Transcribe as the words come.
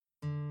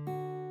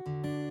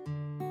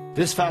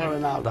This fella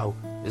Ronaldo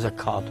is a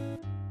cod.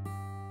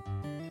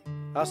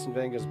 Arsene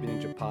Wenger's been in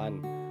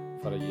Japan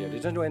for a year. He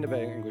doesn't know anything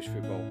about English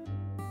football.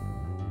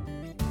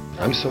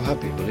 I'm so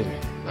happy, believe me.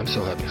 I'm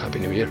so happy. Happy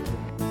New Year.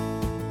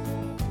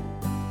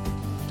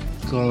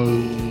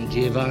 Con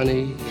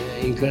Giovanni,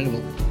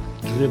 incredible.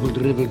 Dribble,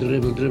 dribble,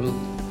 dribble, dribble.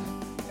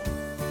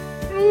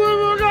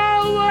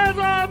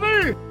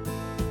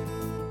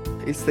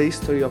 It's the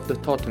history of the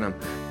Tottenham.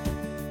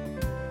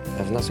 I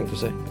have nothing to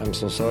say. I'm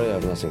so sorry, I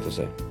have nothing to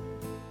say.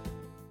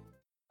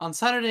 On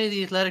Saturday,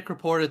 The Athletic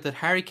reported that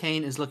Harry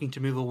Kane is looking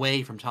to move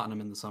away from Tottenham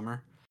in the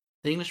summer.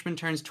 The Englishman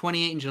turns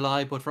 28 in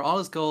July, but for all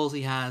his goals,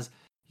 he has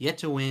yet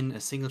to win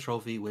a single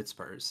trophy with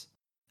Spurs.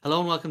 Hello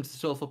and welcome to the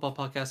Total Football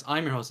Podcast.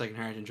 I'm your host, Declan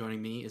Hart, and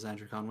joining me is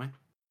Andrew Conway.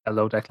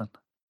 Hello, Declan.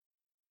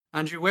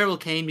 Andrew, where will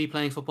Kane be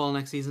playing football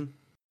next season?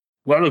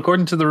 Well,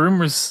 according to the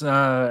rumours,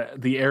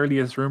 the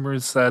earliest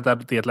rumours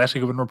that the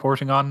Athletic have been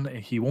reporting on,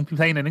 he won't be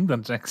playing in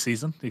England next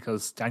season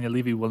because Daniel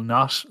Levy will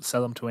not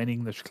sell him to any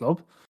English club.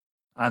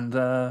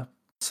 And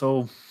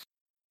so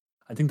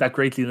I think that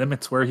greatly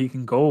limits where he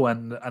can go.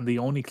 And the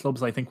only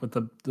clubs, I think, with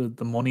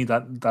the money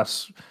that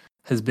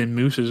has been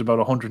mooted,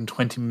 about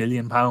 £120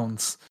 million,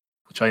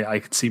 which I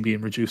could see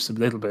being reduced a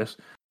little bit,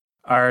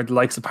 are the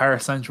likes of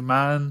Paris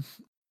Saint-Germain,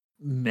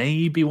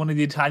 maybe one of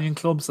the Italian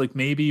clubs, like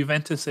maybe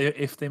Juventus,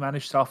 if they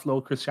manage to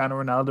offload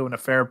Cristiano Ronaldo and a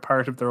fair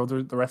part of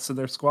the rest of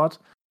their squad.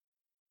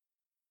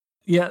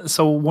 Yeah,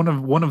 so one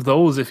of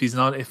those, if he's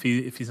not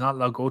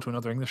allowed to go to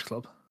another English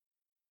club.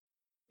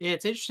 Yeah,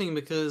 it's interesting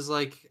because,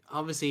 like,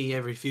 obviously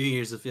every few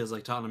years it feels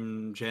like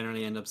Tottenham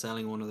generally end up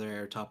selling one of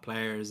their top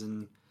players,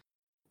 and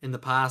in the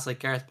past, like,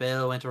 Gareth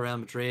Bale went to Real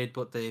Madrid,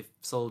 but they've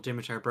sold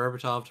Dimitar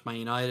Berbatov to Man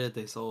United,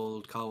 they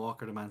sold Kyle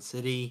Walker to Man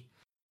City.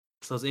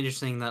 So it's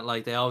interesting that,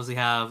 like, they obviously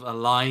have a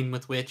line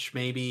with which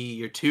maybe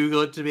you're too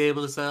good to be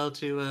able to sell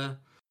to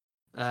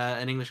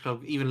an English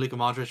club. Even Luka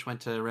Modric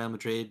went to Real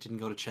Madrid, didn't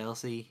go to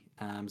Chelsea.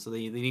 So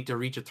they need to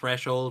reach a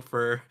threshold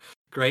for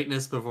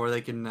greatness before they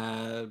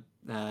can.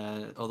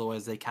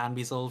 Otherwise, they can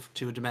be sold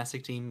to a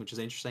domestic team, which is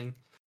interesting.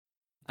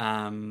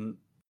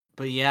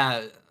 But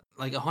yeah,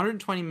 like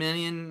 120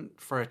 million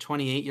for a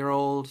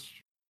 28-year-old,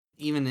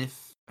 even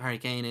if Harry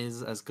Kane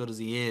is as good as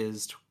he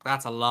is,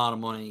 that's a lot of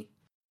money.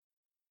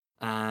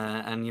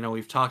 And you know,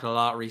 we've talked a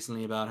lot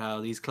recently about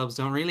how these clubs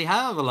don't really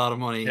have a lot of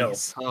money. No,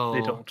 so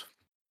they don't.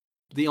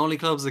 The only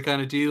clubs that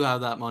kind of do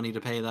have that money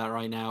to pay that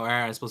right now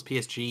are, I suppose,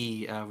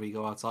 PSG. If we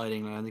go outside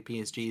England, I think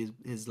PSG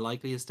is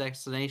likeliest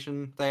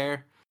destination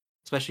there,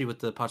 especially with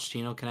the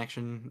Pochettino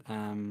connection.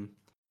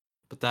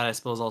 But that, I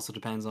suppose, also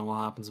depends on what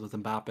happens with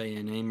Mbappe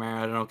and Neymar.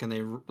 I don't know, can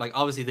they, like,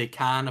 obviously they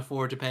can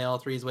afford to pay all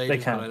three's wages,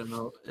 They can. but I don't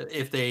know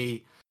if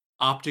they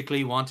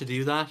optically want to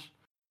do that.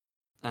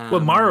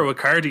 Well, Mauro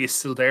Icardi is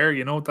still there.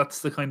 You know,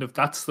 that's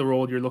the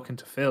role you're looking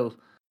to fill.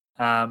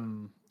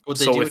 Would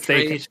they so do if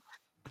a trade?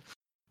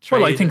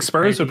 Well, I think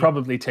Spurs would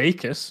probably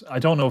take it. I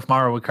don't know if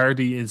Mauro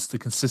Icardi is the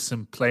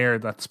consistent player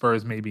that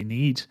Spurs maybe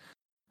need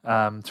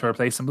to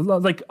replace him.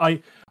 But like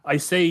I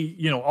say,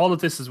 you know, all of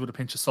this is with a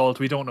pinch of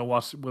salt. We don't know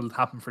what will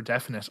happen for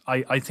definite.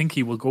 I think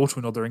he will go to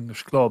another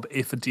English club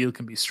if a deal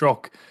can be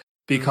struck.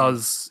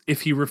 Because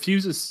if he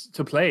refuses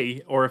to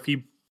play, or if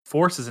he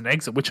forces an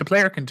exit, which a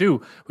player can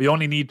do, we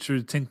only need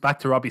to think back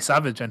to Robbie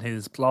Savage and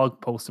his blog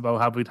post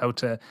about how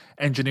to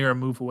engineer a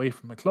move away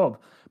from a club.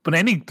 But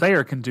any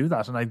player can do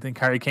that, and I think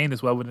Harry Kane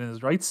is well within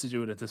his rights to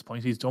do it at this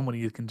point. He's done what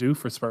he can do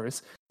for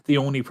Spurs. The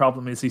only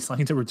problem is he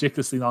signed a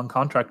ridiculously long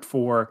contract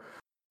for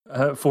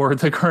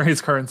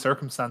his current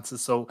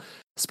circumstances. So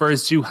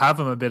Spurs do have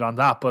him a bit on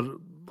that, but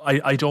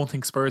I don't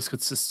think Spurs could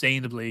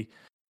sustainably,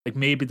 like,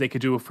 maybe they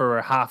could do it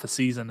for half a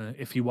season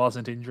if he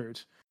wasn't injured.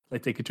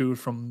 Like, they could do it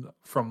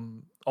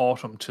from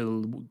autumn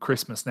till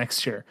Christmas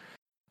next year,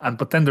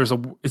 but then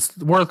it's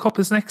the World Cup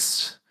is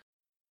next.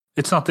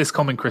 It's not this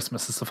coming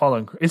Christmas. It's the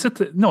following. Is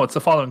it? No, it's the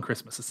following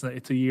Christmas.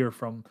 It's a year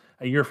from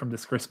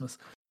this Christmas.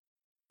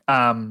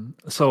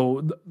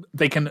 So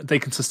they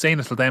can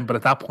sustain it till then, but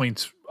at that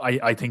point,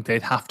 I think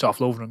they'd have to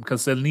offload him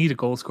because they'll need a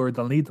goal scorer.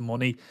 They'll need the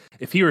money.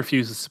 If he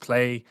refuses to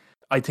play,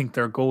 I think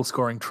their goal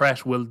scoring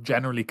threat will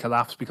generally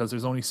collapse because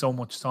there's only so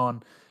much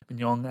Son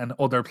Young and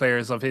other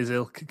players of his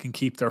ilk can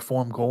keep their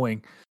form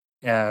going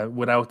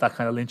without that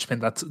kind of linchpin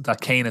that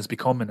Kane has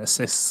become in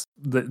assists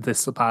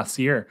this past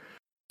year.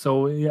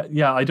 So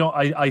yeah,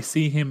 I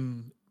see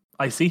him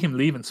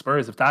leaving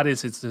Spurs if that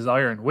is his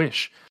desire and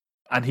wish,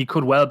 and he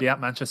could well be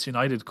at Manchester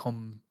United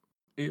come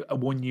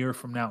 1 year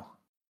from now.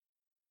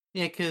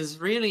 Yeah, because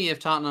really, if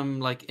Tottenham,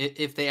 like,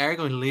 if they are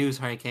going to lose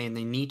Harry Kane,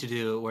 they need to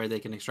do it where they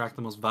can extract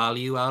the most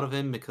value out of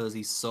him because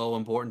he's so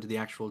important to the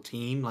actual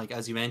team. Like,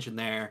 as you mentioned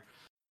there,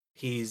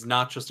 he's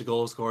not just a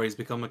goal scorer; he's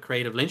become a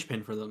creative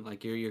linchpin for them.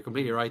 Like, you're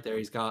completely right there.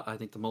 He's got, I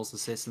think, the most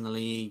assists in the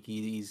league.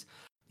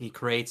 He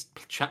creates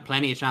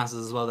plenty of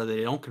chances as well that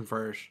they don't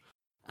convert,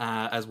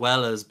 as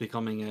well as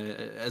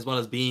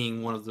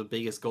being one of the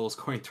biggest goal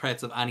scoring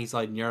threats of any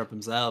side in Europe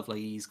himself. Like,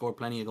 he scored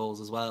plenty of goals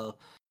as well,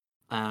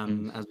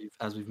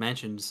 as we've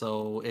mentioned.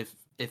 So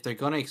if they're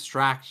going to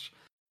extract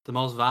the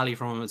most value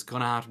from him is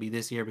going to have to be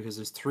this year because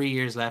there's 3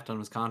 years left on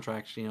his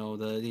contract. You know,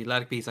 the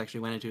Athletic piece actually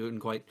went into it in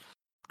quite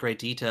great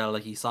detail.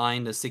 Like he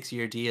signed a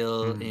 6-year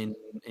deal in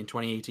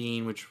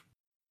 2018, which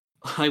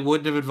I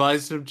wouldn't have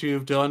advised him to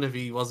have done if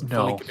he wasn't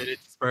fully committed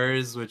to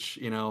Spurs, which,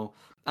 you know,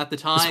 at the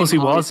time... I suppose he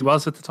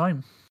was at the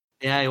time.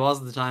 Yeah, he was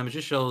at the time. It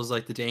just shows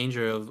like the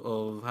danger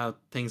of how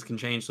things can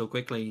change so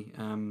quickly,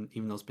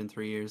 even though it's been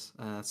 3 years.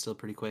 It's still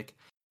pretty quick.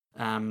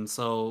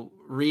 So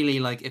really,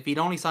 like, if he'd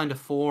only signed a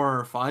 4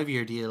 or 5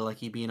 year deal, like,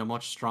 he'd be in a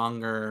much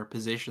stronger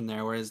position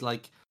there. Whereas,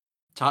 like,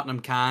 Tottenham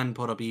can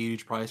put up a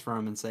huge price for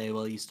him and say,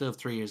 well, you still have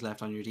 3 years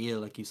left on your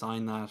deal. Like, you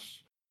signed that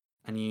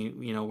and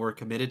you know, we're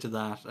committed to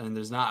that. And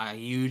there's not a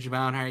huge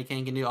amount Harry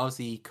Kane can do.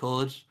 Obviously, he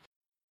could,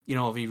 you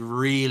know, if he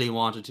really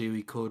wanted to,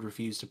 he could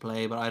refuse to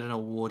play. But I don't know,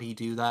 would he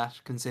do that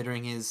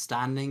considering his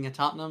standing at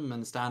Tottenham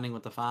and standing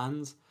with the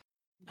fans?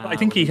 I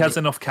think he has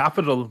enough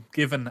capital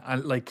given,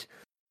 like,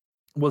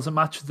 was a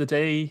match of the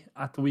day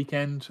at the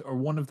weekend, or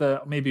one of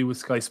the, maybe it was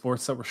Sky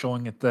Sports that were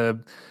showing it, the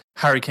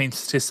Harry Kane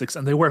statistics,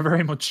 and they were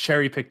very much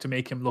cherry picked to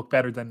make him look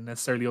better than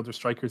necessarily other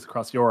strikers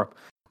across Europe.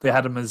 They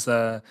had him as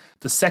the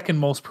second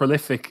most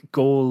prolific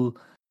goal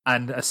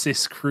and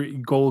assist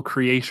goal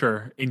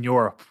creator in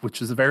Europe,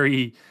 which is a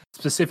very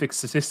specific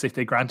statistic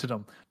they granted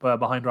him,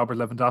 behind Robert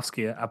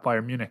Lewandowski at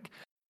Bayern Munich.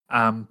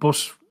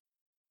 But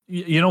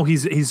you know,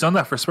 he's done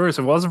that for Spurs.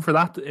 If it wasn't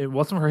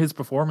for his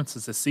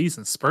performances this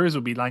season, Spurs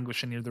would be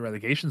languishing near the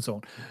relegation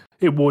zone.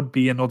 It would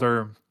be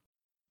another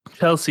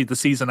Chelsea the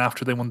season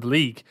after they won the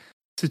league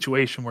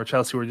situation where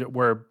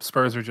where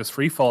Spurs are just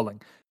free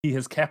falling. He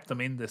has kept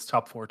them in this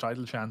top 4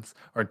 title chance,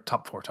 or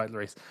top 4 title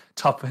race,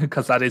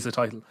 because that is a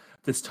title.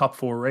 This top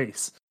 4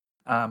 race,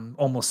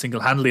 almost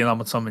single-handedly along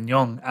with Son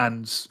Min-young,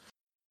 and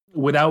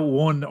without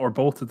one or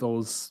both of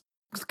those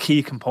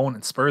key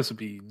components, Spurs would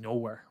be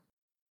nowhere.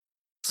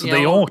 So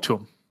they owe it to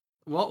him.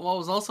 What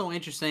was also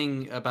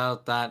interesting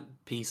about that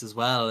piece as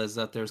well is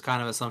that there's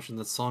kind of assumption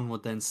that Son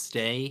would then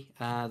stay,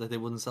 that they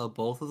wouldn't sell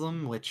both of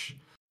them, which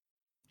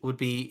would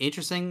be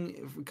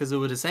interesting because it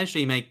would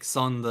essentially make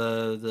Son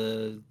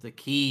the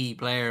key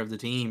player of the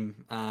team.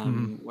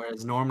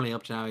 Whereas normally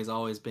up to now he's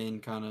always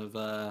been kind of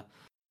a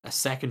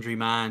secondary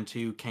man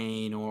to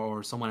Kane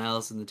or someone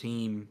else in the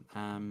team.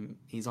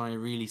 He's only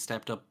really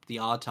stepped up the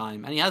odd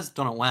time, and he has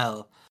done it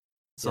well.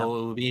 So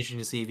it would be interesting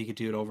to see if he could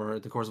do it over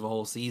the course of a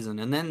whole season.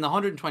 And then the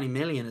 120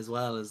 million as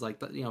well is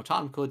like, you know,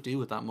 Tottenham could do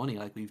with that money.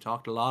 Like, we've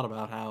talked a lot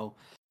about how,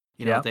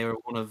 you know, they were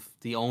one of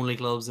the only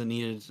clubs that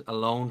needed a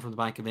loan from the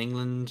Bank of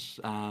England.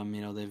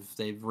 You know,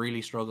 they've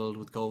really struggled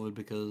with COVID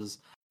because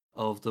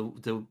of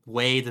the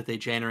way that they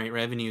generate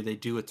revenue. They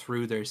do it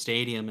through their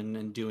stadium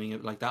and doing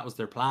it like that was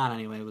their plan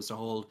anyway, was to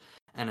hold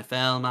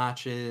NFL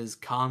matches,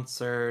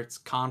 concerts,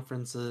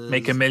 conferences,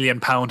 make £1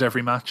 million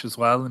every match as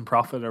well in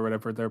profit or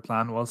whatever their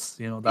plan was.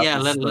 You know, that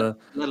was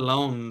let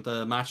alone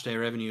the match day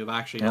revenue of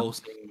actually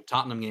hosting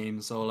Tottenham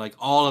games. So like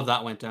all of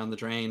that went down the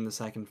drain. The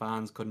second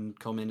fans couldn't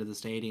come into the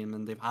stadium,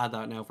 and they've had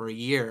that now for a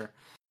year,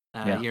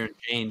 year and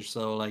change.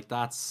 So like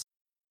that's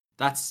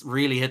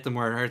really hit them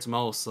where it hurts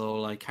most. So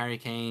like Harry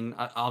Kane,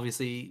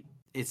 obviously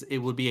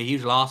it would be a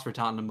huge loss for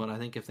Tottenham, but I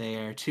think if they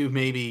are to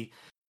maybe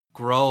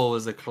grow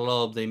as a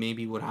club, they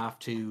maybe would have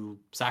to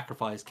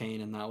sacrifice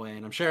Kane in that way.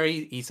 And I'm sure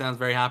he sounds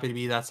very happy to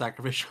be that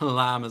sacrificial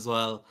lamb as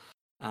well.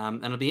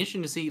 And it'll be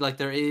interesting to see, like,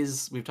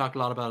 we've talked a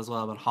lot about as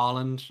well about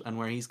Haaland and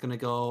where he's going to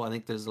go. I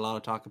think there's a lot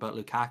of talk about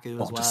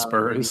Lukaku as well.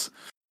 Spurs.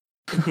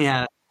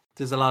 Yeah,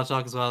 there's a lot of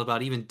talk as well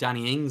about even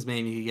Danny Ings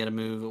maybe could get a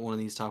move at one of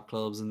these top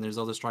clubs. And there's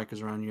other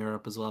strikers around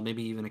Europe as well,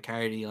 maybe even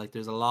Icardi. Like,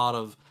 there's a lot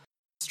of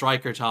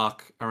striker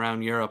talk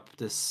around Europe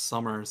this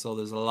summer, so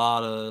there's a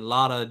lot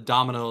of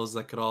dominoes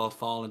that could all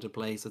fall into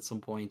place at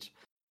some point.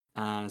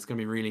 It's going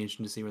to be really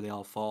interesting to see where they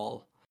all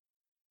fall.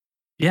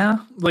 Yeah,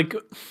 like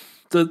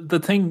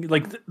the thing,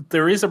 like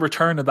there is a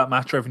return of that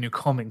match revenue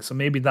coming, so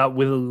maybe that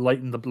will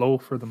lighten the blow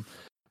for them.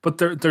 But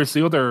there's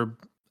the other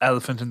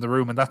elephant in the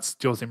room, and that's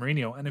Jose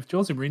Mourinho. And if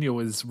Jose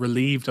Mourinho is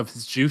relieved of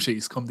his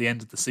duties come the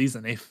end of the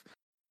season, if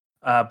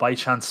by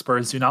chance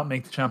Spurs do not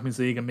make the Champions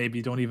League and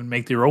maybe don't even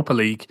make the Europa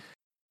League,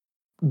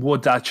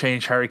 would that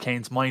change Harry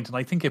Kane's mind? And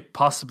I think it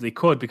possibly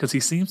could, because he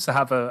seems to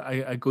have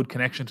a good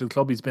connection to the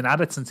club. He's been at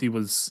it since he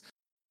was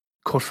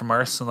cut from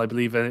Arsenal, I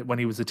believe, when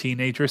he was a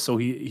teenager. So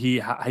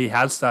he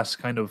has that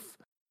kind of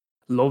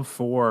love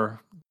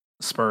for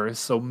Spurs.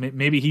 So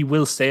maybe he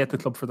will stay at the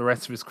club for the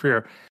rest of his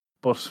career.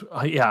 But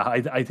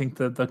I think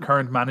that the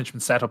current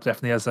management setup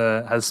definitely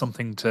has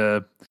something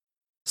to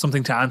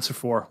answer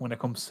for when it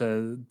comes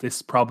to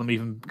this problem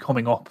even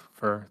coming up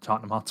for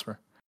Tottenham Hotspur.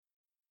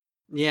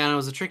 Yeah, and it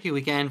was a tricky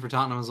weekend for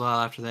Tottenham as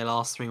well after they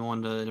lost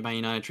 3-1 to Man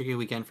United. Tricky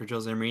weekend for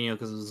Jose Mourinho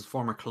because it was his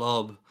former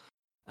club.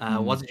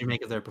 What did you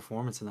make of their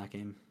performance in that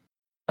game?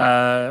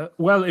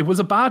 Well, it was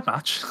a bad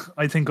match,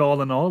 I think,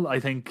 all in all. I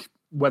think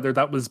whether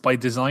that was by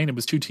design, it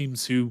was two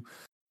teams who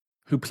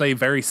play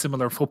very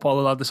similar football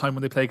a lot of the time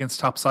when they play against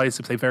top sides.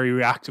 They play very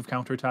reactive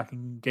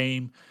counter-attacking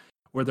game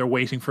where they're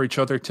waiting for each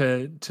other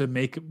to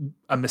make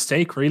a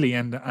mistake, really.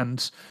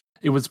 And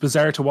it was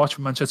bizarre to watch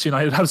Manchester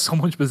United have so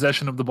much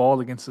possession of the ball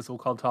against the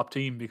so-called top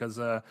team, because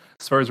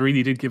Spurs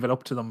really did give it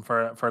up to them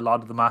for a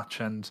lot of the match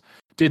and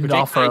didn't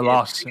offer a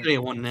lot. Particularly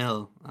at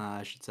 1-0,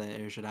 I should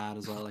say, or should add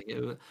as well. Like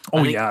it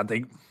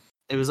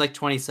was like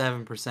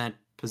 27%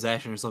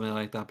 possession or something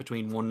like that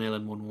between 1-0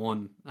 and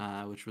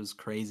 1-1, which was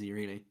crazy,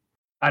 really.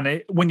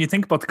 And when you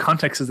think about the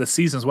context of the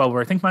season as well,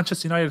 where I think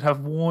Manchester United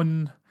have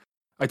won,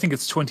 I think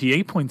it's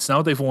 28 points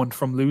now they've won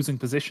from losing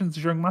positions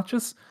during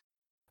matches,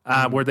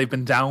 where they've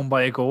been down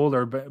by a goal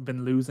or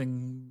been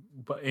losing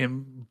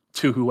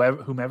to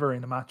whomever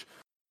in a match.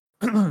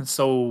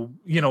 So,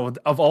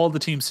 of all the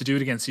teams to do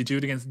it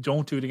against,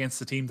 don't do it against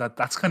the team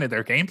that's kind of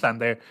their game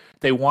plan.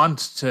 They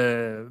want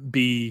to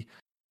be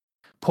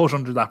put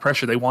under that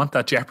pressure. They want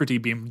that jeopardy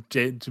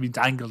to be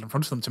dangled in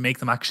front of them to make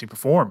them actually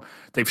perform.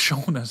 They've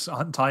shown us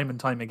on time and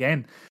time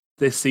again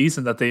this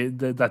season that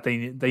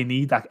they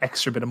need that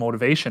extra bit of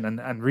motivation,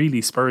 and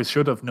really Spurs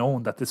should have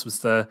known that this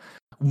was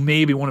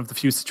maybe one of the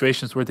few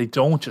situations where they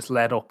don't just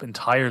let up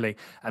entirely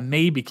and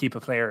maybe keep a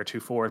player or two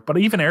forward. But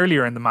even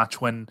earlier in the match,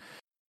 when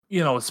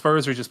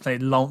Spurs were just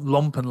playing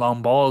lumping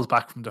long balls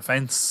back from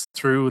defence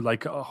through,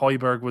 like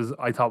Højbjerg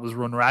I thought was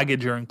run ragged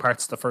during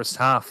parts of the first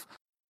half,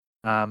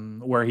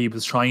 where he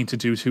was trying to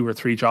do 2 or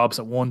 3 jobs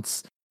at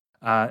once.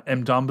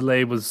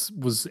 Ndombele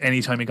was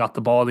anytime he got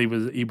the ball, he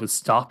was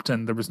stopped,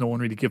 and there was no one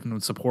really giving him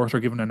support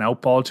or giving an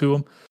out ball to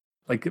him.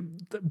 Like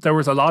there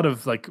was a lot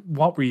of like,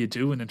 what were you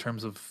doing in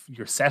terms of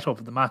your setup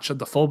of the match? The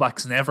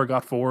fullbacks never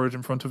got forward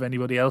in front of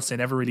anybody else. They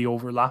never really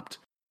overlapped.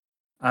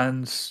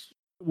 And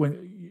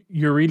when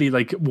you're really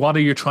like, what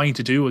are you trying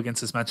to do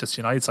against this Manchester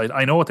United side?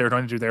 I know what they're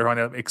trying to do. They're trying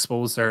to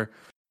expose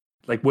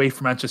wait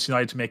for Manchester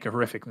United to make a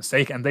horrific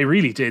mistake, and they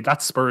really did.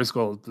 That Spurs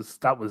goal,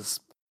 that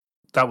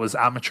was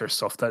amateur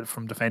stuff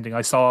from defending.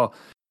 I saw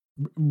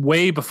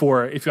way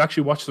before, if you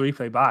actually watch the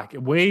replay back,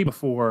 way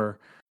before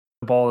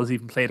the ball is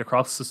even played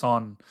across the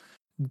sun,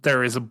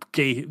 there is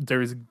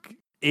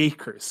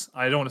acres.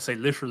 I don't want to say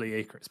literally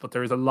acres, but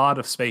there is a lot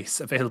of space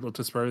available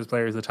to Spurs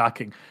players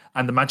attacking,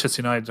 and the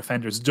Manchester United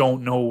defenders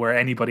don't know where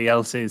anybody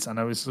else is. And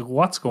I was like,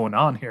 what's going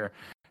on here?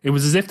 It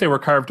was as if they were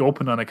carved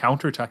open on a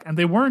counter-attack, and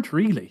they weren't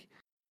really.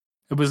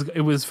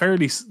 It was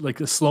fairly like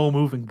a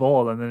slow-moving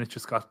ball, and then it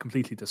just got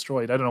completely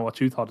destroyed. I don't know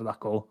what you thought of that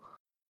goal.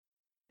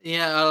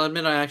 Yeah, I'll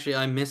admit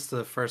I missed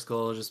the first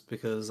goal just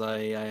because I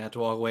had to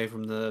walk away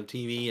from the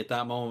TV at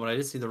that moment. But I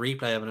did see the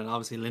replay of it, and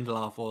obviously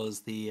Lindelof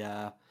was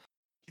the.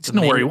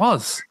 Didn't know where he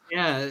was.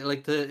 Yeah,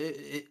 like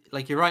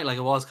like you're right. Like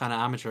it was kind of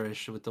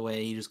amateurish with the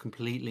way he just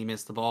completely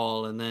missed the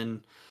ball, and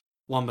then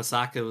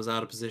Wan-Bissaka was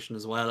out of position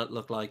as well. It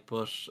looked like,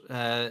 but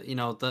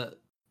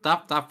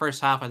that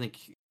first half I think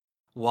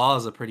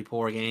was a pretty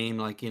poor game.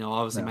 Like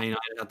obviously Man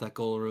United had that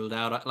goal ruled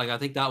out. Like I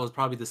think that was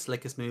probably the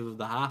slickest move of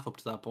the half up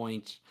to that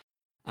point.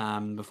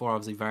 Before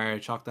obviously VAR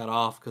chalked that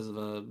off because of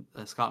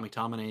a Scott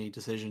McTominay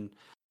decision.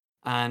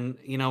 And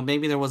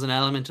maybe there was an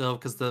element of,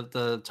 because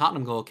the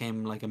Tottenham goal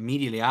came like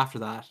immediately after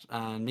that,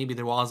 and maybe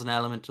there was an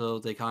element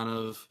of they kind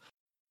of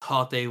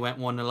thought they went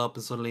 1-0 up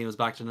and suddenly it was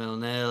back to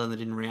 0-0 and they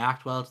didn't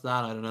react well to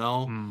that. I don't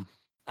know.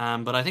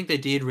 But I think they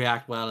did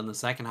react well in the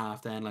second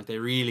half then. Like they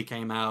really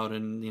came out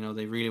and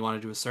they really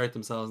wanted to assert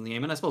themselves in the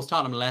game, and I suppose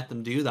Tottenham let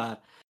them do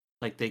that.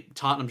 Like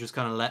Tottenham just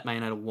kind of let Man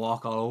United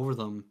walk all over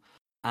them.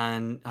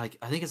 And like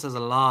I think it says a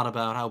lot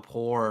about how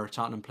poor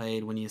Tottenham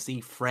played when you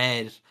see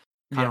Fred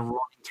kind of running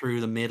through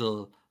the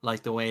middle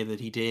like the way that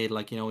he did.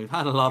 Like we've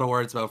had a lot of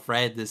words about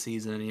Fred this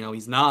season, and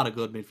he's not a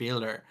good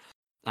midfielder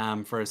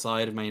for a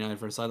side of Man United,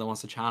 for a side that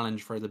wants to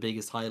challenge for the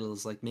biggest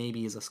titles. Like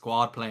maybe he's a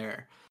squad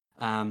player,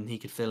 he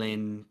could fill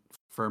in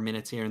for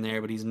minutes here and there,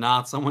 but he's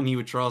not someone you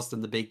would trust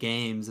in the big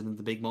games and in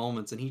the big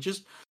moments. And he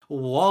just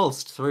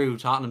waltzed through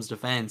Tottenham's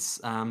defense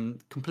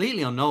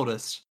completely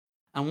unnoticed.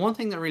 And one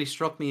thing that really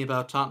struck me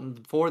about Tottenham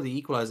before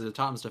the equaliser, the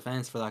Tottenham's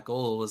defence for that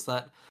goal, was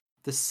that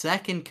the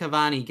second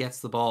Cavani gets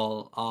the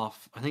ball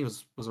off, I think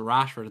it was a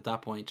Rashford at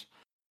that point,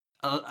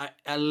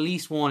 at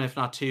least one, if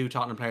not two,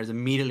 Tottenham players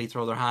immediately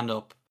throw their hand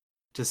up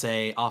to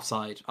say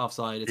offside.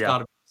 It's got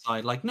to be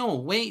offside. Like, no,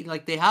 wait,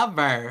 like they have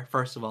VAR,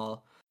 first of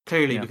all,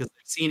 clearly, because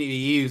they've seen it be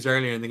used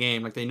earlier in the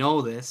game. Like they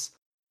know this.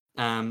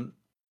 If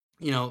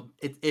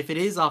it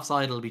is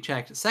offside, it'll be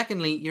checked.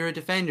 Secondly, you're a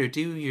defender,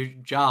 do your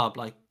job.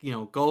 Like,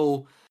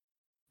 go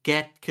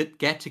get to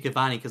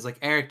Cavani, because like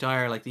Eric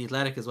Dyer, like the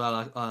Athletic as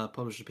well,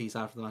 published a piece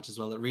after the match as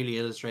well that really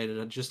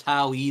illustrated just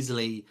how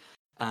easily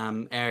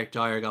Eric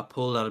Dyer got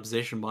pulled out of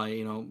position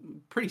by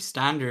pretty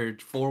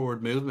standard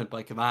forward movement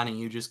by Cavani,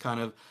 who just kind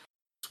of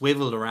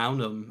swiveled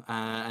around him,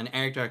 and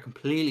Eric Dyer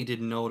completely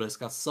didn't notice,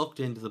 got sucked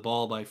into the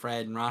ball by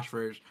Fred and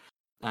Rashford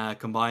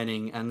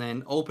combining, and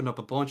then opened up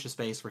a bunch of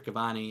space for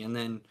Cavani, and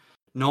then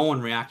no one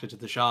reacted to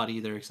the shot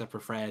either except for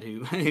Fred,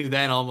 who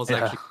then almost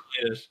actually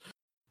played it.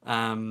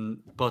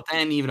 But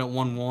then even at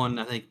 1-1,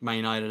 I think Man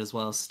United as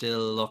well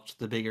still looked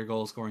the bigger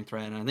goal scoring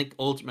threat, and I think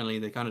ultimately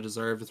they kind of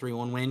deserved a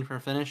 3-1 win for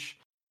a finish.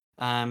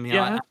 And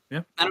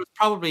it was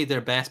probably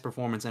their best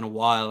performance in a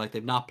while. Like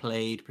they've not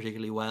played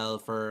particularly well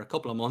for a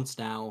couple of months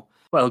now.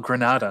 Well,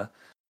 Granada,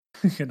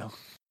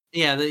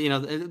 Yeah,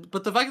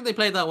 but the fact that they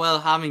played that well,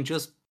 having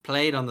just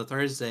played on the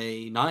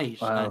Thursday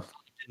night and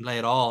didn't play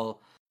at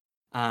all.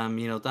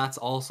 That's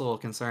also a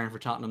concern for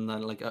Tottenham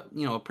that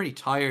a pretty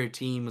tired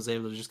team was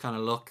able to just kind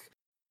of look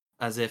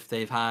as if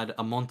they've had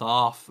a month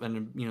off,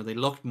 and they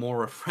looked more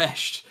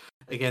refreshed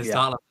against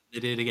Tottenham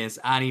than they did against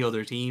any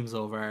other teams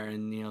over.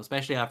 And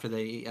especially after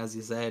they, as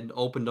you said,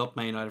 opened up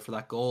Man United for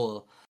that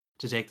goal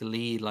to take the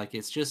lead. Like,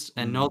 it's just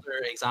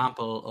another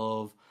example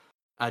of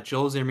a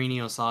Jose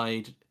Mourinho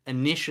side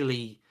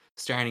initially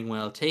starting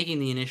well, taking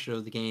the initiative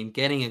of the game,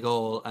 getting a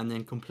goal, and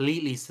then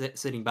completely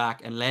sitting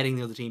back and letting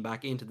the other team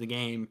back into the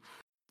game,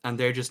 and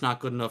they're just not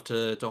good enough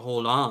to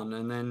hold on.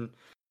 And then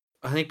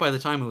I think by the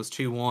time it was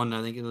 2-1,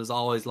 I think it was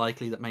always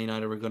likely that Man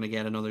United were going to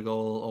get another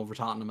goal over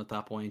Tottenham at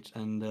that point.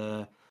 And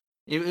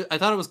I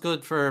thought it was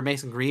good for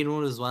Mason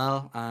Greenwood as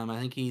well. I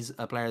think he's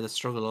a player that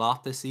struggled a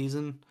lot this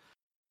season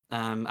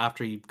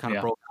after he kind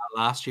of broke out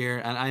last year.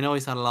 And I know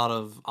he's had a lot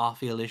of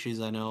off-field issues.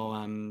 I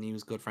know he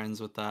was good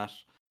friends with that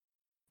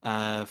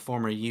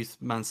former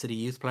Man City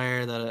youth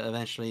player that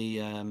eventually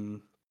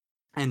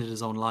ended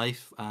his own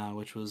life,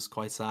 which was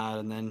quite sad.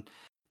 And then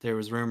there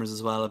was rumors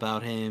as well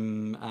about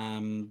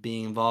him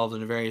being involved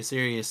in a very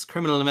serious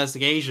criminal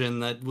investigation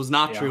that was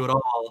not true at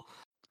all.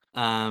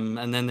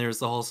 And then there's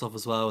the whole stuff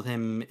as well with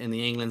him in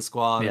the England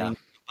squad and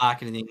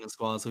back in the England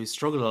squad. So he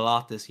struggled a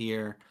lot this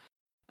year.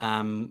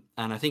 And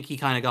I think he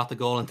kind of got the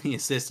goal and the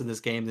assist in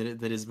this game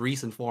that his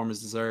recent form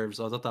has deserved.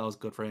 So I thought that was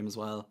good for him as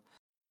well.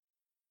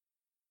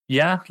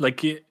 Yeah,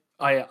 like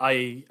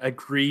I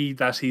agree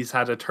that he's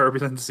had a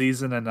turbulent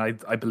season, and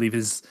I believe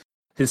his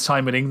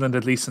time with England,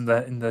 at least in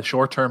the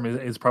short term,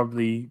 is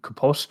probably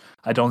kaput.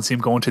 I don't see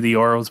him going to the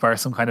Euros bar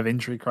some kind of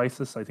injury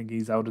crisis. I think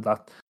he's out of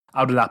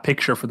that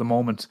picture for the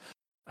moment.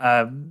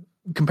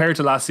 Compared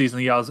to last season,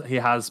 he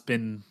has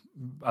been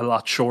a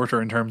lot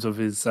shorter in terms of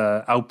his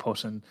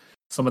output, and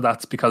some of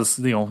that's because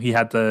he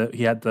had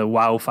the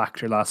wow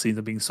factor last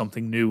season, being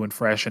something new and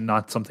fresh and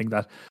not something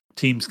that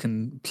teams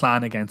can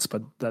plan against.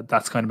 But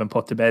that's kind of been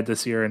put to bed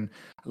this year, and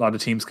a lot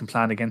of teams can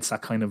plan against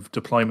that kind of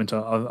deployment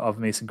of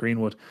Mason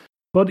Greenwood.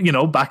 But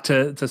back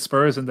to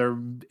Spurs and their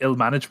ill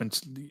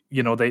management,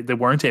 they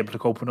weren't able to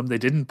cope with him. They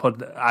didn't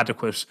put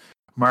adequate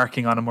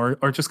marking on him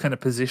or just kind of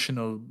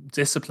positional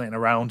discipline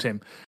around him.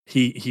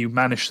 He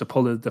managed to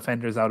pull the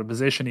defenders out of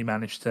position. He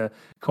managed to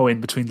go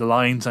in between the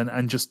lines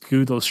and just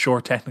do those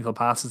short technical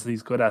passes that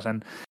he's good at,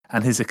 and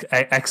his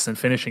excellent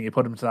finishing. You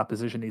put him to that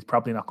position, he's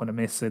probably not going to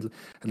miss it.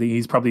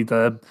 He's probably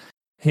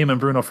him and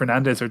Bruno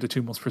Fernandes are the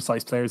two most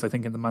precise players, I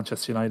think, in the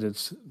Manchester United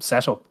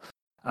setup.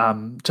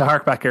 To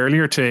hark back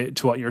earlier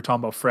to what you were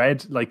talking about,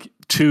 Fred, like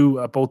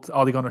both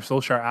Ole Gunnar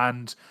Solskjaer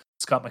and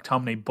Scott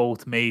McTominay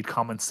both made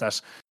comments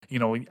that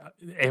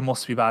it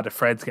must be bad if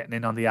Fred's getting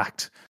in on the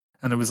act,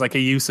 and it was like a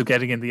use of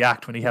getting in the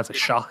act when he has a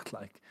shot.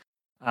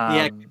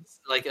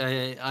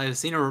 I've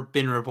seen it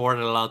been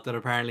reported a lot that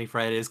apparently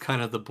Fred is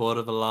kind of the butt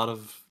of a lot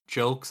of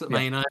jokes at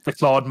Man United. The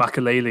Claude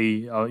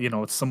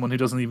Makelele, it's someone who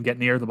doesn't even get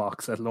near the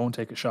box, let alone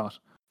take a shot.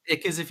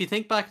 Because if you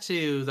think back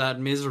to that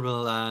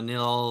miserable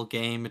 0-0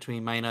 game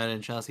between Man United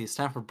and Chelsea at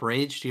Stamford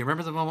Bridge, do you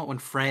remember the moment when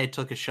Fred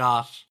took a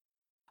shot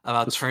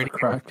about 30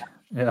 crack?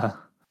 Yeah.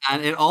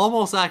 And it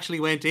almost actually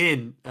went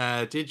in,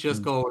 did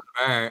just go over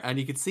the bar, and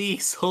you could see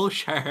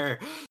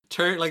Solskjaer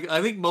turn. Like,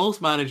 I think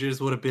most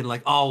managers would have been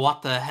like, "Oh,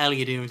 what the hell are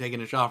you doing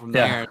taking a shot from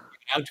there?"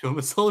 Out to him,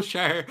 and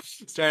Solskjaer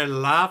started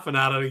laughing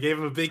at it and gave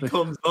him a big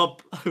thumbs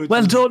up.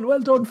 Well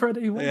done,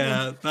 Freddie.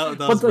 Yeah, that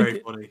was very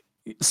funny.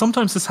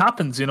 Sometimes this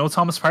happens,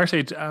 Thomas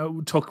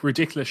Partey took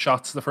ridiculous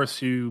shots the first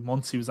few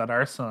months he was at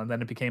Arsenal, and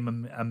then it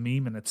became a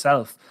meme in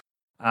itself.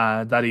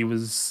 That he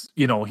was,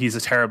 he's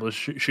a terrible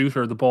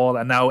shooter of the ball,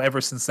 and now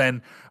ever since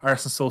then,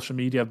 Arsenal social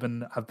media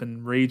have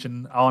been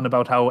raging on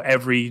about how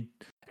every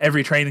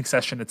training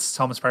session it's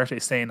Thomas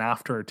Partey staying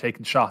after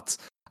taking shots,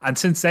 and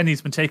since then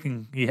he's been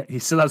taking. He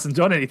still hasn't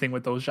done anything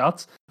with those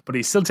shots, but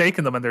he's still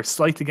taking them, and they're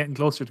slightly getting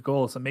closer to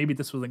goal. So maybe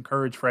this will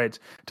encourage Fred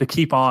to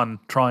keep on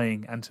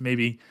trying and to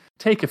maybe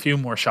take a few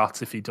more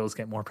shots if he does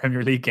get more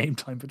Premier League game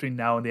time between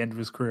now and the end of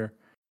his career.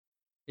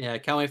 Yeah,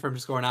 can't wait for him to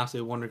score an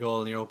absolute wonder goal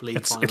in the Europa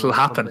League final. It'll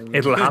happen.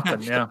 It'll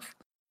happen, yeah.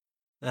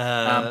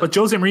 But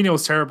Jose Mourinho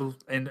is terrible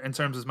in terms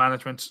of his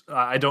management.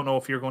 I don't know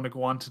if you're going to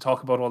go on to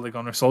talk about Ole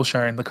Gunnar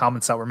Solskjaer and the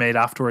comments that were made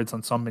afterwards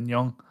on Son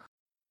Min-young.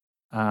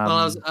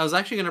 Well, I was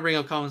actually going to bring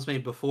up comments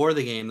made before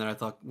the game that I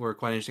thought were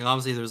quite interesting.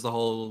 Obviously, there's the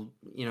whole,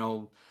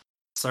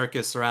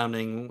 circus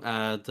surrounding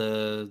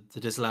the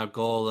disallowed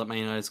goal that Man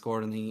United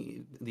scored in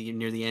the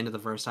near the end of the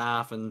first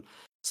half, and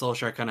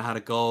Solskjaer kind of had a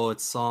go at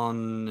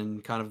Son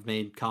and kind of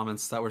made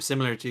comments that were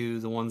similar to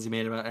the ones he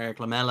made about Eric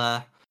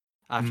Lamela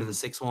after the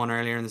 6-1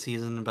 earlier in the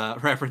season,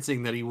 about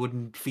referencing that he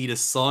wouldn't feed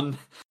his son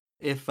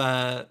if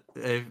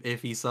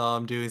he saw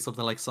him doing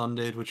something like Son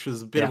did, which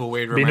was a bit of a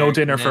weird remark. Be no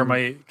dinner for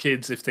my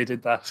kids if they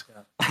did that.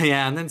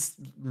 Yeah, and then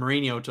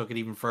Mourinho took it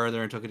even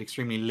further and took it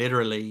extremely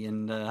literally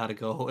and had a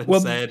go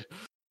and said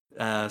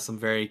some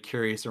very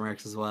curious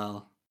remarks as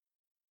well.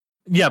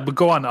 Yeah, but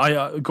go on.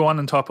 I go on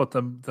and talk about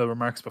the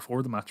remarks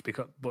before the match,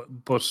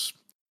 but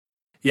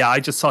yeah,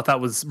 I just thought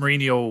that was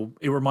Mourinho.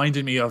 It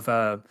reminded me of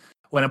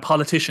when a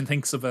politician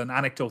thinks of an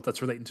anecdote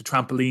that's relating to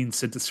trampolines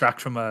to distract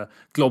from a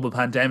global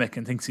pandemic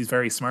and thinks he's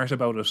very smart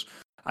about it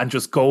and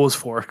just goes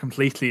for it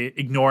completely,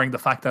 ignoring the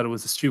fact that it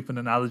was a stupid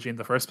analogy in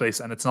the first place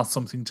and it's not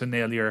something to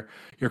nail your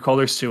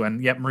colours to.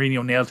 And yet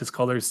Mourinho nailed his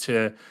colours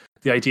to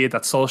the idea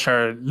that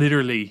Solskjaer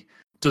literally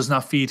does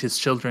not feed his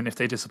children if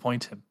they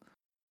disappoint him.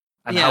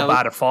 And how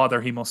bad a father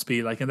he must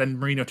be, like, and then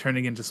Mourinho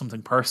turning into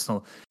something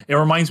personal. It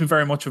reminds me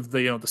very much of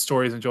the the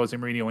stories of Jose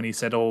Mourinho when he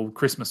said, "Oh,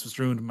 Christmas was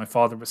ruined when my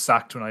father was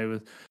sacked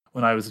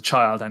when I was a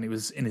child and he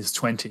was in his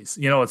 20s."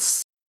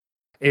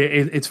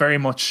 It's very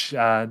much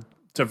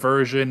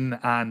diversion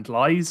and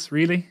lies,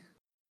 really.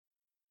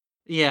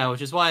 Yeah,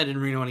 which is why I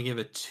didn't really want to give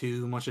it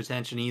too much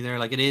attention either.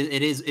 Like, it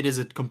is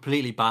a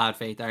completely bad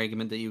faith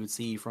argument that you would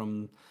see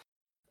from.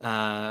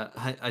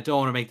 I don't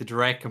want to make the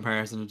direct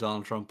comparison to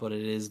Donald Trump, but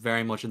it is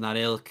very much in that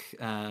ilk.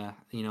 The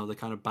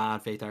kind of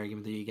bad faith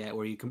argument that you get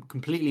where you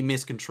completely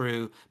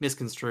misconstrue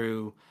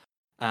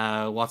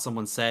what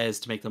someone says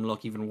to make them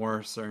look even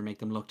worse or make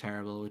them look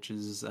terrible, which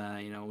is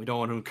we don't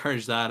want to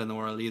encourage that in the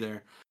world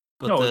either.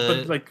 But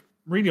but like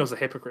Mourinho's a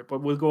hypocrite.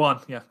 But we'll go on.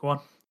 Yeah, go on.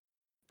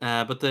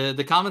 But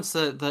the comments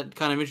that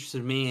kind of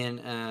interested me in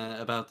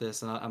about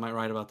this, and I might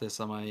write about this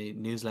on my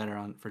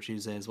newsletter for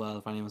Tuesday as well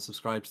if anyone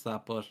subscribes to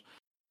that. But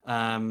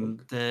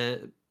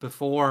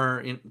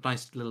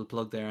nice little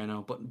plug there, I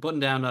know, but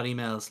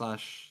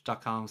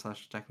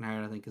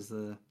buttondown.email/.com/technerd I think is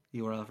the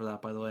URL for that,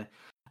 by the way.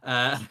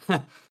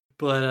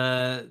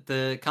 But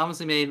the comments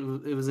he made,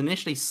 it was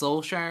initially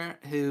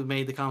Solskjaer who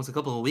made the comments a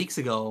couple of weeks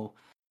ago,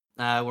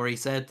 where he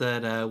said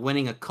that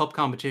winning a cup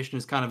competition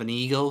is kind of an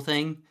ego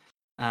thing.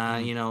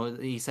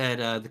 He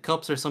said the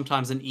cups are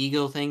sometimes an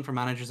ego thing for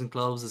managers and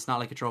clubs. It's not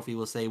like a trophy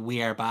will say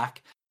we are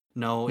back.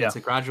 No, it's a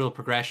gradual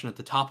progression at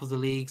the top of the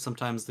league.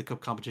 Sometimes the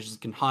cup competitions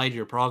can hide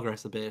your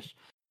progress a bit,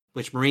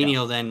 which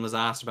Mourinho then was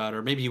asked about,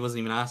 or maybe he wasn't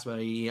even asked about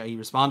it. He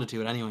responded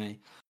to it anyway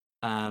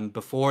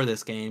before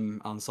this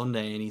game on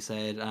Sunday, and he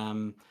said,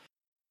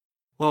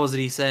 what was it?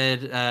 He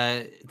said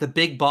the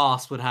big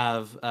boss would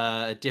have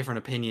a different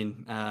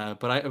opinion,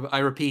 but I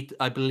repeat,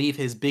 I believe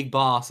his big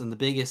boss and the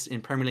biggest in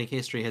Premier League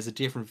history has a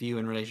different view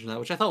in relation to that,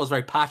 which I thought was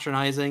very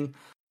patronising.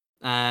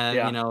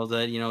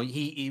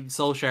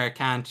 Solskjaer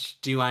can't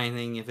do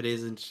anything if it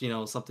isn't,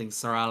 something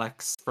Sir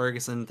Alex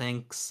Ferguson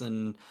thinks,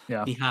 and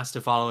he has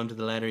to follow him to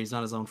the letter. He's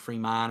not his own free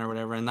man or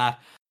whatever. And that,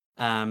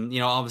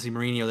 obviously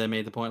Mourinho then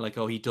made the point like,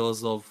 oh, he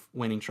does love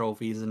winning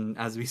trophies, and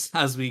as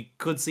we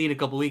could see in a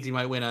couple of weeks, he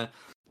might win a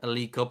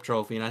League Cup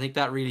trophy. And I think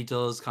that really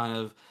does kind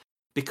of,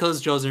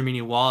 because Jose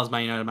Mourinho was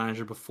Man United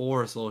manager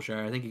before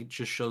Solskjaer, I think it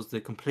just shows the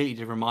completely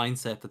different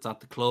mindset that's at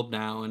the club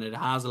now, and it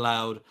has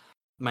allowed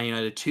Man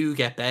United to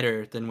get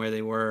better than where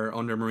they were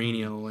under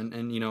Mourinho,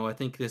 and I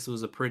think this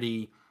was a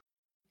pretty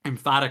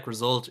emphatic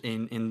result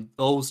in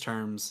those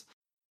terms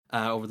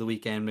over the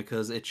weekend,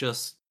 because it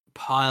just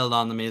piled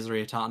on the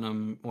misery of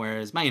Tottenham,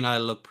 whereas Man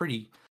United look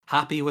pretty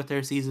happy with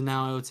their season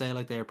now. I would say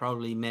like they're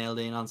probably nailed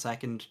in on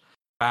second,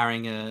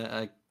 barring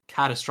a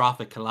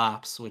catastrophic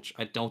collapse, which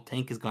I don't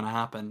think is going to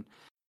happen.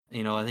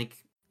 I think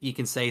you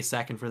can say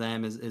second for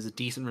them is a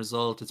decent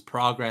result. It's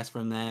progress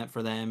for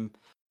them.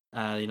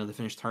 They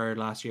finished third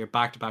last year,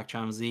 back-to-back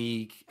Champions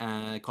League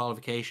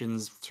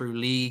qualifications through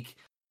league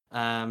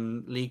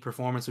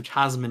performance, which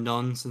hasn't been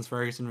done since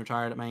Ferguson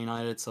retired at Man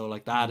United. So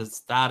like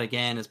that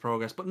again is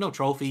progress, but no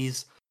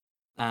trophies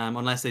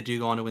unless they do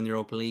go on to win the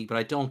Europa League. But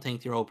I don't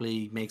think the Europa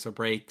League makes or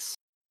breaks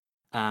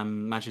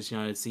Manchester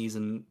United's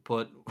season.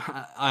 But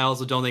I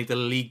also don't think the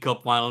League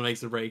Cup final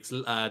makes or breaks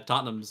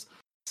Tottenham's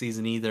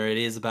season either. It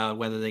is about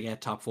whether they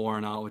get top four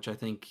or not, which I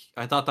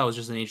thought that was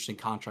just an interesting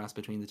contrast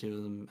between the two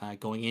of them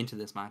going into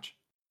this match.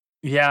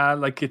 Yeah,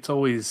 like it's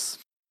always,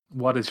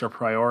 what is your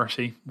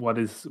priority? What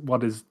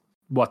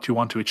you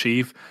want to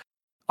achieve?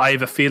 I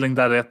have a feeling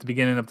that at the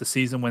beginning of the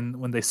season,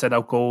 when they set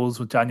out goals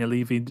with Daniel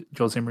Levy,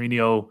 Jose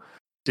Mourinho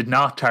did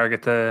not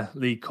target the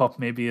League Cup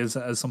maybe as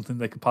something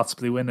they could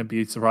possibly win, and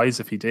be surprised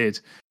if he did.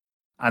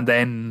 And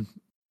then,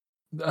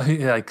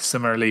 like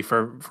similarly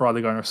for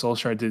Ole Gunnar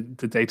Solskjaer,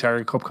 did they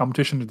target cup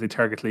competition? Did they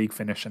target league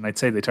finish? And I'd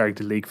say they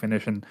targeted league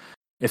finish. And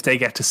if they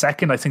get to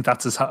second, I think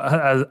that's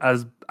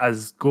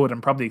as good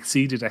and probably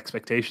exceeded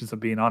expectations, of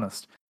being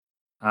honest.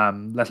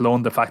 Let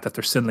alone the fact that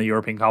they're still in a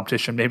European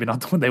competition, maybe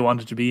not the one they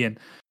wanted to be in,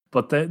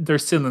 but they're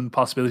still in the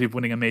possibility of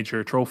winning a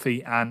major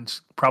trophy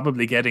and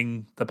probably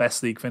getting the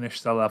best league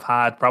finish they'll have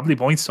had, probably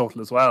points total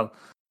as well,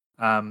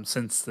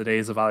 since the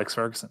days of Alex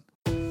Ferguson.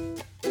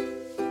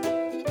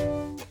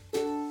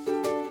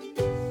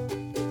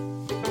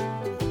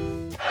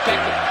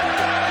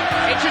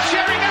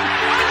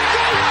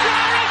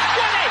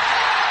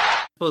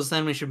 I suppose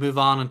then we should move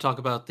on and talk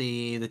about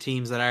the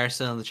teams that are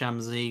still in the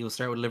Champions League. We'll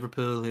start with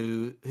Liverpool,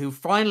 who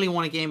finally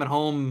won a game at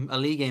home, a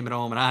league game at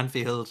home at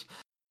Anfield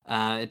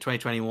in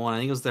 2021. I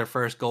think it was their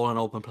first goal in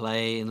open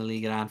play in the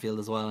league at Anfield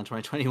as well in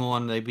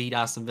 2021. They beat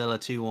Aston Villa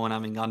 2-1,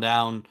 having gone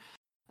down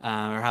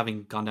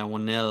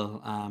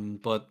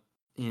 1-0. But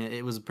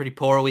it was a pretty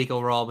poor week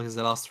overall because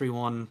they lost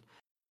 3-1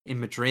 in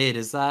Madrid.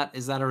 Is that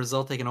a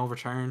result they can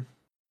overturn?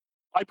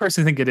 I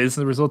personally think it is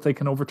the result they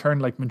can overturn.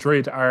 Like,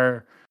 Madrid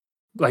are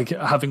like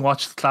having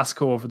watched the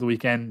Clasico over the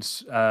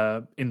weekend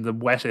in the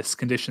wettest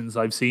conditions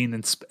I've seen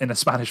in a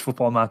Spanish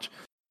football match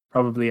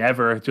probably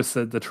ever, just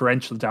the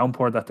torrential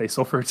downpour that they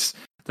suffered.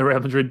 The Real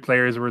Madrid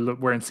players were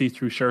wearing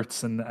see-through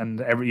shirts and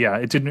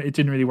it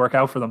didn't really work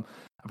out for them,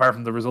 apart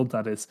from the result,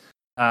 that is.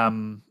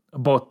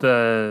 But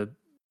the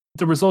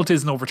result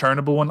is an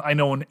overturnable one. I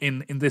know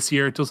in this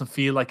year it doesn't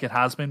feel like it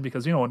has been,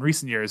 because, you know, in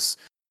recent years,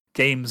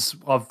 games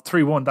of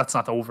 3-1, that's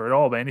not over at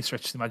all by any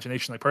stretch of the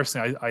imagination. Like,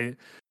 personally,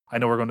 I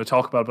know we're going to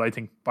talk about it, but I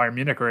think Bayern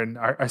Munich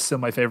are still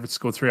my favourites to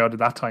go through out of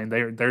that time.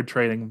 They're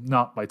trailing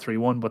not by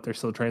 3-1, but they're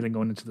still trailing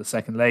going into the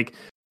second leg.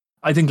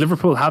 I think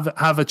Liverpool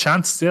have a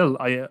chance still.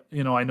 I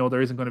know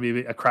there isn't going to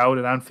be a crowd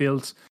at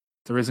Anfield.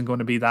 There isn't going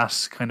to be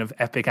that kind of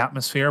epic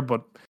atmosphere,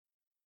 but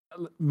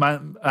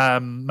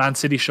Man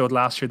City showed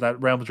last year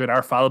that Real Madrid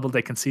are fallible.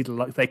 They can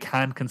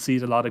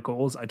concede a lot of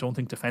goals. I don't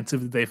think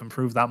defensively they've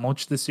improved that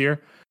much this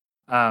year.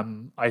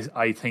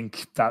 I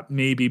think that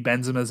maybe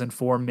Benzema's in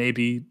form,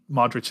 maybe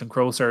Modric and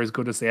Kroos are as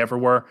good as they ever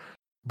were,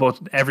 but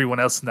everyone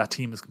else in that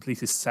team is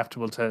completely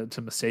susceptible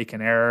to mistake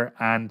and error.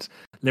 And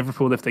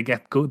Liverpool, if they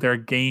get their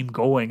game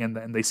going,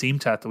 and they seem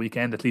to at the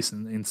weekend, at least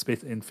in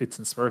fits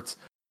and spurts,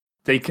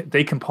 they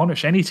can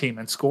punish any team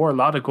and score a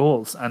lot of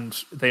goals,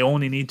 and they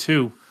only need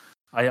 2.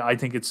 I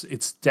think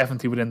it's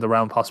definitely within the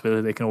realm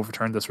possibility they can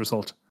overturn this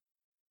result.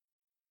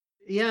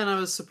 Yeah, and I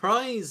was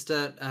surprised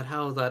at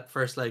how that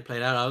first leg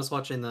played out. I was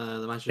watching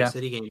the Manchester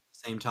City game at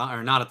the same time,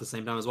 or not at the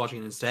same time. I was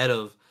watching it instead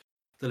of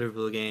the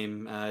Liverpool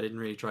game. I didn't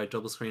really try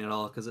double screen at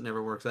all because it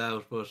never works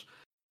out. But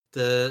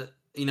I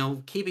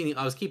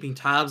was keeping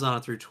tabs on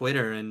it through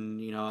Twitter,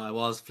 and I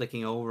was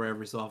flicking over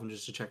every so often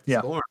just to check the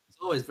score. I was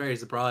always very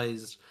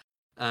surprised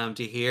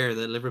to hear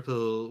that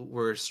Liverpool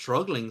were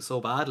struggling so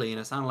badly,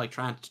 and it sounded like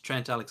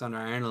Trent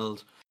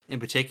Alexander-Arnold in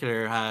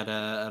particular had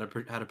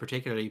a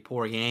particularly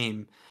poor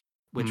game,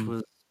 which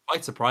was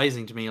quite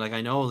surprising to me. Like,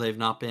 I know they've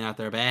not been at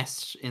their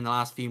best in the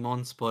last few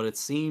months, but it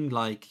seemed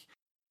like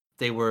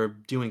they were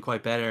doing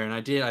quite better. And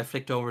I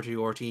flicked over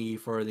to RT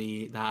for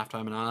the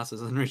halftime analysis,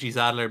 and Richie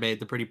Sadler made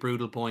the pretty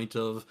brutal point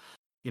of,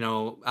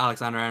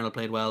 Alexander-Arnold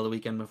played well the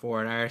weekend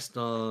before at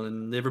Arsenal,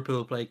 and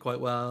Liverpool played quite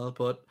well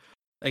but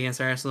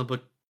against Arsenal,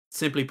 but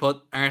simply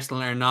put,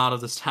 Arsenal are not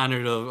of the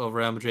standard of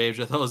Real Madrid,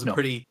 which I thought was a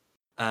pretty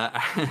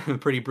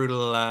pretty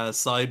brutal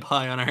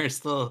side-by on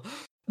Arsenal.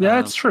 Yeah,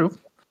 it's true.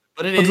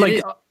 But it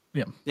is.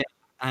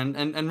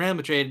 And Real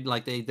Madrid,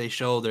 like, they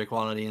show their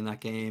quality in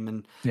that game,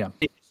 and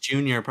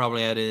Junior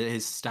probably had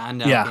his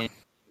standout game in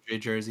the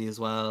Madrid jersey as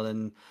well,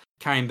 and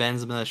Karim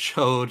Benzema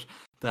showed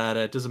that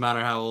it doesn't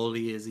matter how old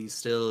he is, he's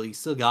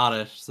still got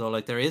it. So,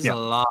 like, there is a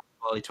lot of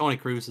quality. Toni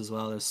Kroos as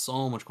well. There's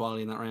so much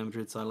quality in that Real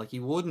Madrid side. Like,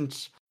 you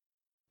wouldn't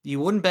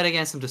bet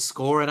against them to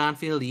score at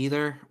Anfield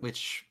either,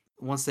 which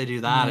once they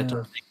do that, it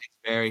does make things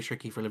very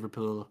tricky for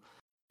Liverpool.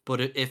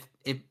 But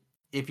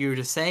if you were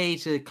to say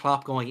to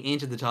Klopp going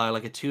into the tie,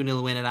 like, a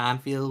 2-0 win at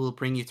Anfield will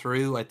bring you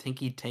through, I think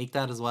he'd take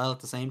that as well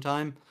at the same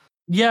time.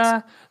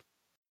 Yeah.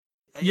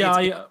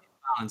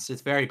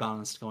 It's very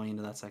balanced going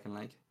into that second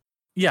leg.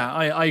 Yeah,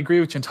 I agree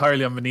with you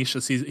entirely on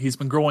Vinicius. He's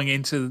been growing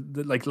into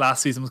like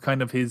last season was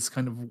kind of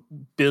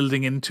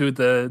building into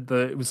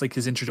it was like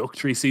his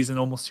introductory season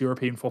almost to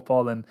European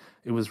football, and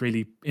it was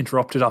really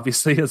interrupted,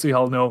 obviously, as we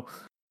all know.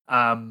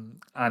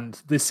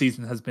 And this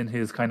season has been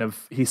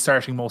he's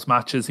starting most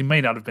matches. He may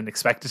not have been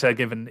expected to,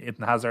 given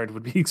Eden Hazard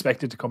would be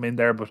expected to come in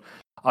there, but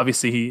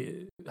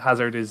obviously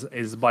Hazard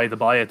is by the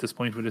by at this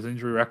point with his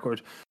injury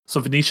record. So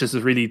Vinicius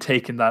has really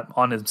taken that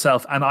on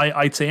himself. And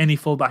I'd say any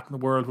fullback in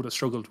the world would have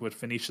struggled with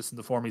Vinicius in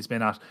the form he's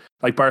been at.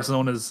 Like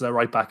Barcelona's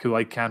right back, who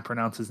I can't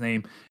pronounce his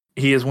name,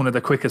 he is one of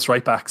the quickest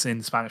right backs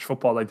in Spanish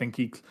football. I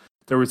think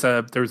there was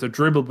a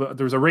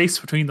race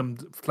between them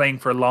playing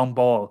for a long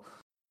ball.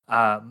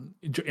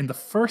 In the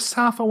first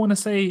half, I want to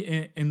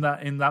say in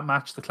that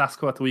match, the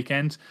Clasico at the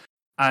weekend,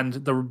 and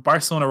the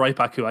Barcelona right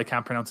back, who I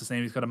can't pronounce his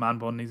name, he's got a man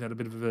bun, he's got a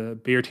bit of a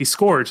beard. He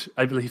scored,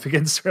 I believe,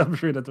 against Real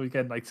Madrid at the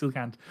weekend. I still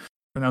can't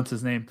pronounce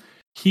his name.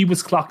 He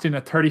was clocked in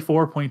at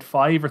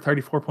 34.5 or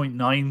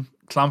 34.9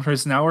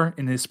 kilometers an hour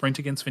in his sprint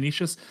against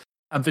Vinicius,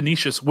 and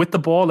Vinicius, with the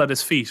ball at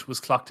his feet,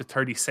 was clocked at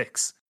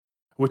 36,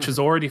 which is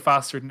already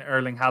faster than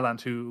Erling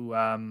Haaland, who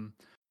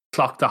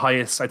clocked the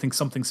highest, I think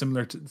something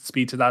similar to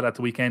speed to that at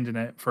the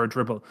weekend for a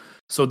dribble.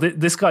 So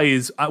this guy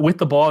is, with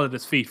the ball at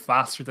his feet,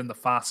 faster than the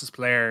fastest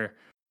player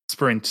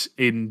sprint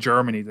in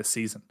Germany this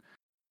season.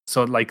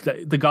 So, like,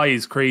 the guy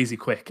is crazy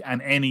quick,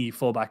 and any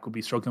fullback would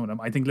be struggling with him.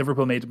 I think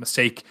Liverpool made a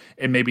mistake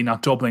in maybe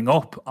not doubling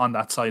up on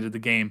that side of the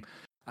game,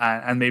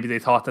 and maybe they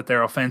thought that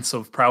their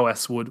offensive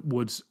prowess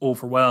would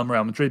overwhelm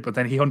Real Madrid, but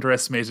then he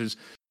underestimated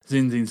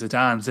Zinedine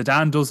Zidane.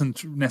 Zidane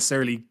doesn't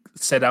necessarily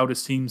set out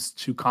his teams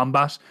to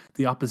combat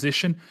the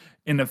opposition.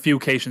 In a few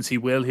occasions he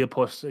will. He'll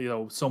put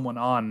someone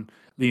on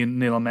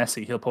Lionel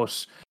Messi.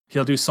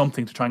 He'll do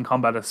something to try and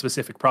combat a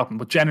specific problem.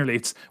 But generally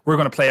it's, we're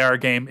going to play our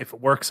game. If it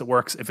works, it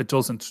works. If it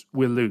doesn't,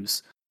 we'll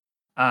lose.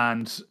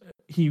 And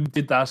he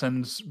did that,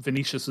 and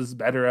Vinicius is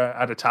better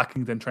at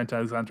attacking than Trent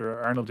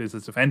Alexander-Arnold is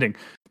at defending.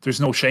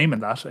 There's no shame in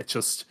that. It's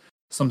just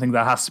something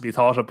that has to be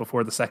thought of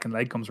before the second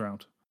leg comes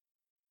around.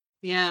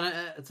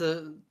 Yeah, and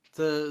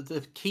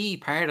the key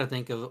part I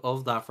think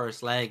of that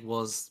first leg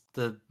was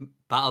the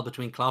battle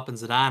between Klopp and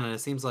Zidane, and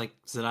it seems like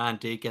Zidane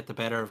did get the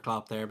better of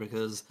Klopp there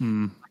because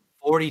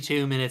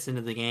 42 minutes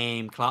into the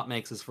game, Klopp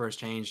makes his first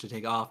change to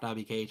take off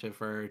Naby Keita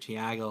for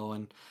Thiago,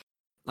 and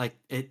like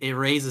it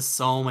raises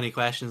so many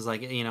questions,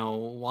 like, you know,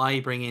 why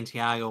bring in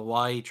Thiago,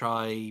 why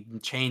try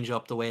change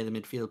up the way the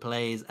midfield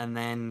plays, and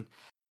then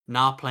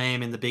not play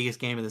him in the biggest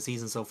game of the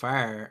season so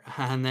far,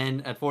 and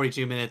then at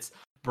 42 minutes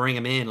bring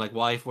him in. Like,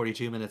 why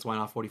 42 minutes, why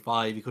not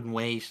 45? You couldn't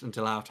wait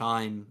until half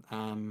time.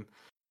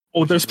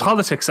 There's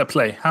politics at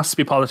play. Has to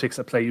be politics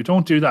at play. You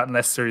don't do that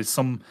unless there is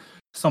some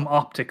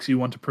optics you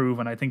want to prove,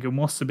 and I think it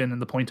must have been in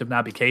the point of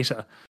Naby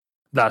Keita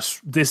that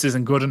this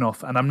isn't good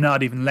enough, and I'm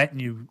not even letting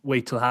you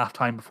wait till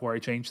halftime before I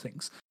change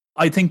things.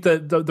 I think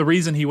that the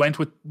reason he went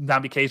with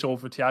Naby Keita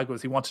over Thiago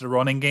is he wanted a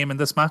running game in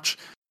this match.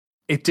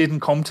 It didn't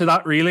come to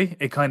that, really.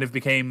 It kind of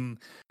became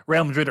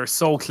Real Madrid are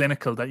so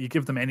clinical that you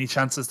give them any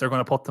chances, they're going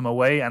to put them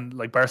away. And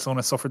like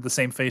Barcelona suffered the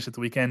same fate at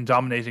the weekend,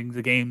 dominating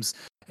the games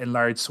in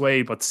large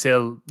sway, but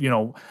still, you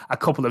know, a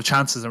couple of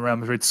chances and Real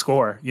Madrid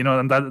score, you know,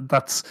 and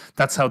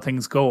that's how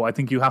things go. I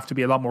think you have to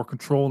be a lot more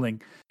controlling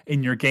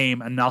in your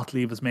game and not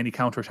leave as many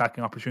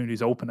counter-attacking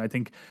opportunities open. I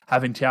think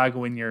having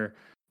Thiago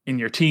in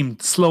your team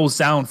slows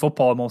down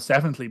football most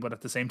definitely, but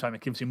at the same time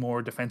it gives you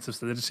more defensive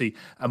solidity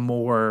and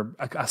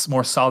a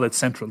more solid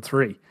central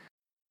three.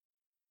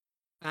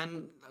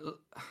 And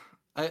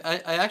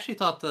I actually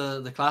thought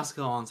the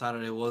Clásico on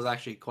Saturday was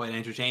actually quite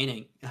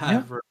entertaining.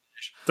 Yeah.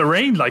 The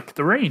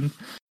rain.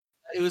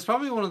 It was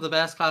probably one of the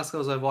best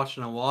Clásicos I've watched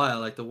in a while.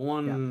 Like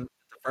the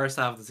first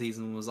half of the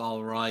season was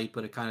all right,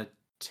 but it kind of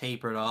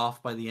tapered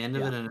off by the end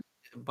of it, and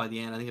by the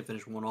end I think it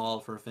finished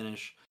 1-1 for a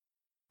finish.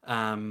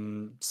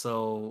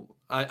 So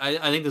I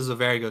think this is a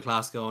very good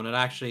Clásico, and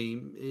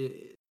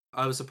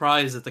I was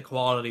surprised at the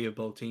quality of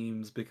both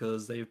teams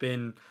because they've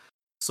been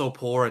so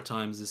poor at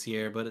times this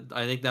year, but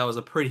I think that was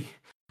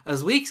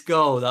as weeks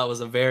go, that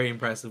was a very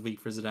impressive week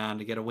for Zidane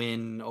to get a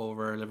win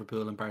over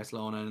Liverpool and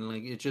Barcelona, and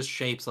like it just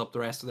shapes up the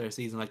rest of their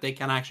season. Like they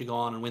can actually go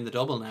on and win the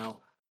double now.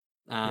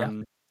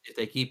 If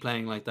they keep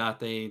playing like that,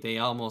 they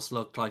almost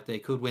look like they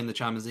could win the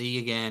Champions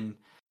League again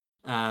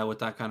with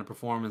that kind of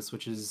performance,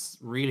 which is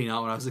really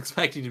not what I was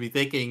expecting to be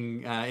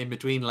thinking in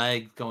between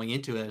legs going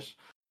into it.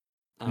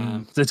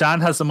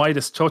 Zidane has the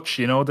Midas touch,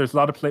 you know. There's a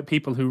lot of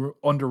people who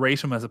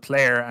underrate him as a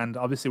player, and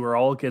obviously we're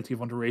all guilty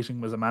of underrating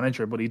him as a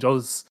manager, but he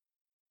does,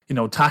 you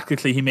know,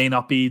 tactically he may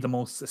not be the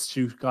most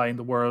astute guy in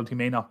the world, he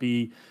may not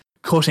be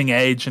cutting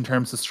edge in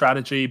terms of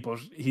strategy, but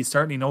he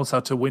certainly knows how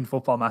to win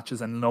football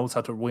matches and knows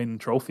how to win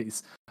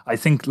trophies. I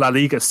think La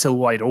Liga is still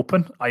wide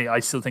open. I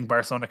still think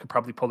Barcelona could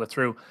probably pull it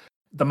through.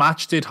 The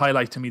match did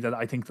highlight to me that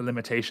I think the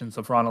limitations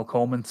of Ronald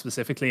Koeman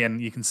specifically,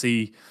 and you can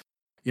see,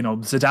 you know,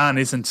 Zidane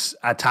isn't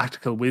a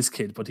tactical whiz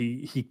kid, but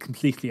he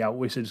completely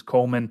outwitted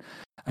Koeman,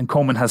 and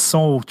Koeman has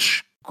so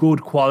much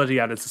good quality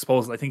at his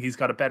disposal. I think he's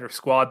got a better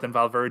squad than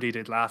Valverde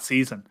did last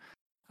season,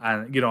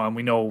 and you know, and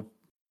we know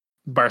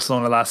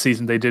Barcelona last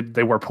season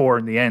they were poor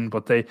in the end,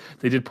 but they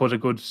did put a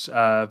good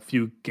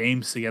few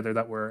games together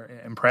that were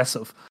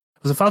impressive.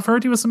 Was it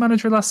Valverde was the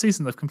manager last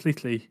season? They've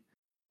completely.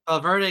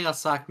 Valverde got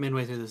sacked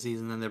midway through the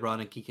season, then they brought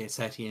in Quique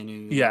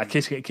Setien.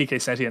 Quique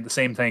Setien, the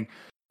same thing.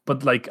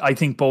 But like, I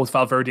think both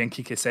Valverde and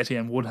Quique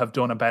Setien would have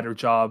done a better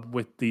job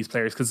with these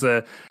players because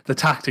the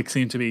tactics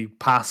seemed to be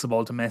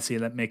passable to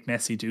Messi and make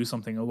Messi do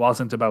something. It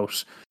wasn't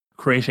about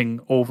creating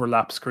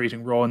overlaps,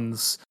 creating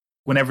runs.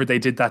 Whenever they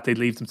did that, they'd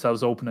leave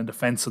themselves open in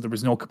defence. So there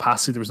was no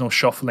capacity, there was no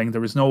shuffling, there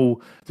was no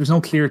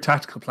clear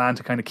tactical plan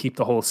to kind of keep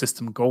the whole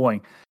system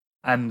going.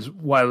 And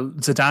while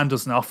Zidane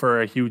doesn't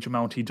offer a huge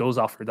amount, he does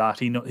offer that.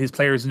 His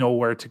players know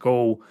where to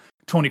go.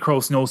 Toni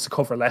Kroos knows to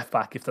cover left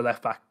back if the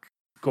left back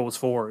goes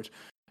forward.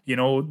 You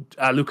know,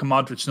 Luka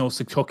Modric knows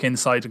to tuck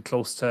inside and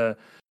close to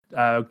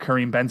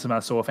Karim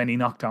Benzema. So if any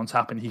knockdowns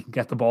happen, he can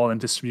get the ball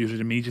and distribute it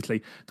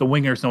immediately. The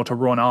wingers know to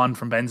run on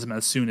from Benzema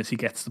as soon as he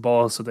gets the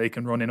ball so they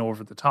can run in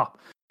over the top.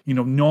 You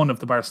know, none of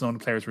the Barcelona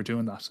players were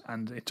doing that.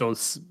 And it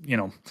does, you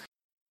know,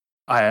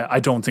 I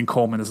don't think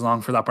Koeman is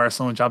long for that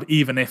Barcelona job,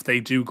 even if they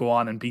do go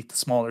on and beat the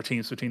smaller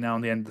teams between now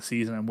and the end of the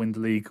season and win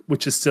the league,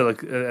 which is still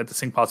a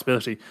distinct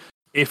possibility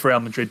if Real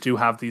Madrid do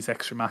have these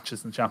extra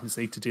matches in the Champions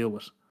League to deal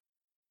with.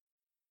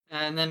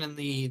 And then in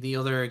the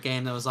other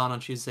game that was on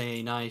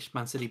Tuesday night,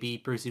 Man City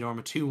beat Borussia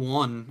Dortmund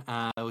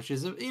 2-1, which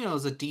is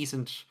is a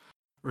decent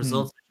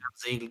result in the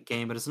Champions League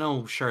game, but it's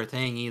no sure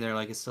thing either.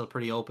 Like, it's still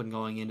pretty open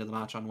going into the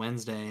match on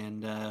Wednesday,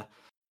 and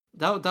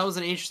that was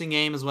an interesting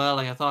game as well.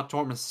 Like, I thought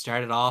Dortmund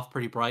started off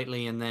pretty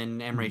brightly, and then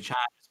Emre Can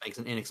just makes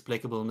an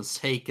inexplicable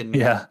mistake and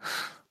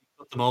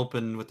put them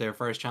open with their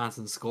first chance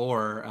and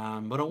score.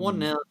 But at 1-0,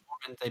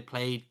 Dortmund, they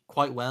played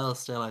quite well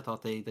still. I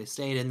thought they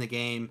stayed in the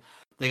game.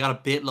 They got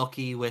a bit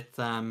lucky with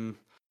Man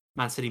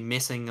City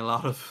missing a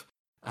lot of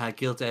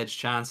gilt-edged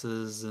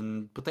chances,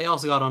 but they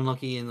also got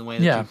unlucky in the way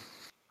that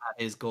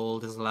his goal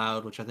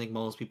disallowed, which I think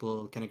most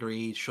people can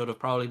agree should have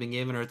probably been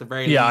given, or at the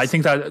very least. I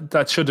think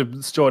that should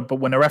have stood. But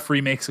when a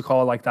referee makes a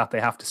call like that, they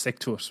have to stick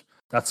to it.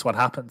 That's what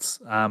happens.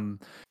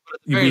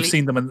 We've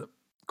seen them in.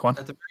 Go on.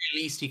 At the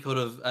very least, he could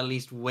have at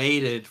least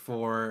waited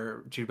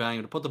for Jude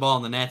Bellingham to put the ball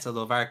in the net, so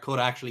the VAR could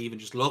actually even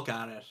just look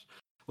at it,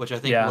 which I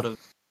think would have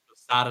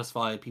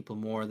satisfied people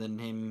more than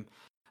him.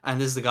 And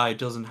this is the guy who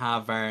doesn't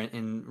have VAR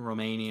in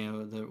Romania,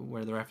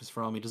 where the ref is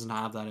from. He doesn't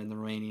have that in the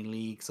Romanian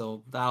league.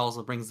 So that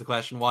also brings the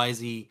question, why is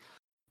he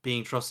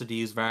being trusted to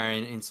use VAR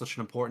in such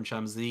an important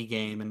Champions League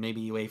game? And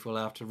maybe UEFA will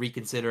have to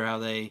reconsider how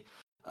they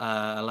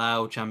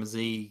allow Champions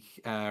League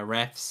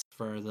refs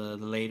for the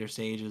later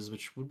stages,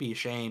 which would be a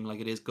shame.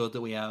 Like, it is good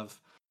that we have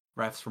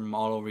refs from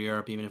all over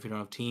Europe, even if we don't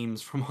have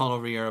teams from all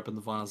over Europe in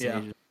the final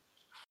stages.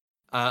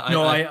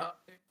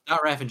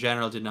 That ref in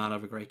general did not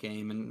have a great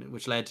game, and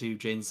which led to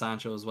Jadon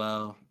Sancho as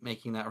well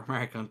making that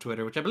remark on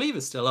Twitter, which I believe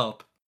is still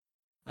up.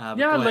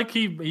 Like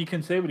he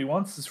can say what he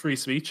wants. It's free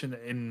speech,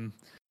 and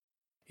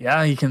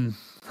he can.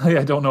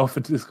 I don't know if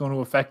it is going to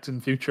affect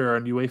in future,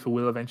 and UEFA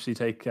will eventually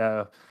take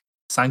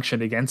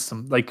sanction against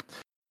him. Like,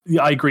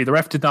 I agree, the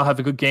ref did not have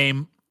a good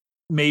game.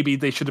 Maybe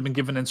they should have been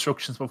given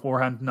instructions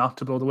beforehand not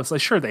to blow the whistle.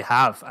 Sure, they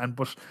have,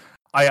 but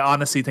I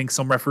honestly think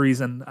some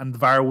referees and the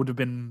VAR would have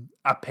been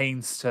at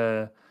pains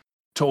to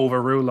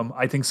overrule them.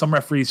 I think some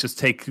referees just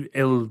take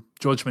ill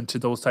judgment to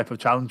those type of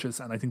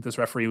challenges, and I think this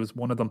referee was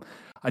one of them.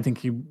 I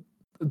think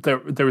there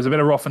was a bit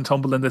of rough and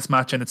tumble in this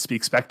match, and it's to be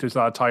expected. There's a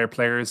lot of tired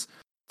players,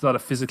 a lot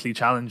of physically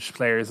challenged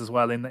players as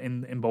well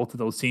in both of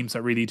those teams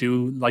that really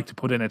do like to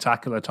put in a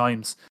tackle at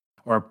times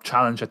or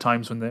challenge at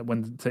times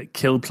when to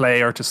kill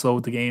play or to slow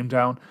the game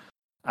down.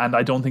 And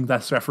I don't think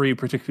this referee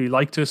particularly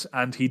liked it,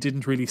 and he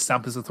didn't really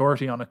stamp his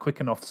authority on it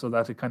quick enough so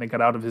that it kind of got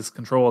out of his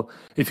control.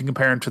 If you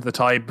compare him to the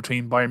tie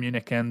between Bayern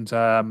Munich and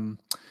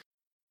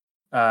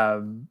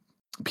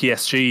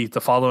PSG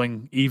the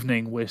following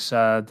evening with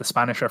the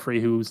Spanish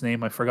referee, whose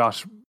name I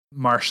forgot,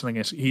 marshalling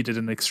it, he did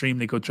an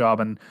extremely good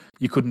job, and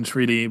you couldn't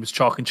really, it was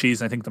chalk and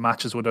cheese. And I think the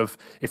matches would have,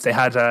 if they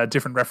had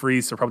different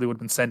referees, there probably would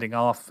have been sending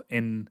off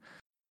in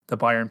the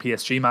Bayern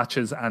PSG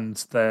matches, and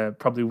the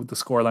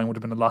scoreline would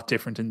have been a lot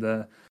different in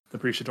the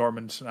Borussia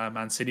Dortmund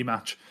Man City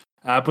match.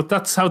 But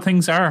that's how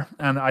things are,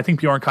 and I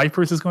think Bjorn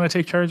Kuipers is going to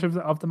take charge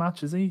of the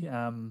match, is he?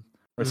 Or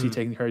is he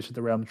taking charge of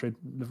the Real Madrid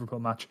Liverpool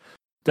match?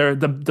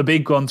 The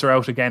big guns are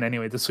out again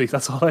anyway this week.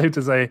 That's all I have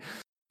to say.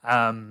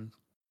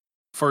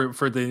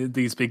 For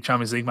these big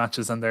Champions League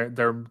matches, and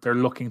they're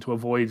looking to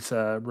avoid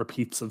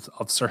repeats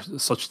of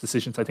such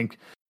decisions. I think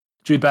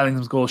Jude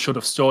Bellingham's goal should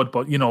have stood,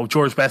 but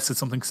George Best did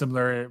something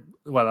similar,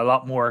 well, a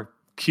lot more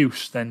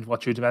cute than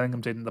what Jude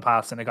Bellingham did in the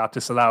past, and it got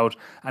disallowed,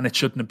 and it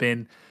shouldn't have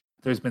been.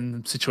 There's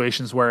been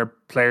situations where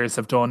players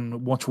have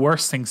done much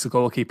worse things to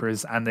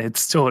goalkeepers, and it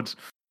stood.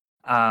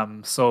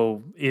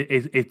 So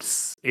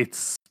it's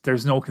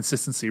there's no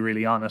consistency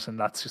really on it, and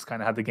that's just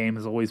kind of how the game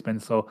has always been.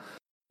 So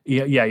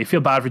yeah, you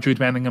feel bad for Jude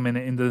Bellingham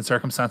in the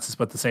circumstances,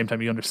 but at the same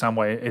time you understand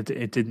why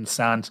it didn't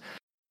stand.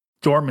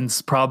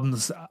 Dortmund's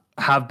problems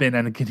have been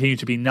and continue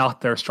to be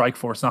not their strike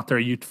force, not their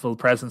youthful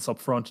presence up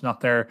front,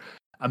 not their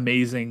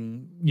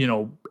amazing,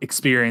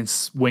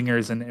 experienced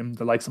wingers and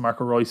the likes of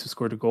Marco Reus, who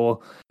scored a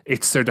goal.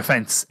 It's their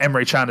defence.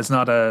 Emre Can is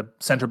not a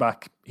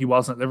centre-back. He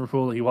wasn't at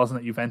Liverpool. He wasn't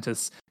at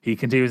Juventus. He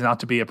continues not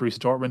to be at Borussia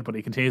Dortmund, but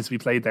he continues to be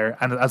played there,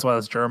 and as well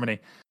as Germany.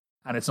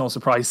 And it's no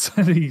surprise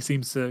that he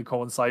seems to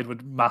coincide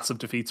with massive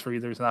defeats for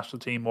either his national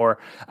team or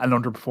an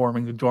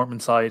underperforming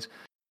Dortmund side.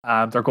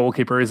 Their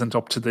goalkeeper isn't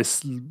up to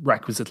this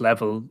requisite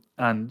level,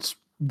 and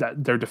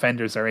their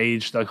defenders are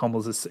aged. Like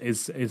Hummels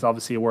is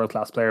obviously a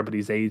world-class player, but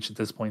he's aged at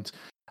this point.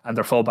 And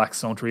their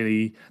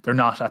fullbacks they're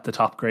not at the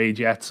top grade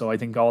yet. So I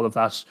think all of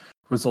that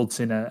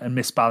results in a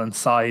misbalanced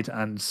side.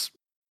 And,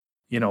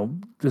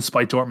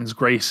 despite Dortmund's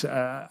great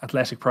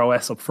athletic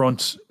prowess up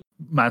front,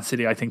 Man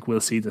City, I think, will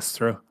see this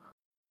through.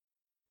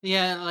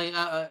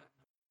 Yeah,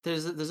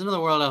 there's another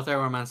world out there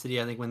where Man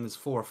City, I think, wins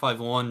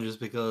 4-5-1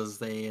 just because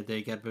they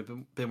get a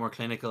bit more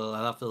clinical. I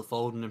thought Phil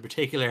Foden in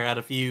particular had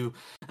a few,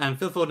 and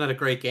Phil Foden had a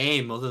great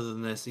game. Other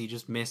than this, he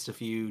just missed a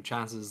few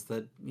chances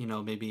that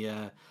maybe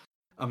a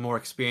more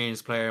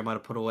experienced player might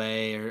have put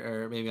away,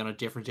 or maybe on a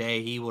different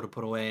day he would have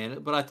put away.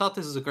 But I thought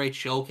this was a great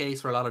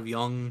showcase for a lot of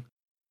young,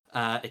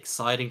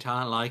 exciting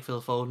talent like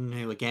Phil Foden,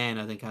 who again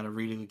I think had a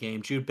really good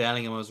game. Jude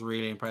Bellingham I was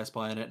really impressed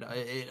by, and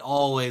it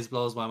always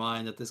blows my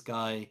mind that this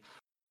guy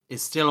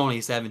is still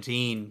only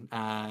 17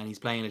 and he's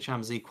playing a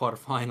Champions League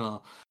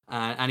quarterfinal,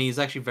 and he's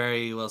actually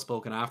very well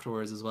spoken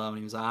afterwards as well when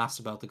he was asked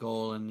about the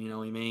goal, and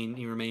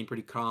he remained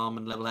pretty calm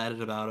and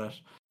level-headed about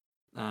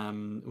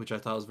it, which I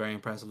thought was very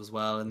impressive as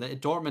well. And the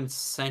Dortmund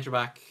centre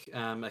back,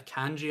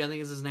 Akanji I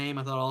think is his name,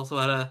 I thought also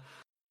had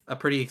a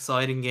pretty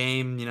exciting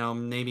game.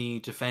 Maybe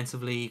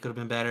defensively he could have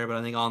been better, but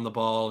I think on the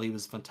ball he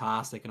was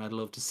fantastic, and I'd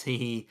love to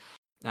see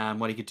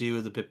what he could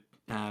do with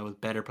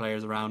better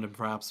players around him,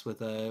 perhaps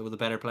with a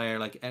better player,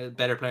 like a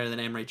better player than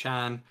Emre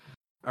Can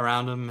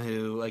around him,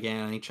 who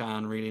again I think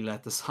Can really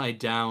let the side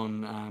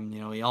down.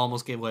 He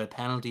almost gave away a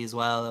penalty as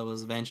well that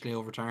was eventually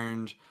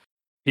overturned.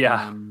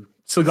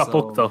 Still got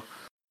booked though.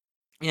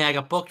 Yeah, I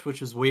got booked,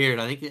 which was weird.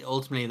 I think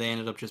ultimately they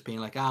ended up just being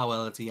like,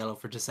 well, it's a yellow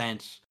for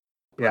dissent.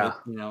 Yeah,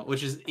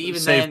 which is even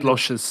save then,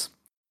 blushes.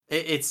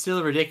 it's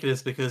still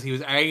ridiculous because he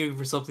was arguing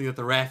for something that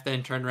the ref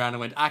then turned around and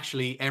went,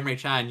 actually, Emre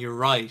Can, you're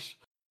right.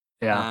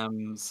 Yeah.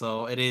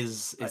 So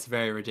it's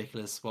very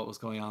ridiculous what was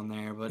going on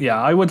there. But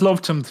yeah, I would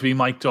love him to be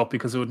mic'd up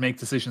because it would make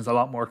decisions a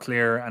lot more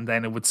clear, and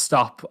then it would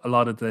stop a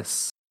lot of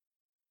this,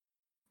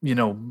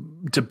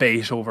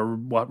 debate over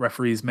what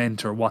referees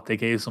meant or what they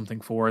gave something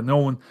for. No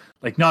one,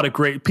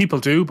 people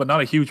do, but not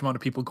a huge amount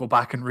of people go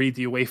back and read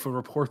the UEFA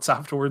reports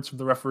afterwards from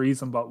the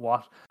referees about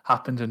what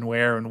happened and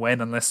where and when,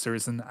 unless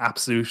there's an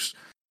absolute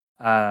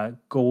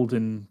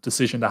golden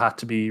decision that had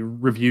to be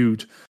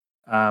reviewed.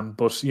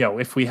 But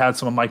if we had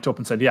someone mic'd up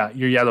and said, yeah,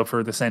 you're yellow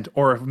for dissent,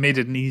 or made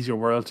it an easier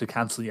world to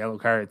cancel yellow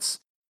cards,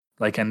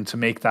 and to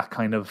make that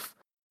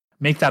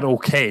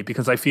okay,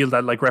 because I feel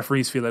that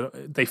referees feel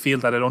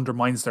that it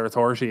undermines their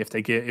authority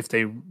if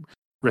they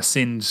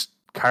rescind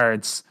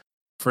cards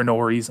for no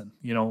reason,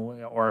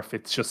 or if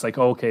it's just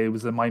okay, it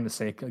was my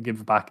mistake, I'll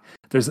give it back.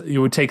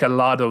 You would take a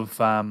lot of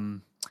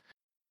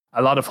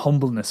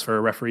humbleness for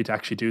a referee to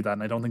actually do that,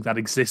 and I don't think that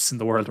exists in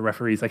the world of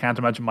referees. I can't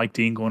imagine Mike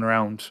Dean going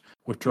around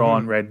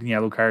withdrawing red and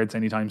yellow cards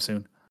anytime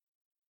soon.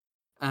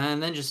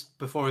 And then just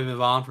before we move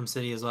on from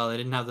City as well, they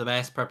didn't have the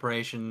best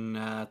preparation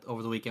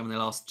over the weekend when they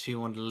lost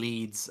 2-1 to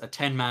Leeds, a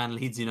 10-man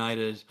Leeds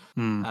United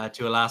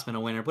to a last-minute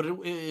winner. But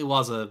it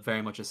was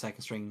very much a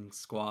second-string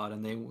squad,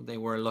 and they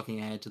were looking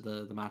ahead to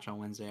the match on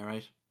Wednesday,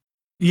 right?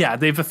 Yeah,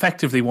 they've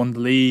effectively won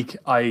the league.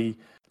 I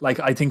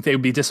think they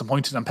would be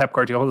disappointed, and Pep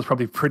Guardiola is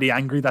probably pretty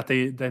angry that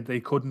they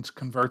couldn't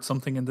convert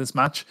something in this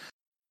match.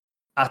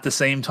 At the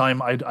same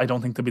time, I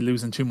don't think they'll be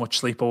losing too much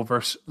sleep over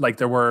it.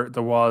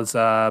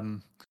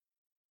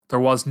 There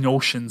was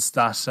notions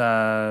that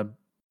that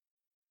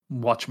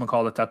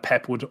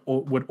Pep would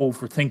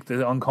overthink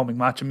the oncoming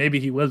match, and maybe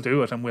he will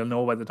do it, and we'll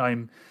know by the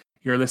time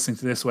you're listening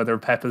to this whether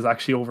Pep has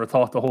actually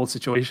overthought the whole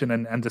situation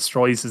and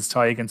destroys his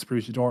tie against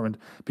Borussia Dortmund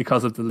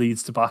because of the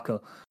Leeds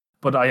debacle.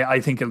 But I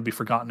think it'll be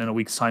forgotten in a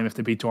week's time if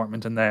they beat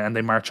Dortmund and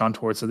they march on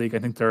towards the league. I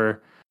think they're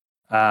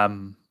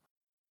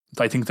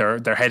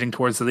heading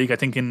towards the league. I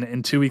think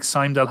in 2 weeks'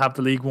 time they'll have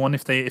the league won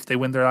if they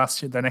win their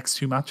next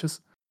two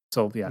matches.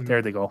 So yeah,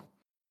 there they go.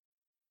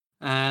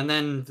 And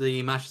then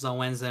the matches on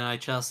Wednesday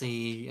night,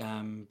 Chelsea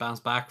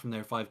bounced back from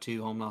their 5-2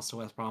 home loss to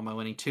West Brom by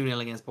winning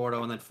 2-0 against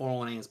Porto and then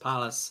 4-1 against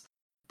Palace.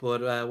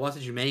 But what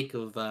did you make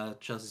of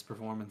Chelsea's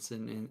performance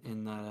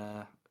in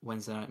that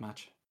Wednesday night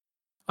match?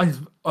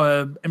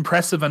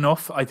 Impressive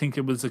enough. I think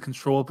it was a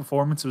controlled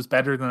performance. It was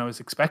better than I was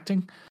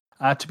expecting,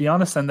 to be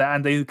honest.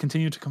 And they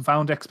continue to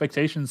confound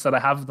expectations that I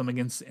have of them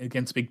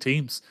against big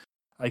teams.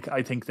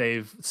 I think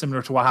they've,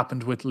 similar to what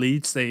happened with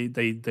Leeds,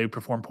 they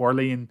performed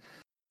poorly in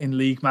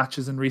league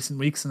matches in recent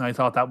weeks, and I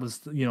thought that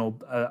was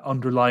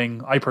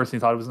I personally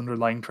thought it was an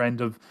underlying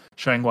trend of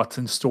showing what's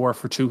in store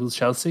for Tuchel's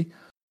Chelsea.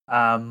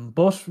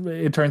 But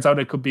it turns out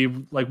it could be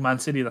like Man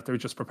City, that they're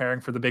just preparing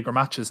for the bigger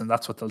matches, and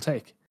that's what they'll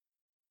take.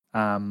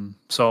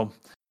 So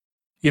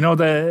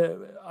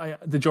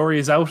the jury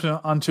is out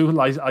on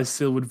Tuchel. I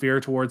still would veer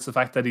towards the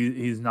fact that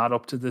he's not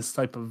up to this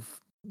type of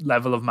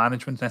level of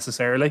management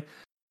necessarily.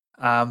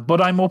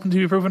 But I'm open to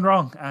be proven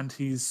wrong, and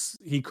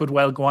he could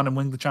well go on and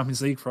win the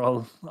Champions League for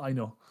all I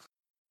know.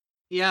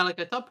 Yeah, I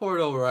thought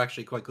Porto were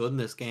actually quite good in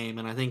this game,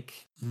 and I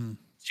think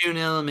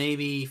 2-0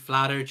 maybe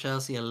flattered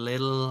Chelsea a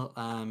little,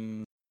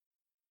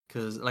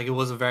 because it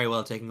was a very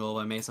well taken goal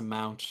by Mason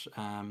Mount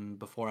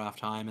before half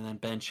time, and then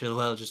Ben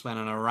Chilwell just went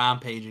on a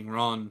rampaging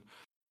run.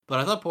 But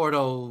I thought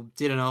Porto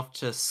did enough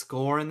to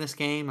score in this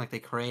game. They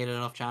created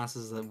enough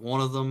chances that one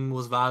of them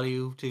was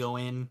value to go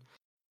in,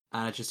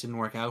 and it just didn't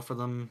work out for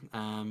them.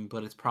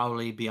 But it's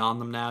probably beyond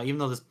them now, even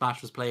though this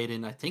match was played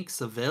in, I think,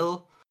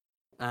 Seville.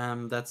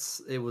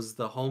 It was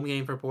the home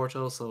game for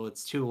Porto, so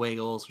it's 2 away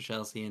goals for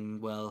Chelsea,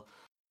 and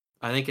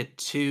I think a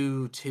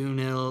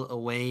 2-0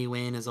 away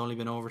win has only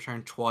been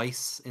overturned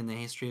twice in the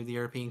history of the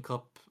European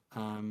Cup.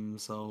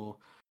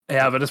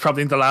 Yeah, but it's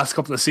probably in the last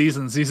couple of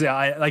seasons.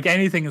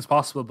 Anything is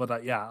possible, but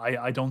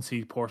I don't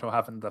see Porto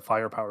having the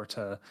firepower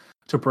to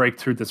break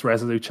through this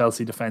resolute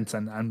Chelsea defence.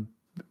 And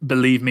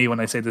believe me when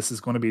I say this is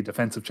going to be a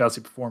defensive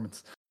Chelsea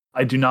performance.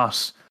 I do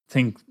not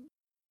think.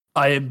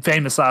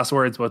 Famous last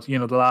words, but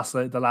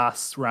the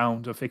last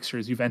round of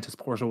fixtures, Juventus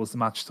Porto was the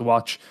match to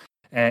watch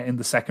in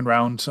the second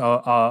round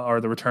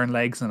or the return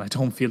legs, and I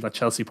don't feel that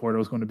Chelsea Porto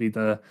is going to be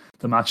the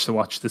match to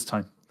watch this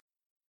time.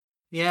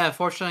 Yeah,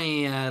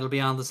 fortunately, it'll be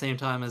on the same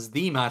time as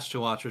the match to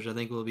watch, which I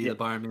think will be the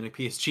Bayern Munich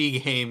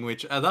PSG game,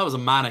 which that was a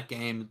manic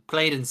game,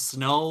 played in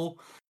snowy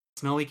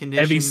conditions,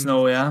 heavy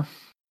snow, yeah.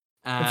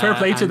 Fair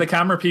play to the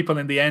camera people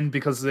in the end,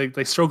 because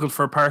they struggled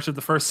for part of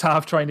the first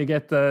half trying to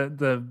get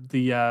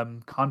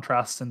the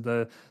contrast and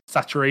the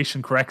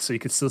saturation correct so you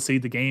could still see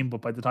the game.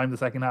 But by the time the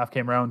second half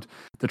came around,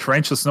 the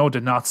torrential snow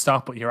did not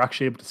stop, but you're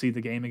actually able to see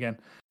the game again.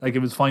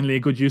 It was finally a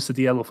good use of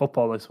the yellow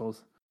football, I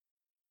suppose.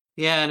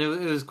 Yeah, and it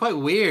was quite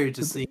weird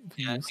to see.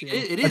 Yeah,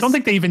 it is. I don't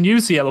think they even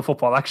used the yellow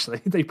football,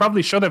 actually. They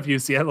probably should have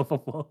used the yellow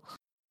football.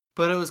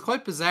 But it was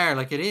quite bizarre.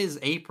 Like, it is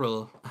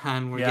April,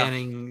 and we're Yeah.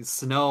 getting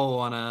snow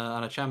on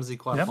a Champions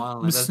League Yeah. quarterfinal.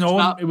 It was That's snowing.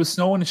 not- It was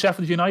snowing in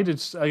Sheffield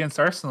United against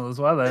Arsenal as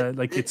well.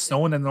 Like it's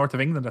snowing in the north of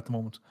England at the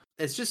moment.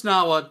 It's just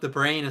not what the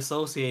brain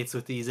associates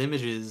with these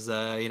images.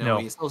 No.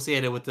 We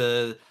associate it with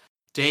the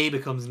day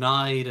becomes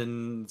night,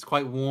 and it's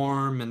quite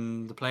warm,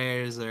 and the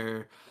players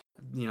are,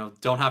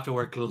 don't have to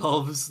wear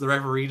gloves. The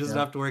referee doesn't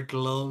have to wear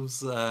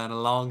gloves and a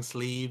long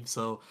sleeve.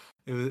 So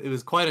it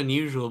was quite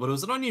unusual, but it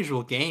was an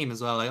unusual game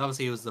as well. Like,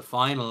 obviously it was the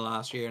final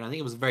last year, and I think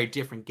it was a very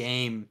different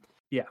game.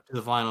 Yeah. To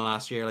the final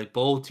last year. Like,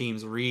 both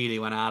teams really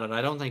went at it.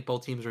 I don't think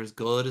both teams are as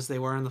good as they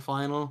were in the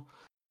final.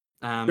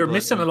 They're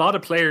missing a lot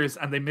of players,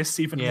 and they missed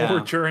even more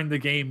during the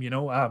game.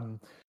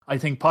 I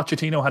think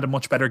Pochettino had a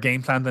much better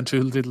game plan than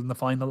Tuchel did in the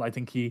final. I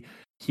think he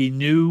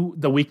knew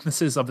the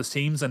weaknesses of his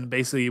teams, and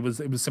basically it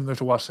was similar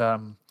to what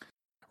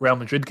Real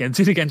Madrid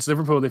did against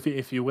Liverpool,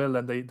 if you will,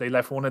 and they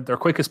left one of their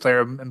quickest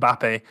player,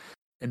 Mbappe,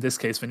 in this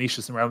case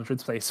Vinicius in Real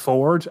Madrid's place,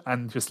 forward,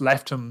 and just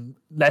let him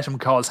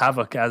cause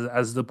havoc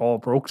as the ball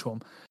broke to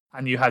him.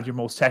 And you had your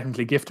most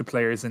technically gifted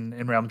players in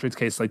Real Madrid's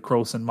case, like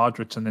Kroos and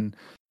Modric, and in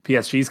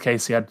PSG's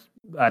case, you had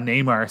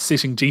Neymar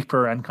sitting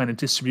deeper and kind of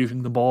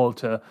distributing the ball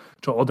to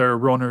other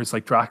runners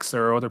like Draxler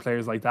or other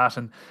players like that,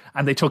 and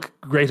they took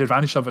great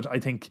advantage of it. I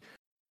think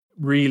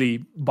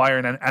really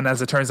Bayern, and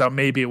as it turns out,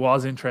 maybe it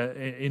was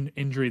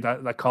injury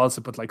that caused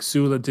it, but like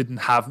Sula didn't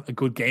have a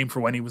good game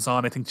for when he was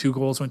on. I think 2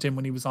 goals went in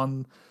when he was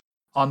on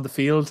the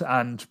field,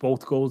 and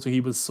both goals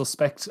he was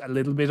suspect a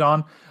little bit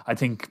on. I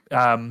think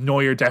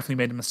Neuer definitely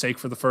made a mistake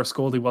for the first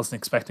goal. He wasn't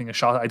expecting a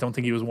shot. I don't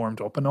think he was warmed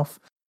up enough.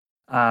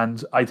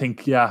 And I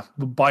think,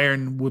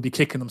 Bayern will be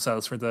kicking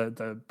themselves for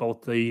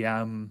both the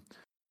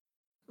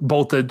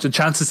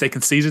chances they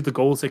conceded, the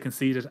goals they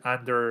conceded,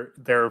 and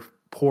their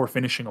poor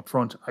finishing up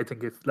front. I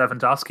think if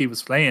Lewandowski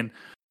was playing,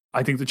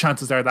 I think the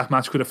chances are that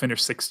match could have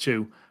finished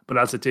 6-2, but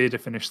as it did,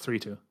 it finished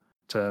 3-2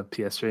 to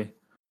PSG.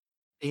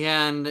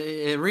 Yeah, and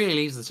it really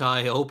leaves the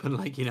tie open.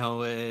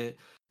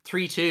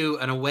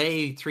 3-2, an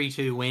away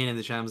 3-2 win in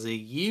the Champions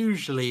League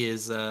usually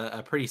is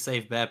a pretty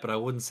safe bet, but I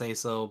wouldn't say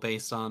so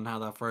based on how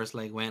that first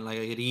leg went. Like,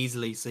 I could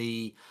easily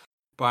see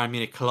Bayern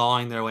Munich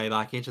clawing their way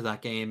back into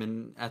that game,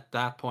 and at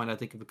that point I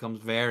think it becomes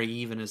very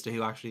even as to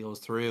who actually goes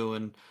through,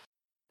 and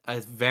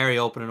it's very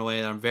open in a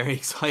way that I'm very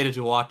excited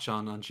to watch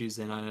on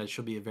Tuesday night. It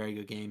should be a very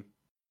good game.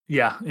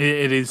 Yeah,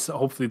 it is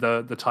hopefully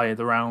the tie of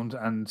the round,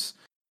 and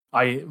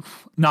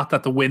not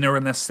that the winner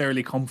will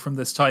necessarily come from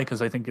this tie,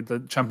 because I think the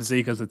Champions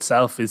League as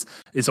itself is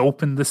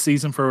open this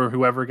season for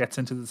whoever gets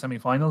into the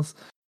semi-finals.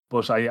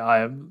 But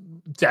I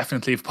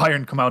definitely, if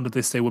Bayern come out of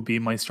this, they would be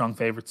my strong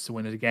favourites to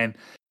win it again.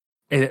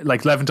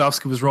 Like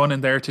Lewandowski was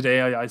running there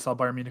today. I saw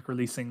Bayern Munich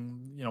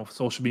releasing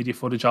social media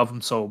footage of him,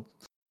 so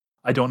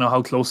I don't know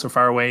how close or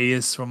far away he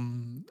is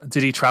from.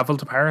 Did he travel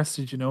to Paris?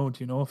 Do you know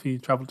if he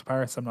travelled to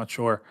Paris? I'm not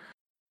sure.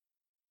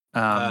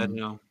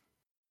 No.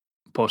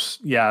 But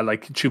yeah,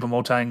 like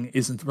Choupo-Moting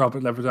isn't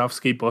Robert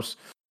Lewandowski, but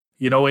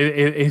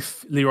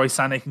if Leroy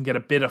Sané can get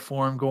a bit of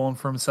form going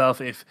for himself,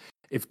 if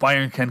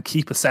Bayern can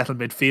keep a settled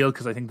midfield,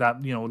 because I think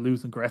that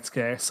losing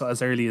Goretzka so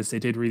as early as they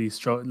did really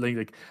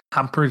like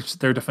hampered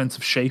their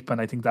defensive shape, and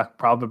I think that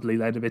probably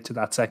led a bit to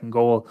that second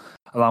goal,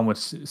 along with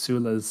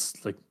Sula's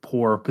like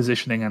poor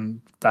positioning, and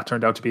that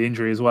turned out to be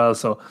injury as well.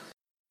 So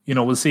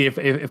we'll see if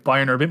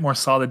Bayern are a bit more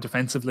solid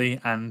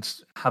defensively and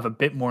have a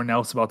bit more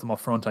nous about them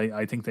up front.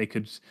 I think they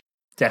could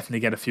definitely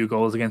get a few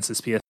goals against this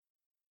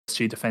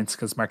PSG defense,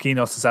 because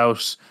Marquinhos is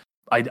out.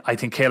 I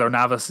think Keylor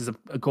Navas is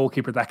a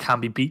goalkeeper that can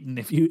be beaten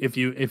if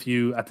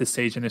you at this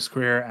stage in his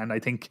career, and I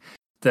think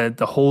the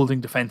holding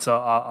defense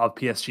of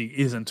PSG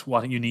isn't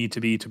what you need to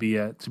be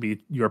a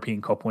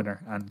European Cup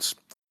winner. And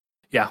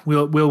yeah,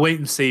 we'll wait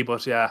and see,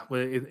 but yeah,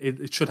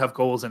 it should have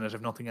goals in it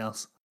if nothing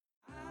else.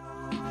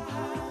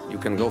 You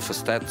can go for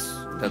stats.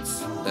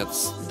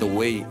 That's the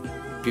way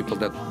people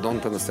that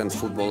don't understand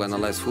football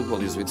analyze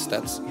football, is with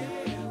stats.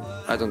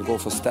 I don't go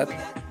for stat.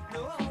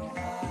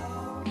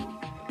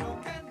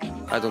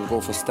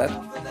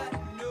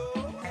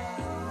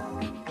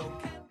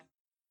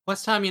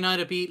 West Ham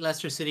United beat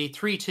Leicester City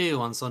 3-2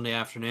 on Sunday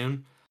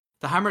afternoon.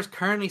 The Hammers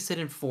currently sit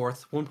in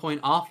 4th, 1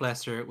 point off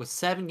Leicester, with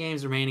 7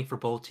 games remaining for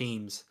both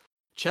teams.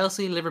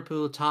 Chelsea,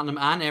 Liverpool, Tottenham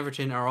and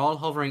Everton are all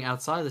hovering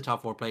outside the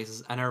top 4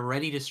 places and are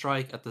ready to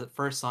strike at the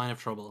first sign of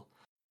trouble.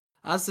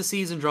 As the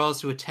season draws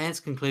to a tense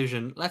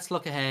conclusion, let's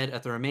look ahead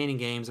at the remaining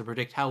games and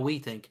predict how we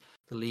think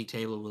the league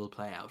table will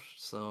play out.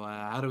 So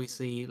how do we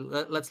see?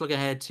 Let's look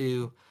ahead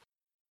to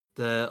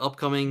the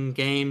upcoming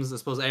games. I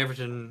suppose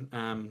Everton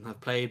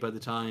have played by the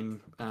time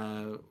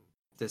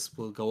this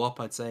will go up,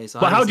 I'd say. So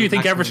how do you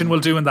think Everton will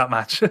do in that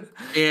match?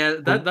 Yeah,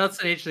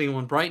 that's an interesting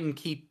one. Brighton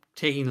keep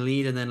taking the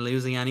lead and then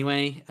losing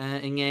anyway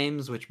in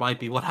games, which might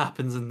be what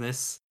happens in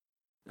this.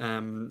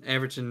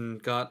 Everton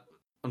got,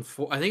 I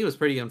think it was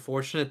pretty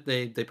unfortunate.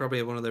 They probably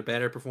had one of their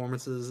better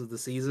performances of the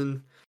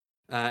season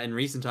in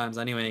recent times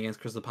anyway, against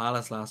Crystal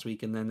Palace last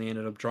week, and then they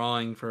ended up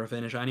drawing for a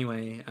finish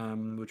anyway,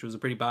 which was a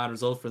pretty bad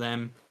result for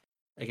them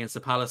against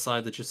the Palace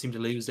side that just seemed to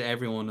lose to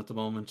everyone at the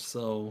moment.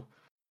 So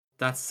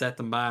that set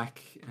them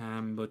back.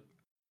 But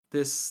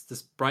this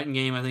Brighton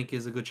game, I think,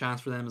 is a good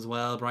chance for them as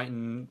well.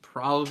 Brighton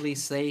probably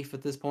safe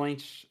at this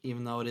point,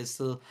 even though it is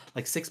still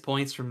like 6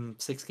 points from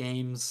 6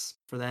 games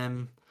for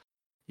them.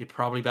 You'd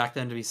probably back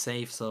them to be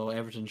safe, so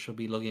Everton should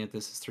be looking at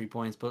this as 3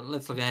 points. But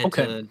let's look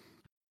ahead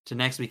to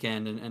next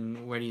weekend,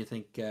 and where do you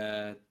think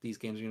these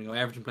games are going to go?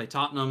 Everton play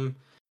Tottenham.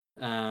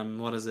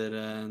 What is it?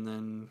 And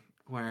then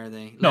where are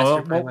they?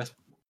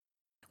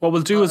 What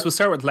we'll do is we'll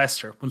start with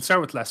Leicester. That's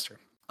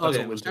okay,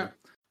 what we'll do.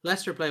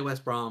 Leicester play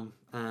West Brom.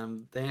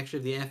 They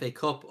actually have the FA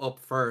Cup up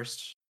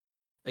first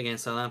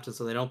against Southampton,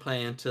 so they don't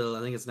play until I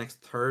think it's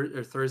next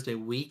Thursday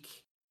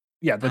week.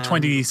 Yeah, the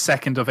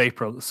 22nd of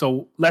April.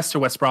 So Leicester,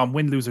 West Brom,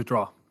 win, lose or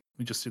draw.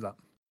 We just do that.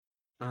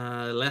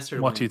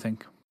 Leicester. What do you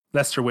think?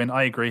 Leicester win.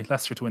 I agree.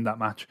 Leicester to win that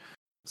match.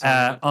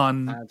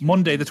 On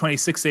Monday, the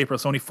 26th of April,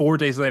 so only 4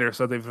 days later.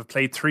 So they've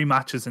played 3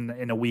 matches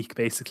in a week,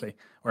 basically,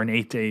 or in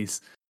 8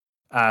 days.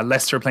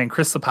 Leicester playing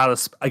Crystal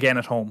Palace again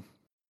at home.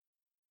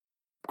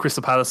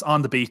 Crystal Palace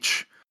on the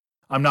beach.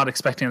 I'm not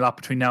expecting a lot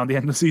between now and the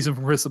end of the season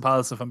from Crystal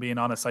Palace, if I'm being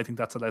honest. I think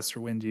that's a Leicester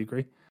win. Do you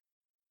agree?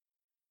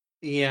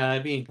 Yeah,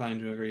 I'd be inclined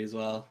to agree as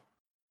well.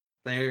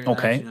 They're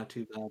actually not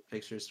too bad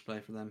fixtures to play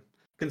for them.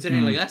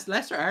 Considering like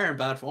Leicester are in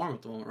bad form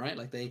at the moment, right?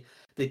 Like they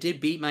did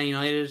beat Man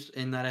United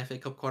in that FA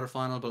Cup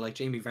quarterfinal, but like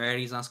Jamie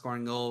Vardy's not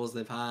scoring goals.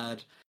 They've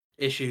had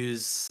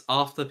issues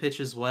off the pitch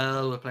as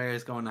well, with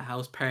players going to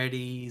house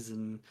parties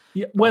and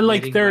they're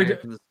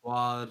from the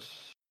squad.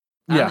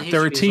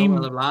 They're a team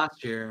of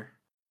last year.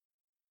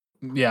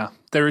 Yeah,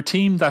 they're a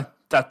team that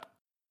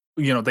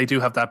they do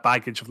have that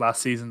baggage of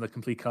last season, the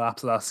complete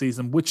collapse of last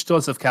season, which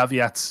does have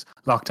caveats: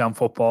 lockdown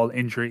football,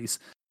 injuries.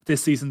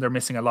 This season, they're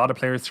missing a lot of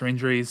players through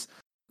injuries.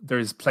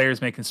 There's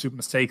players making stupid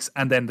mistakes,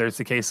 and then there's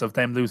the case of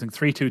them losing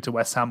 3-2 to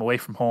West Ham away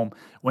from home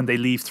when they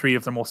leave 3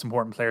 of their most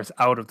important players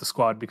out of the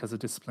squad because of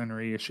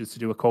disciplinary issues to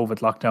do with COVID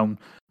lockdown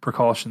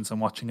precautions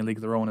and watching a league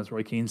of their own, as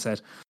Roy Keane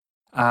said.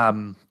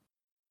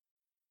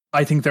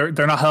 I think they're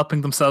not helping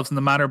themselves in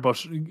the matter,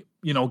 but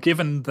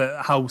given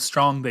how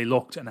strong they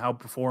looked and how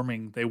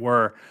performing they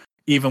were,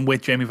 even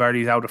with Jamie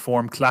Vardy's out of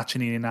form,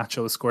 Kalacic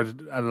Iheanacho has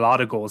scored a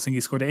lot of goals. I think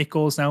he scored 8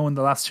 goals now in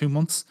the last 2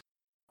 months,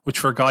 which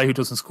for a guy who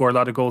doesn't score a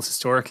lot of goals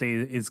historically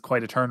is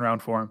quite a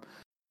turnaround for him.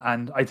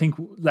 And I think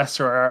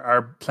Leicester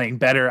are playing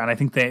better, and I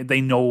think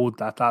they know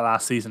that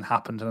last season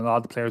happened, and a lot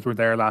of the players were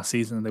there last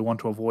season, and they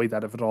want to avoid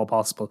that if at all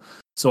possible.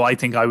 So I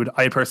think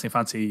I personally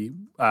fancy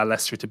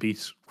Leicester to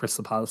beat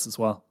Crystal Palace as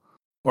well,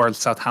 or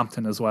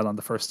Southampton as well on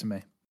the 1st of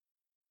May.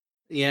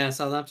 Yeah,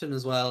 Southampton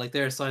as well. Like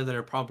they're a side that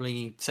are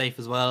probably safe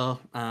as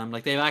well.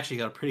 Like they've actually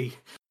got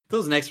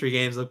those next 3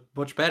 games look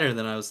much better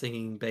than I was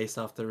thinking based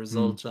off the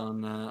result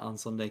on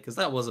Sunday, because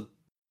that was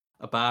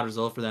a bad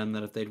result for them.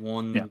 That if they'd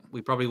won,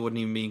 we probably wouldn't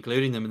even be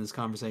including them in this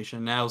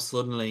conversation. Now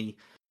suddenly,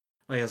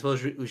 like I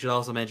suppose we should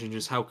also mention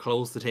just how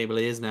close the table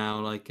is now.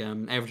 Like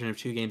Everton have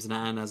 2 games in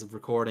hand as of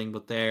recording,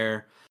 but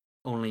they're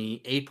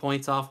only 8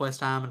 points off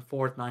West Ham in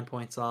 4th, 9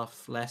 points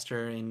off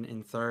Leicester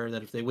in 3rd.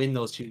 That if they win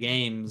those 2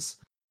 games,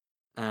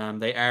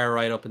 they are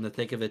right up in the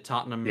thick of it.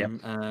 Tottenham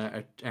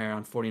are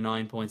on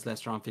 49 points,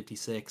 Leicester on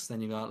 56.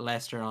 Then you got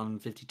Leicester on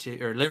 52,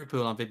 or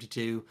Liverpool on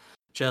 52,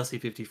 Chelsea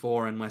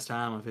 54, and West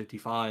Ham on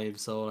 55.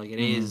 So like it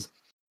is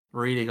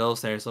really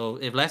close there. So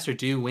if Leicester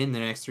do win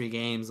their next 3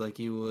 games, like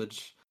you would,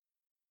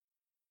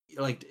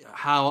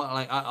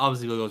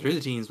 obviously we'll go through the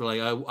teams, but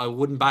like I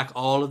wouldn't back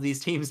all of these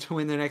teams to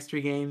win their next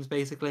 3 games.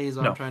 Basically, is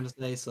what I'm trying to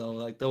say. So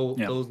like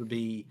those would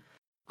be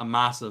a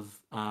massive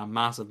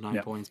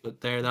 9 points,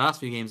 but the last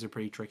few games are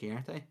pretty tricky,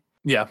 aren't they?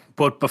 Yeah,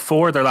 but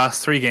before their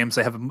last 3 games,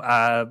 they have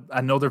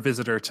another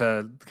visitor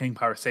to King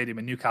Power Stadium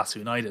in Newcastle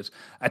United,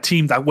 a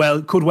team that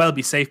could well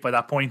be safe by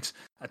that point,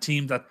 a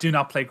team that do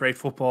not play great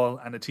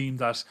football, and a team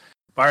that,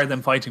 bar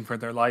them fighting for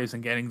their lives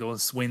and getting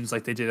those wins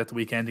like they did at the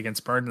weekend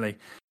against Burnley,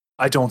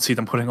 I don't see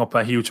them putting up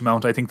a huge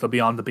amount. I think they'll be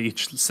on the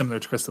beach, similar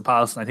to Crystal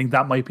Palace, and I think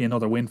that might be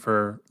another win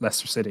for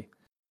Leicester City.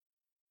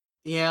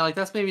 Yeah, like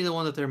that's maybe the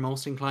one that they're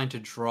most inclined to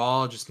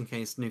draw, just in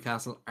case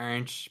Newcastle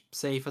aren't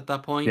safe at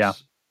that point. Yeah.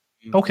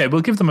 Okay, we'll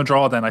give them a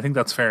draw then. I think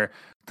that's fair.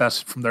 That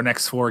from their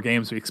next 4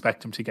 games, we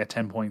expect them to get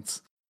 10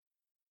 points.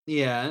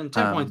 Yeah, and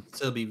 10 points would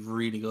still be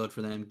really good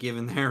for them,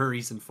 given their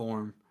recent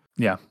form.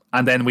 Yeah,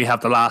 and then we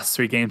have the last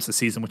 3 games of the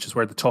season, which is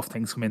where the tough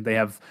things come in. They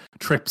have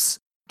trips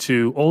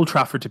to Old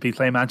Trafford to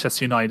play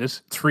Manchester United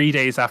 3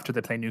 days after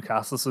they play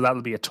Newcastle, so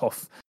that'll be a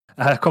tough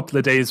couple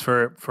of days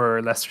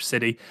for Leicester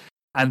City.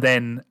 And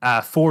then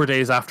 4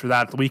 days after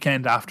that, the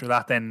weekend after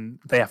that, then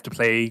they have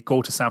to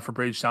go to Stamford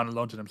Bridge down in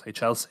London and play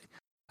Chelsea.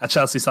 A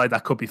Chelsea side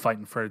that could be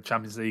fighting for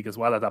Champions League as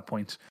well at that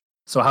point.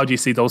 So how do you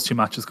see those 2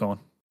 matches going?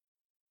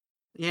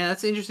 Yeah,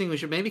 that's interesting. We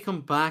should maybe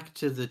come back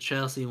to the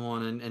Chelsea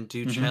one and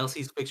do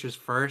Chelsea's fixtures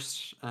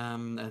first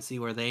and see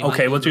where they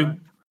Okay, we'll do...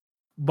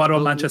 What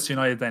about Manchester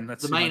United then?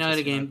 The Man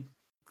United game,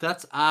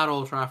 that's at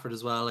Old Trafford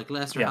as well. Like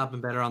Leicester have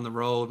been better on the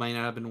road. Man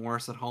United have been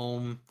worse at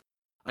home.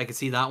 I could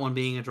see that one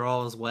being a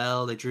draw as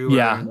well. They drew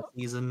earlier in the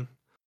season.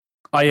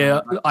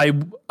 I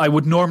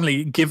would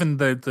normally, given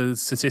the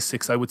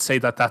statistics, I would say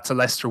that that's a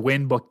Leicester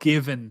win. But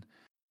given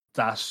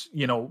that,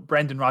 you know,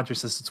 Brendan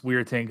Rodgers has this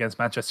weird thing against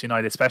Manchester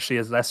United, especially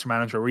as Leicester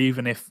manager, or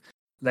even if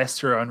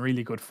Leicester are in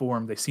really good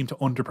form, they seem to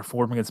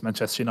underperform against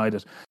Manchester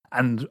United.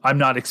 And I'm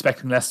not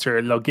expecting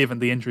Leicester, given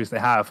the injuries they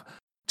have,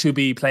 to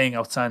be playing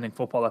outstanding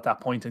football at that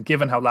point. And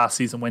given how last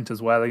season went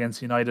as well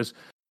against United,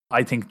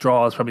 I think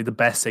draw is probably the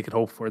best they could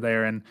hope for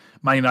there. And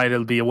Man United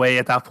will be away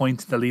at that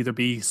point. They'll either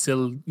be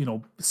still, you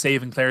know,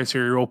 saving players for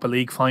Europa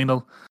League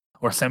final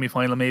or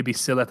semi-final maybe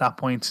still at that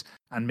point,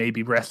 and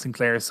maybe resting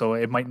players. So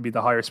it mightn't be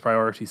the highest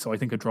priority. So I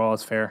think a draw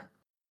is fair.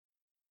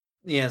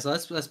 Yeah, so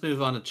let's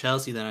move on to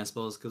Chelsea then, I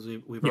suppose, because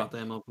we brought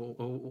them up.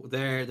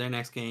 Their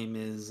next game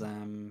is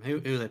who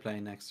are they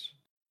playing next?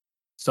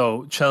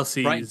 So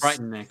Chelsea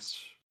Brighton next.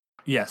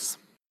 Yes.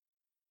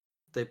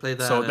 They play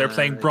that. So they're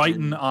playing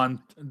Brighton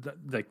on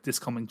like this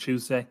coming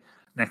Tuesday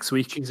next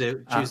week.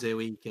 Tuesday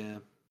week, yeah.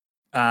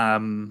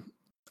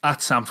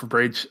 At Stamford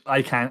Bridge,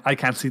 I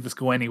can't see this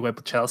go anywhere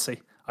but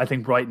Chelsea. I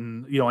think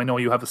Brighton. You know, I know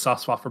you have a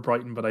soft spot for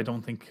Brighton, but I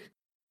don't think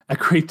a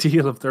great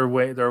deal of their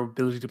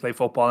ability to play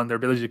football and their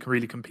ability to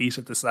really compete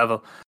at this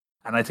level.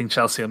 And I think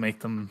Chelsea will make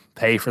them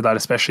pay for that,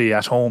 especially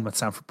at home at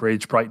Stamford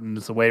Bridge.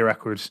 Brighton's away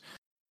record.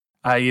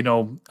 You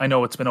know, I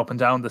know it's been up and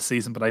down this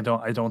season, but I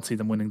don't see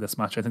them winning this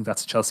match. I think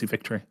that's a Chelsea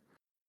victory.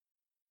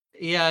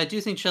 Yeah, I do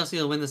think Chelsea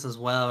will win this as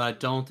well. I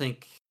don't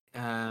think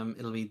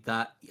it'll be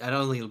that. I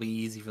don't think it'll be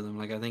easy for them.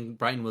 Like, I think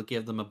Brighton will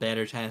give them a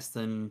better test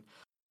than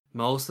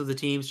most of the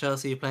teams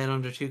Chelsea played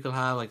under Tuchel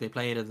have. Like, they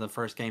played in the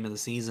first game of the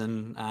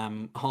season,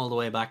 all the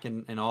way back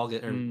in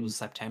August, or it was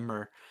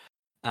September.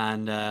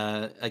 And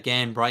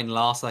again, Brighton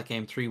lost that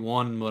game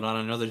 3-1, but on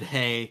another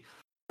day,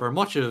 for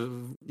much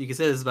of, you can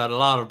say this about a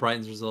lot of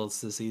Brighton's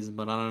results this season,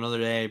 but on another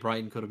day,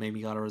 Brighton could have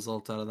maybe got a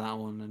result out of that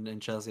one. And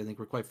Chelsea, I think,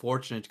 were quite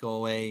fortunate to go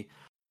away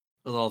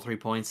with all 3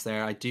 points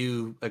there. I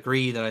do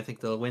agree that I think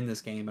they'll win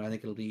this game, but I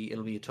think it'll be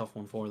a tough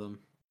one for them.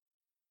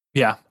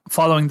 Yeah.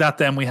 Following that,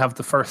 then we have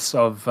the first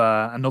of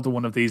another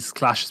one of these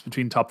clashes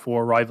between top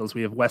four rivals.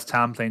 We have West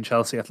Ham playing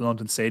Chelsea at the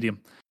London Stadium.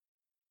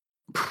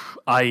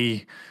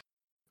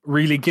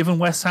 Given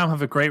West Ham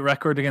have a great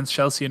record against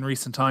Chelsea in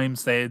recent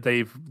times,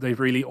 they've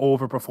really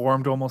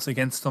overperformed almost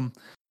against them.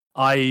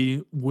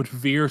 I would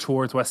veer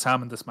towards West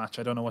Ham in this match.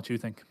 I don't know what you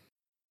think.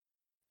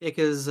 Yeah,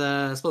 because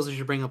I suppose we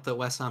should bring up that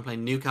West Ham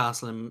playing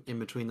Newcastle in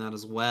between that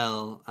as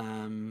well,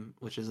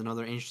 which is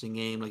another interesting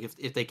game. Like,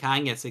 if they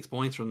can get 6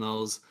 points from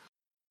those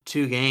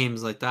 2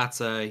 games, like,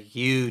 that's a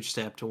huge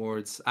step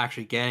towards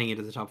actually getting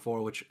into the top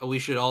 4, which we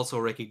should also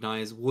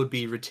recognize would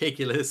be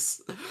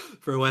ridiculous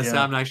for West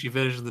Ham to actually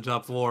finish in the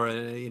top 4.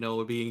 You know,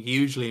 would be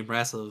hugely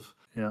impressive.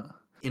 Yeah.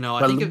 You know,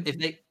 I think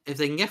if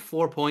they can get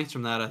 4 points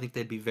from that, I think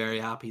they'd be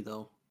very happy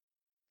though.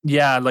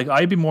 Yeah, like,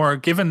 I'd be more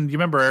given. You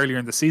remember earlier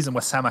in the season,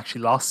 West Ham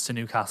actually lost to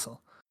Newcastle,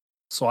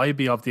 so I'd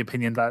be of the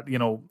opinion that, you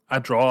know,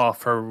 a draw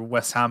for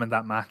West Ham in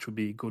that match would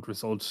be a good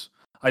result.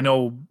 I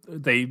know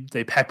they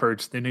peppered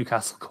the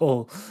Newcastle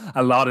goal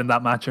a lot in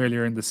that match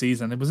earlier in the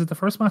season. Was it the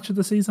first match of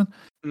the season?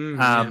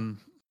 Yeah.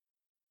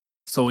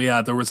 So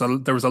yeah, there was a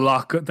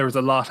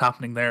lot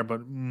happening there,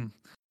 but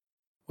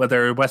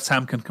whether West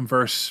Ham can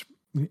convert,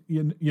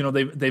 you know,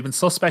 they've been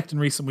suspect in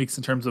recent weeks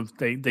in terms of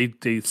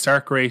they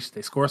start great,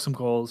 they score some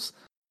goals,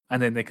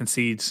 and then they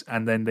concede,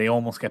 and then they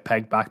almost get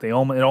pegged back. It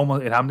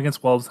happened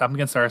against Wolves, happened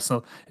against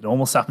Arsenal, it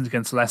almost happened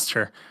against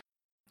Leicester.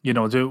 You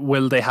know,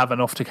 will they have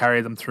enough to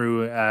carry them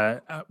through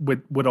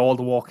with all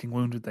the walking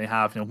wounded they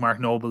have? You know, Mark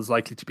Noble's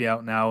likely to be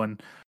out now,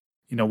 and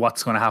you know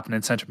what's going to happen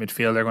in centre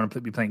midfield. They're going to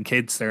be playing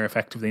kids there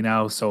effectively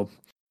now, so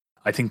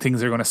I think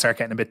things are going to start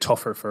getting a bit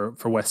tougher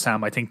for West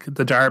Ham. I think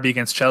the derby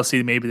against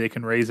Chelsea, maybe they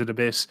can raise it a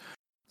bit.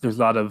 There's a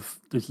lot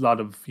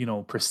of you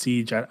know,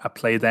 prestige at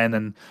play then,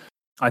 and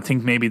I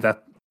think maybe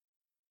that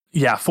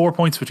 4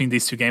 points between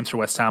these 2 games for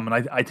West Ham,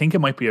 and I think it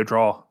might be a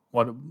draw.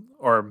 What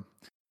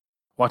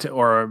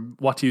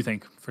do you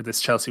think for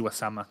this Chelsea West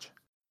Ham match?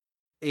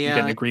 Yeah, you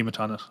get an agreement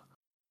on it.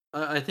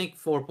 I think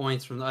 4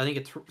 points from. I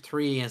think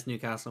 3 against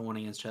Newcastle and 1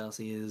 against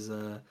Chelsea is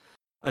a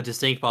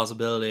distinct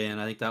possibility, and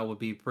I think that would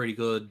be pretty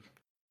good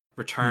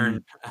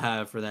return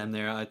for them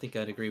there. I think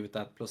I'd agree with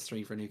that.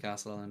 +3 for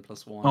Newcastle and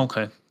 +1.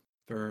 Okay.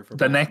 For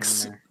the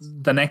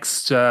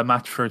next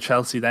match for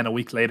Chelsea then a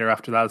week later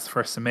after that is the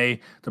 1st of May.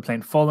 They're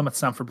playing Fulham at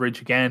Stamford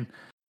Bridge again.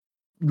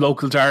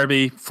 Local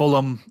derby.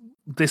 Fulham.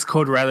 This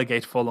could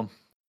relegate Fulham.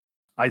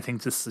 I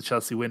think this is a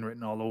Chelsea win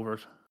written all over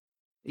it.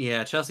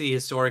 Yeah, Chelsea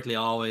historically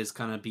always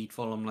kind of beat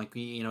Fulham. Like,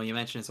 you know, you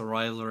mentioned it's a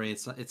rivalry.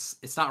 It's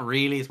not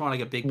really. It's more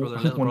like a big brother,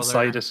 little brother.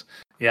 One-sided.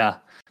 Yeah,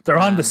 they're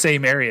on the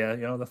same area.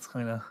 You know, that's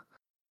kind of.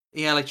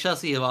 Yeah, like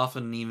Chelsea have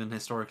often even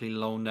historically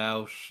loaned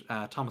out.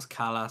 Thomas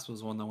Callas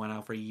was one that went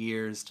out for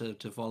years to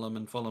Fulham,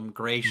 and Fulham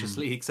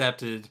graciously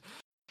accepted,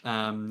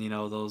 you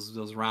know,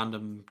 those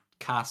random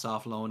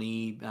cast-off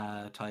loanee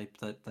type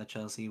that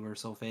Chelsea were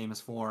so famous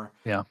for.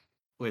 Yeah.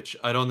 Which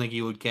I don't think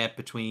you would get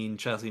between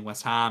Chelsea and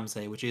West Ham,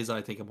 say, which is, I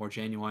think, a more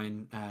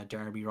genuine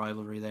derby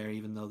rivalry there,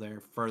 even though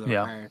they're further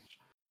apart.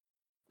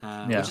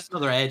 Which is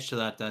another edge to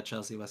that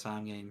Chelsea-West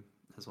Ham game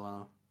as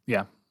well.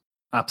 Yeah,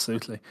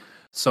 absolutely.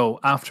 So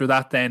after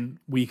that, then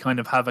we kind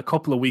of have a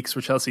couple of weeks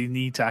where Chelsea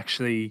need to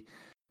actually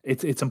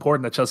it's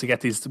important that Chelsea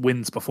get these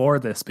wins before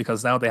this,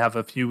 because now they have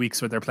a few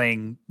weeks where they're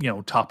playing,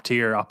 top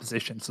tier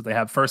opposition. So they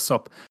have, first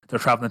up, they're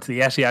traveling to the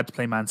Etihad to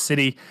play Man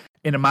City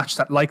in a match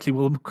that likely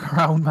will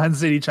crown Man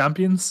City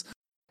champions,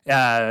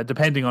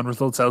 depending on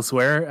results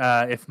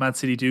elsewhere. If Man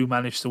City do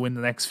manage to win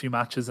the next few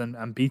matches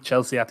and beat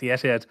Chelsea at the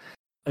Etihad,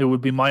 it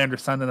would be my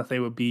understanding that they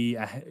would be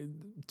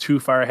too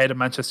far ahead of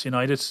Manchester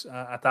United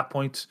at that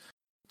point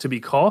to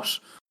be caught.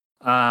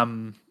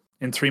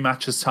 In 3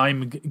 matches'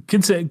 time,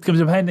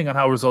 depending on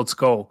how results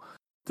go,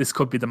 this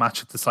could be the match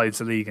that decides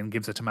the league and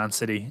gives it to Man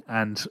City.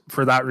 And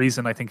for that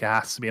reason, I think it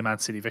has to be a Man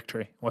City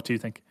victory. What do you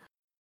think?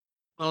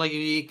 Well, like, if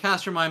you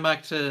cast your mind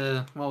back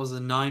to,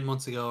 9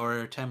 months ago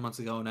or 10 months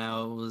ago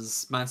now, it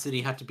was Man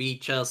City had to beat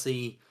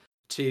Chelsea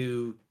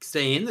to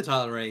stay in the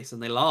title race,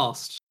 and they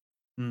lost.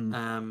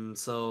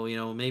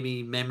 So,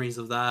 maybe memories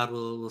of that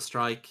will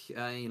strike.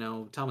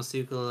 Thomas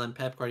Tuchel and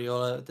Pep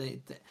Guardiola,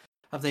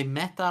 have they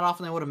met that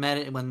often? They would have met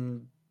it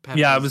when Pep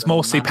it was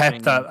mostly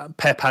managing.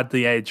 Pep had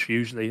the edge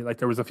usually. Like,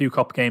 there was a few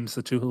cup games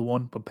that Tuchel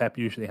won, but Pep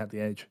usually had the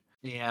edge.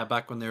 Yeah,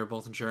 back when they were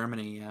both in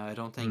Germany. I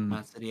don't think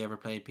Man City ever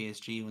played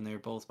PSG when they were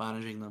both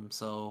managing them.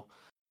 So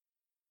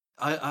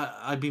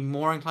I'd be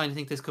more inclined to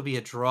think this could be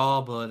a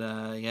draw, but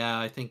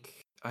I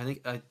think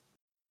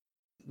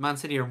Man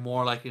City are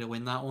more likely to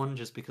win that one,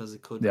 just because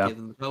it could give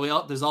them.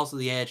 But there's also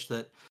the edge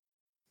that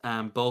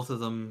both of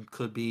them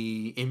could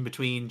be in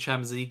between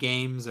Champions League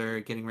games or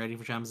getting ready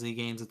for Champions League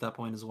games at that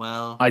point as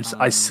well.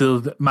 I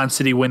still, Man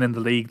City winning the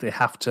league, they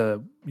have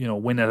to,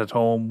 win it at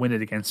home, win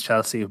it against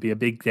Chelsea. It'll be a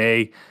big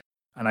day,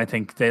 and I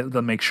think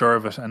they'll make sure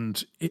of it.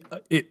 And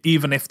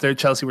even if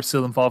Chelsea were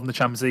still involved in the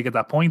Champions League at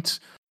that point,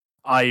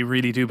 I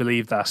really do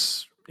believe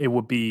that it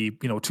would be,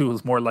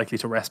 Tuchel's more likely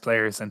to rest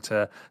players and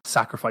to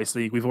sacrifice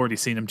league. We've already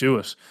seen him do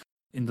it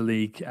in the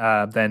league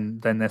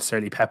than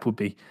necessarily Pep would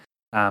be.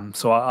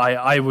 So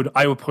I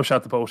would push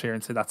out the boat here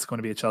and say that's going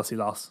to be a Chelsea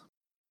loss.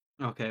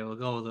 Okay, we'll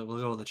go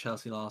with the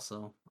Chelsea loss.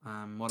 So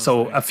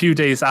a few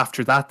days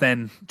after that,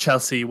 then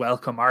Chelsea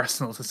welcome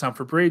Arsenal to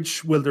Stamford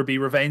Bridge. Will there be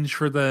revenge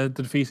for the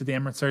defeat of the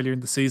Emirates earlier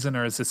in the season,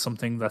 or is this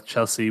something that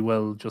Chelsea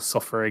will just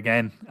suffer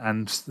again?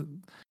 And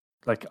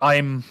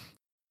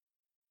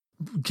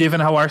given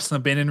how Arsenal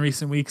have been in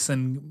recent weeks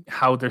and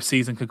how their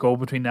season could go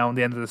between now and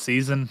the end of the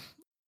season,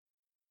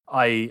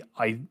 on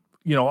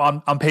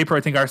paper,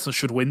 I think Arsenal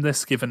should win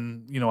this,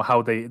 given,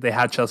 how they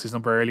had Chelsea's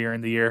number earlier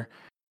in the year.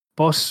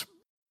 But,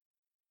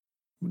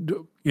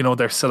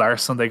 they're still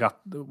Arsenal. They got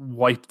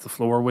wiped the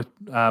floor with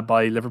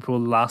by Liverpool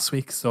last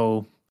week.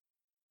 So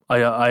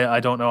I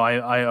don't know.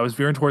 I was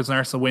veering towards an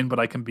Arsenal win, but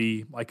I can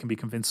be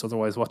convinced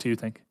otherwise. What do you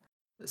think?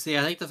 See,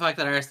 I think the fact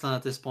that Arsenal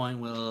at this point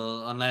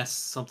will, unless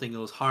something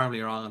goes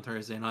horribly wrong on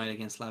Thursday night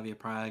against Slavia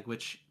Prague,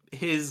 which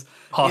is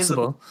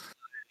possible.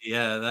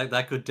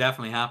 That could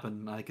definitely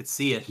happen. I could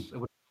see it. It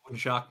wouldn't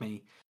shock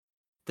me.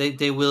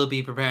 They will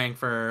be preparing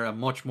for a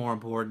much more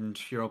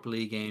important Europa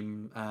League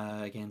game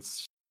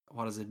against,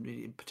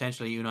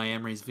 potentially Unai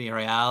Emery's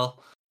Villarreal,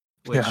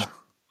 which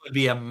would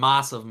be a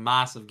massive,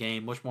 massive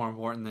game, much more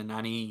important than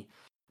any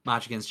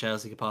match against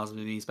Chelsea could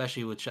possibly be,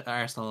 especially with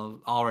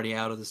Arsenal already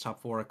out of this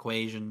top 4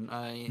 equation.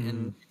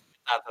 And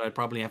that I'd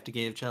probably have to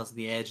give Chelsea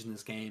the edge in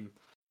this game,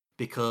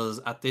 because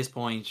at this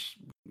point,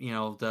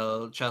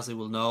 Chelsea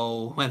will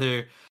know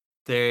whether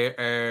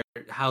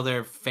how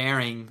they're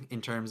faring in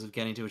terms of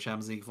getting to a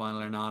Champions League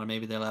final or not, and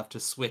maybe they'll have to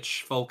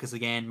switch focus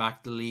again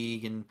back to the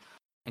league and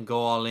go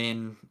all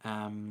in,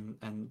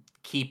 and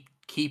keep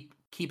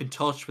in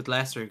touch with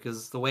Leicester,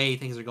 because the way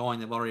things are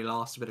going, they've already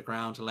lost a bit of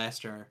ground to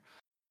Leicester.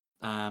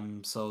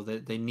 So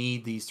they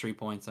need these 3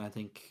 points, and I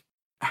think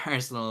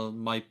Arsenal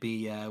might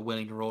be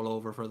willing to roll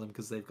over for them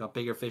because they've got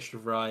bigger fish to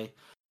fry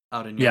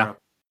out in Europe.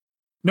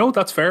 No,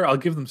 that's fair. I'll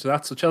give them to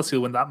that. So Chelsea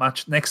will win that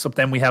match. Next up,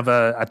 then we have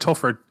a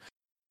tougher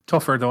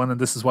one, and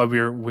this is why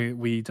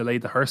we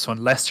delayed the Hurst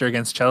one. Leicester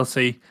against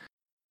Chelsea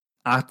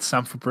at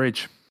Stamford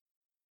Bridge.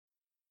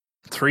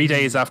 3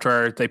 days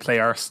after they play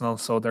Arsenal,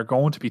 so they're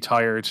going to be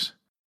tired.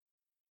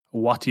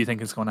 What do you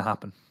think is going to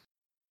happen?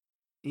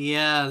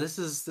 Yeah, this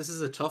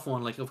is a tough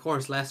one. Like, of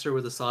course, Leicester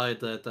were the side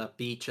that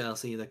beat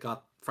Chelsea, that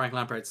got Frank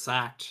Lampard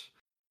sacked.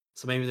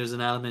 So maybe there's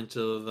an element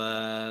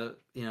of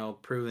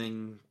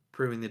proving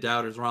the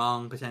doubters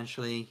wrong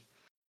potentially.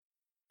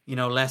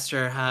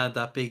 Leicester had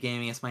that big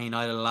game against Man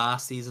United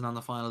last season on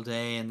the final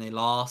day, and they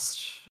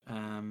lost.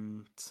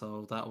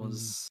 So that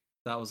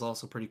was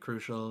also pretty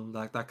crucial.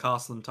 That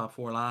cost them top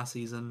 4 last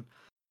season.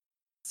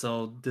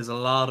 So there's a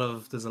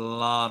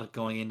lot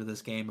going into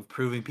this game of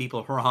proving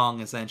people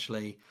wrong,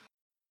 essentially.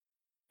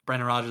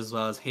 Brendan Rodgers as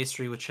well has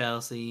history with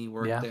Chelsea.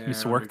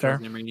 Used to work there.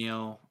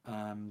 Mourinho.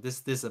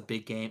 This is a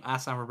big game at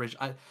Stamford Bridge.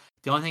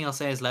 The only thing I'll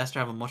say is Leicester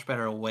have a much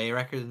better away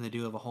record than they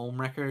do have a home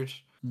record.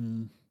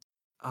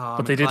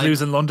 But they did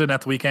lose in London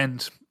at the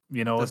weekend.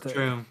 That's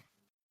true.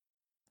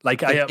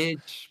 Like they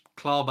did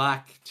claw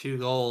back 2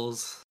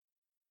 goals.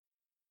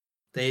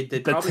 They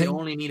probably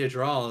only need a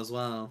draw as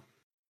well.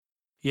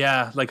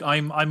 Yeah, like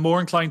I'm more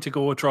inclined to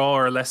go a draw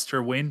or a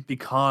Leicester win,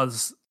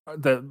 because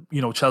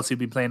Chelsea have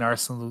been playing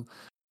Arsenal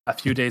a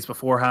few days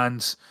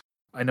beforehand.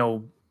 I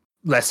know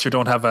Leicester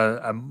don't have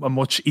a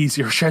much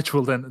easier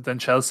schedule than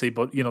Chelsea,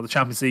 but the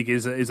Champions League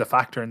is a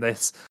factor in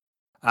this.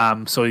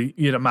 So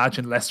you'd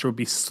imagine Leicester would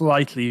be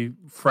slightly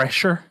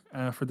fresher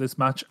for this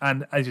match,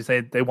 and as you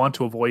say, they want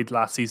to avoid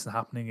last season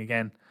happening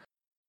again.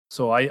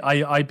 So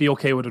I'd be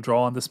okay with a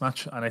draw on this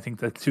match, and I think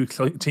the two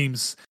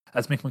teams,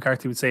 as Mick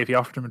McCarthy would say, if he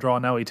offered him a draw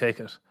now, he'd take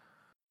it.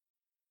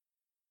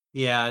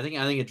 Yeah, I think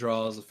a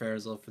draw is a fair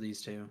result for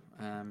these two.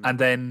 And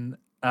then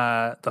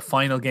the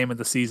final game of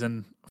the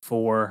season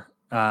for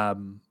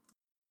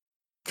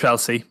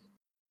Chelsea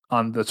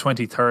on the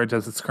 23rd,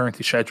 as it's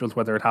currently scheduled.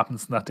 Whether it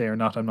happens that day or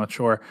not, I'm not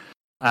sure.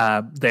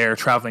 They're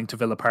travelling to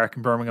Villa Park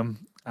in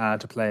Birmingham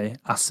to play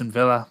Aston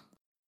Villa.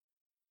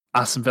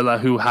 Aston Villa,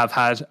 who have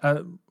had,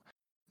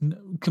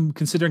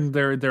 considering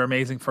their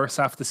amazing first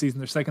half of the season,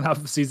 their second half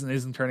of the season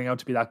isn't turning out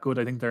to be that good.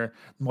 I think they're,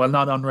 while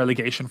not on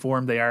relegation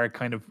form, they are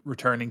kind of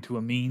returning to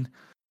a mean.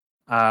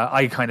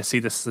 I kind of see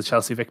this as a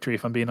Chelsea victory,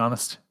 if I'm being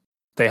honest.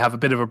 They have a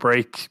bit of a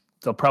break.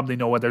 They'll probably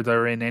know whether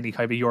they're in any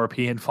kind of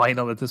European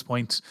final at this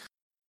point.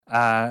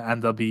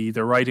 And they'll be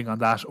either riding on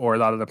that, or a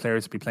lot of the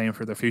players will be playing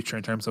for their future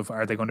in terms of,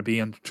 are they going to be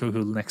on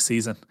Tuchel next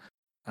season?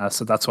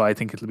 So that's why I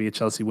think it'll be a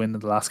Chelsea win in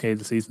the last game of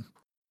the season.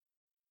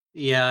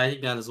 Yeah, I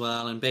think that as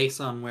well. And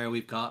based on where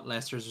we've got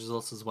Leicester's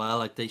results as well,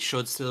 like they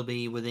should still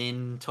be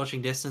within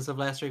touching distance of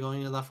Leicester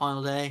going into that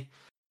final day.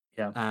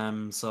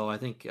 Yeah. So I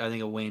think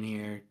a win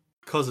here,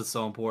 because it's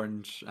so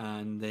important,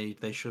 and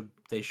they should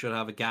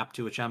have a gap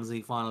to a Champions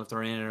League final if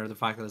they're in it, or the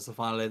fact that it's the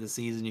final day of the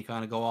season, you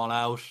kind of go all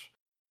out.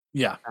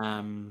 Yeah.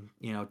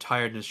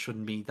 Tiredness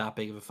shouldn't be that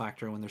big of a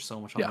factor when there's so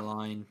much on the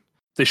line.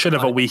 They should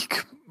have a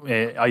week,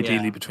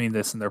 ideally, between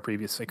this and their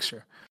previous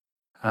fixture.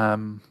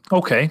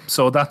 Okay,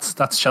 so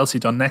that's Chelsea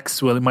done.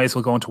 Next, we might as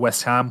well go into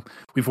West Ham.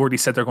 We've already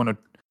said they're going to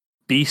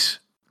beat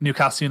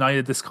Newcastle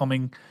United this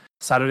coming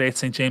Saturday at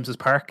St James's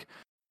Park.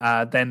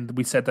 Then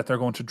we said that they're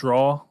going to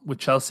draw with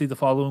Chelsea the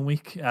following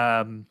week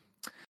at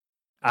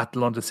the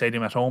London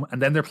Stadium at home.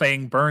 And then they're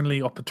playing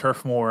Burnley up at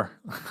Turf Moor.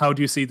 How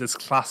do you see this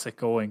classic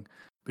going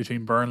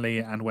between Burnley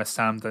and West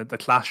Ham? The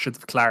clash of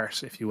the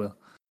claret, if you will.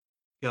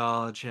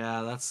 God,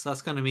 yeah,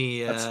 that's going to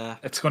be...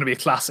 it's going to be a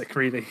classic,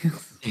 really.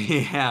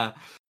 Yeah.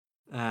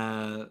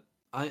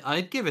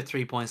 I'd give it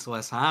 3 points to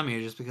West Ham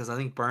here, just because I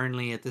think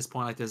Burnley at this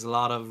point, like, there's a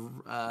lot of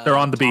they're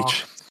on the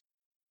beach.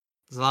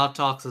 There's a lot of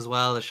talks as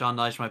well that Sean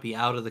Dyche might be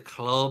out of the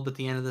club at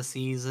the end of the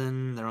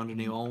season. They're under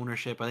new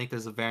ownership. I think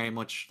there's they're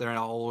in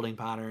a holding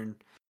pattern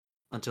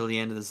until the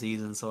end of the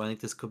season. So I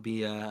think this could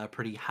be a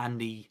pretty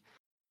handy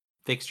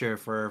fixture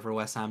for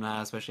West Ham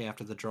now, especially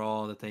after the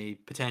draw that they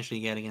potentially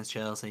get against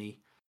Chelsea.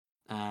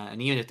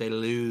 And even if they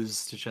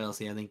lose to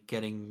Chelsea, I think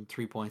getting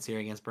 3 points here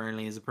against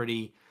Burnley is a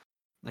pretty...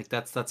 Like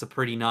that's a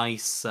pretty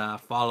nice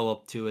follow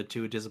up to a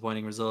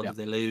disappointing result if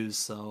they lose.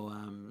 So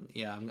I'm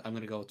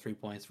going to go with 3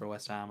 points for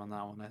West Ham on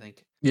that one, I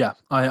think. Yeah,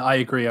 I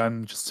agree.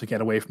 I'm just to get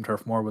away from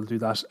Turf Moor, we'll do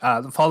that.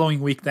 The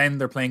following week, then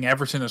they're playing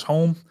Everton at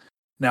home.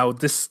 Now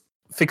this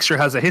fixture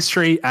has a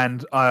history,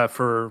 and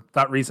for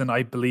that reason,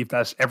 I believe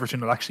that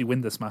Everton will actually win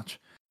this match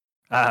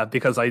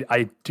because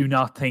I do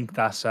not think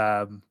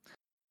that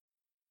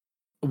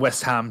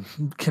West Ham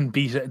can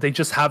beat it. They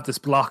just have this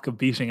block of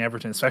beating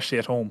Everton, especially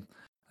at home.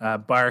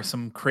 Bar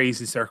some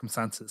crazy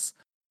circumstances.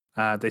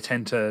 They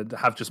tend to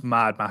have just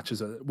mad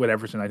matches with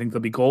Everton. I think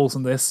there'll be goals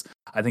in this.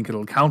 I think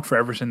it'll count for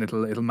Everton.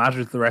 It'll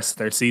matter to the rest of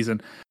their season.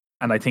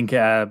 And I think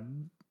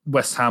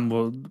West Ham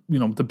will,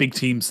 the big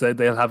teams,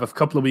 they'll have a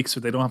couple of weeks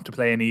where they don't have to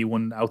play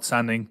anyone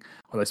outstanding.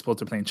 Well, I suppose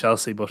they're playing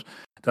Chelsea, but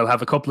they'll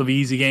have a couple of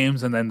easy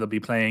games, and then they'll be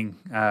playing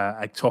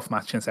a tough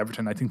match against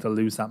Everton. I think they'll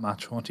lose that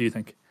match. What do you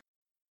think?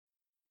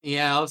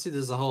 Yeah, obviously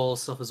there's the whole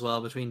stuff as well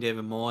between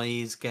David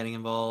Moyes getting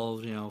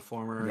involved,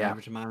 former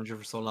Everton manager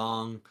for so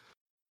long,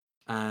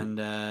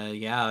 and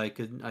I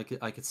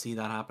could see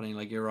that happening.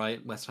 Like, you're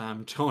right, West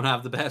Ham don't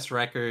have the best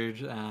record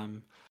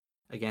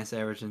against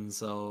Everton,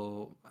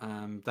 so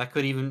that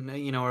could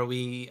even, are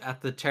we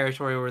at the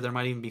territory where there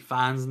might even be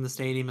fans in the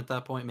stadium at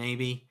that point?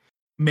 Maybe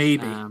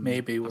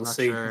we'll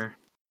see. Sure.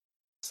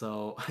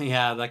 So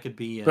yeah, that could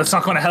be. That's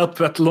not going to help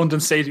at London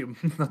Stadium.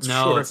 That's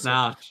no, sure, it's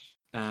not.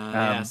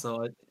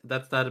 So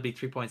that'd be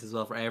 3 points as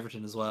well for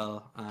Everton as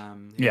well.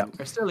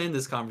 They're still in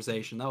this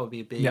conversation. That would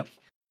be a big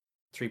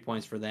 3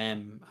 points for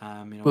them.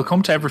 We'll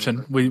come to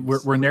Everton.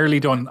 We're nearly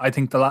done. I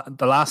think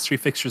the last three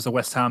fixtures of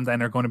West Ham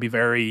then are going to be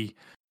very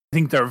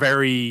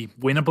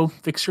winnable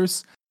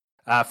fixtures.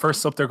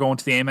 First up, they're going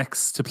to the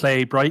Amex to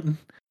play Brighton.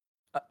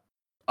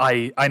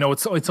 I know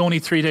it's only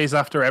 3 days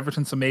after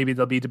Everton, so maybe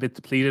they'll be a bit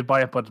depleted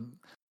by it, but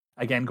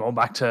again, going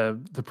back to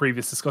the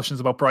previous discussions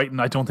about Brighton,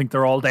 I don't think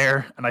they're all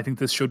there, and I think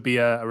this should be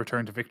a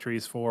return to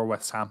victories for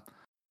West Ham.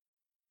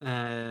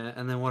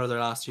 And then what are their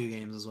last two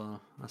games as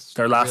well?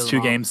 Their last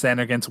two games then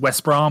against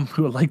West Brom,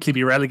 who will likely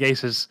be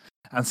relegated,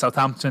 and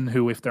Southampton,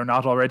 who, if they're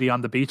not already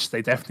on the beach,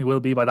 they definitely will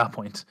be by that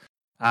point.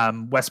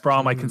 West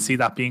Brom, I can see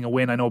that being a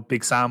win. I know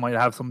Big Sam might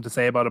have something to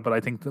say about it, but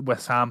I think that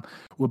West Ham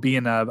will be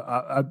in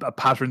a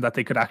pattern that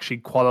they could actually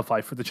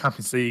qualify for the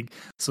Champions League,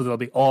 so they'll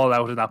be all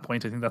out at that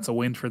point. I think that's a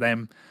win for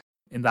them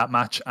in that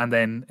match. And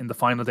then in the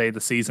final day of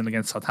the season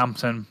against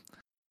Southampton,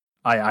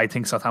 I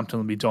think Southampton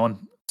will be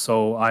done.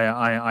 So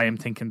I am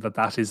thinking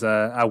that is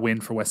a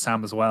win for West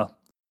Ham as well.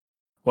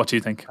 What do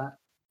you think?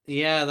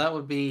 Yeah, that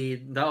would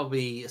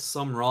be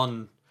some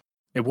run.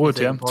 It would,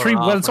 yeah.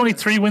 It's only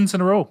 3 wins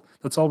in a row.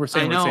 That's all we're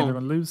saying. We're saying they're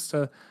going to lose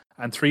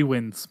and 3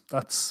 wins.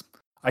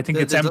 I think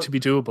it's to be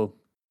doable.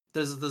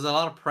 There's a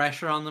lot of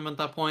pressure on them at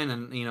that point,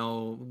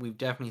 and we've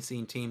definitely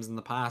seen teams in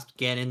the past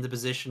get into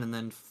position and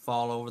then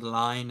fall over the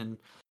line and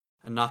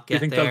not get.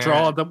 Do you think there.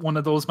 they'll draw one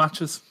of those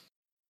matches?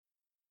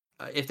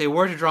 If they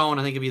were to draw one,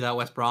 I think it'd be that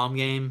West Brom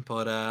game.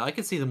 But I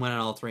could see them winning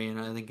all 3,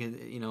 and I think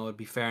it'd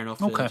be fair enough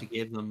to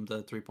give them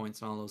the 3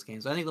 points in all those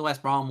games. I think the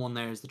West Brom one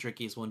there is the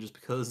trickiest one, just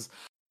because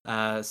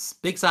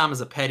Big Sam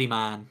is a petty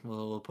man.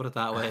 We'll put it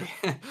that way,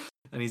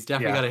 and he's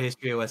definitely got a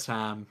history at West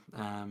Ham.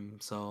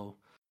 So.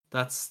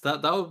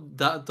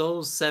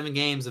 Those 7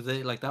 games, if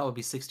they that would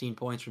be 16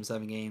 points from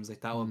 7 games.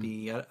 That would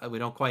be we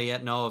don't quite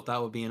yet know if that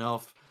would be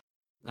enough,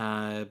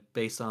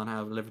 based on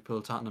how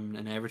Liverpool, Tottenham,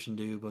 and Everton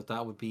do. But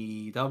that would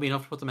be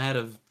enough to put them ahead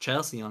of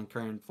Chelsea on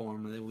current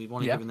form. We've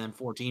only given them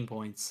 14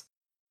 points,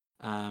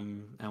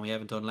 and we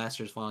haven't done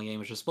Leicester's final game,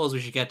 which I suppose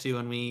we should get to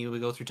when we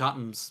go through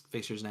Tottenham's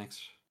fixtures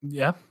next.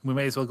 Yeah, we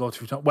may as well go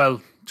through. Well,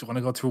 do you want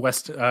to go through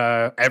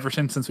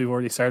Everton, since we've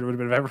already started with a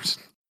bit of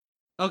Everton?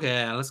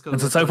 Okay, let's go.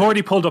 And since I've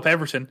already pulled up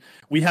Everton,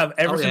 we have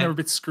Everton are a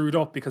bit screwed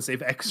up because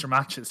they've extra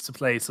matches to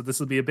play, so this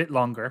will be a bit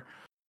longer.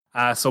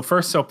 So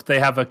first up, they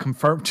have a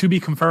to be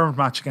confirmed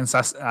match against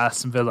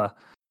Aston Villa.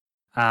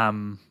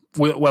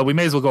 We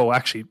may as well go.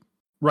 Actually,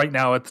 right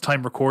now at the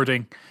time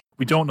recording,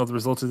 we don't know the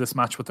result of this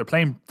match. But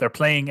Everton are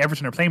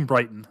playing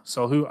Brighton.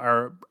 So who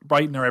are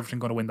Brighton or Everton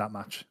going to win that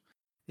match?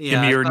 Yeah,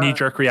 give me your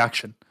knee-jerk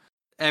reaction.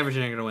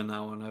 Everton are going to win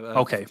that one.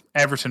 Okay,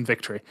 Everton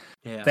victory.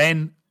 Yeah.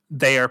 Then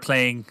they are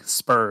playing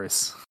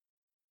Spurs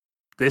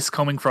this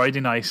coming Friday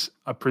night.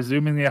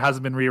 Presuming it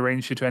hasn't been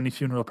rearranged due to any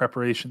funeral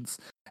preparations.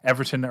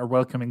 Everton are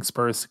welcoming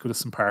Spurs to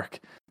Goodison Park.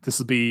 This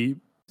will be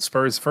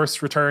Spurs'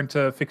 first return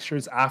to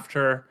fixtures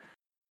after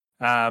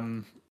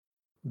the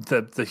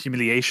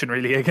humiliation,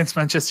 really, against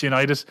Manchester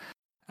United.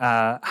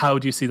 How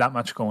do you see that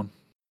match going?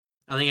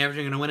 I think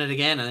Everton are going to win it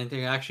again. I think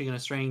they're actually going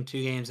to string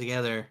 2 games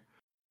together,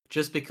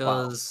 just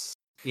because. Wow.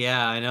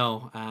 Yeah, I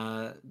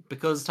know.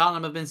 Because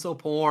Tottenham have been so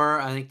poor,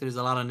 I think there's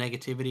a lot of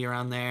negativity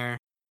around there.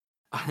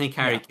 I think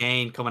Harry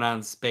Kane coming out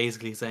and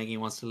basically saying he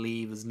wants to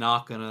leave is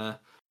not gonna.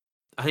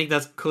 I think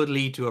that could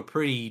lead to a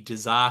pretty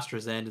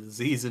disastrous end of the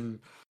season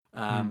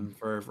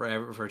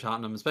for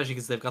Tottenham, especially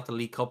because they've got the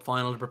League Cup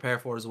final to prepare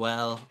for as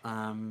well.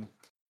 I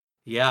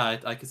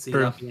could see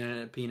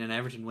that being an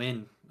Everton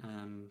win.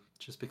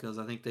 Just because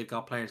I think they've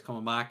got players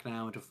coming back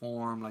now into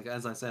form. Like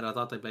as I said, I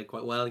thought they played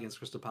quite well against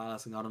Crystal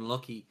Palace and got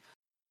unlucky.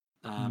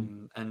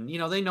 And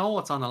they know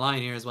what's on the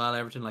line here as well.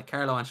 Everton, like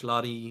Carlo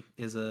Ancelotti,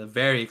 is a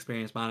very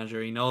experienced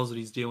manager. He knows what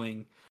he's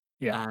doing.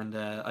 Yeah, and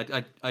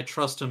I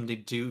trust him to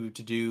do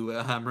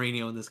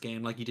Mourinho in this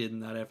game like he did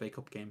in that FA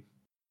Cup game.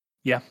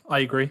 Yeah, I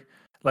agree.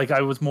 Like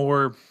I was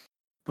more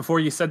before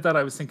you said that,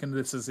 I was thinking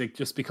this is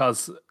just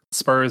because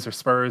Spurs are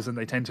Spurs and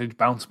they tend to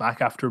bounce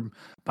back after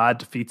bad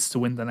defeats to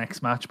win the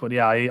next match. But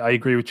yeah, I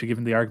agree with you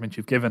given the argument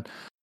you've given.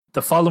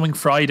 The following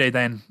Friday,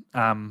 then,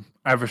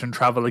 Everton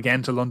travel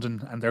again to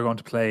London and they're going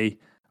to play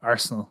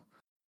Arsenal.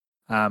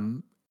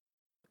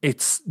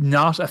 It's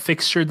not a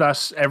fixture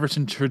that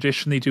Everton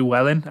traditionally do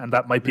well in, and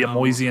that might be a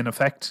Moyesian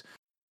effect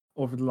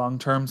over the long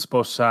terms.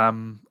 But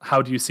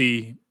how do you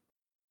see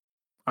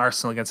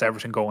Arsenal against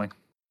Everton going?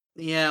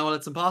 Yeah, well,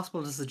 it's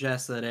impossible to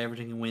suggest that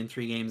Everton can win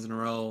 3 games in a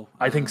row.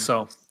 I think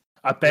so.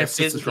 At best,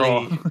 it's a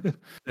draw.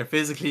 They're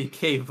physically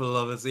capable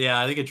of it. So yeah,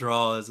 I think a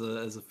draw is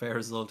a fair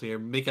result here.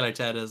 Mikel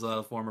Arteta as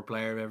well, former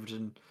player of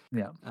Everton.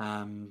 Yeah.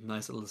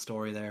 Nice little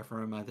story there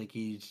for him. I think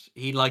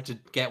he'd like to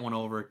get one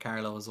over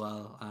Carlo as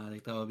well. I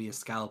think that would be a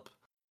scalp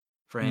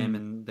for him,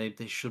 and they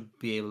should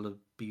be able to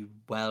be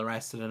well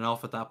rested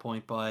enough at that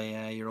point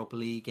by Europa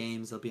League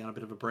games. They'll be on a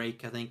bit of a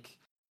break, I think.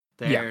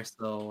 There. Yeah.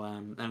 So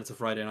and it's a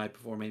Friday night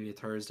before maybe a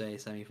Thursday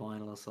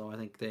semi-final. So I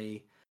think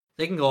they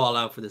can go all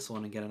out for this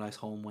one and get a nice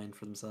home win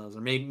for themselves,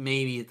 or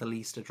maybe at the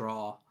least a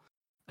draw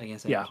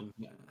against Everton.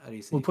 Yeah,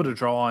 we'll put a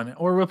draw on it,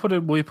 or we'll put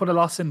a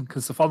loss in,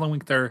 because the following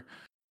week they're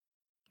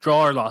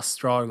draw or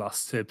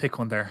loss to pick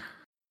one there.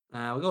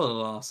 We'll go with a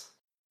loss.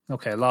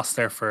 Okay, a loss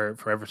there for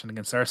Everton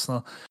against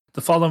Arsenal.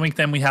 The following week,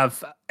 then we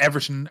have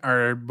Everton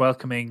are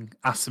welcoming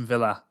Aston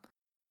Villa.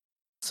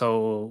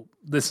 So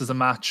this is a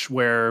match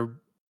where,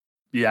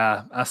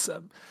 yeah,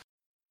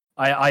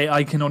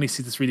 I can only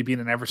see this really being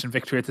an Everton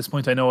victory at this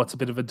point. I know it's a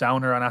bit of a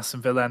downer on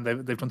Aston Villa, and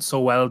they've done so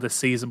well this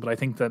season, but I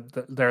think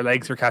that their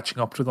legs are catching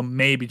up to them.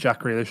 Maybe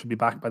Jack Grealish should be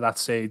back by that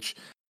stage.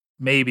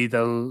 Maybe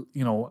they'll,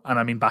 and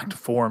I mean back to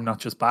form, not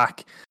just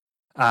back.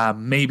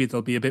 Maybe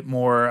there'll be a bit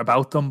more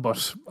about them,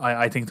 but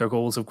I think their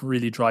goals have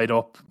really dried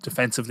up.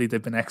 Defensively,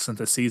 they've been excellent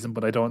this season,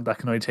 but that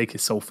can only take you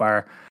so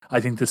far. I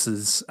think this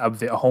is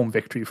a home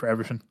victory for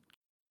Everton.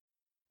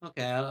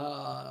 Okay,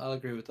 I'll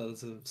agree with that.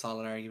 It's a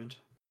solid argument.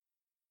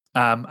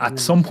 At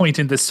some point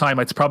in this time,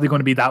 it's probably going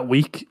to be that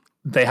week.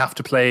 They have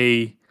to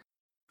play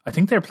I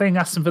think they're playing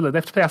Aston Villa. They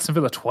have to play Aston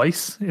Villa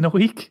twice in a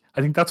week.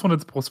 I think that's one of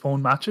the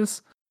postponed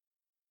matches.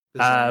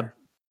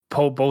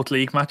 Both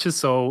league matches.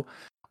 So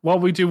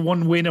what we do,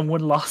 1 win and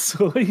 1 loss,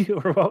 or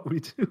what we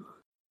do?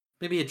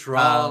 Maybe a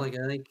draw. Like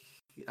I think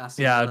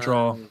Aston Villa, a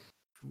draw.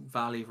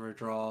 Value for a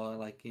draw.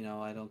 Like, you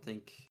know, I don't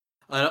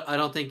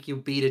think you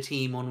beat a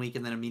team 1 week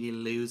and then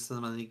immediately lose to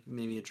them. I think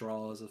maybe a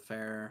draw is a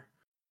fair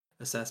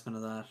assessment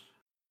of that.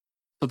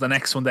 So the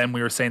next one, then,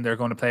 we were saying they're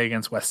going to play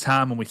against West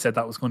Ham, and we said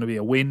that was going to be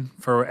a win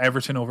for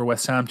Everton over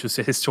West Ham, just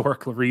for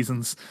historical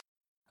reasons.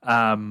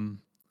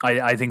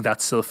 I think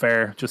that's still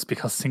fair, just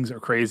because things are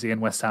crazy,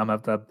 and West Ham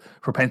have the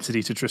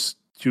propensity to just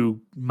do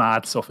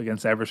mad stuff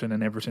against Everton,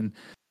 and Everton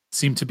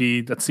seem to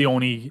be, that's the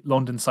only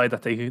London side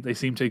that they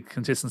seem to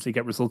consistently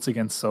get results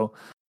against. So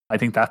I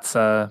think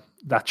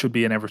that should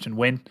be an Everton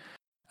win.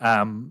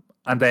 And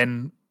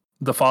then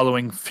the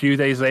following few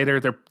days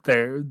later, they're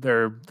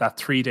that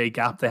 3-day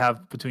gap they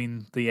have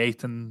between the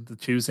 8th and the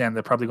Tuesday, and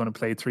they're probably going to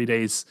play 3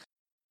 days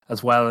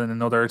as well in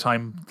another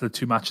time, the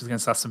 2 matches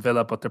against Aston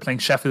Villa, but they're playing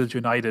Sheffield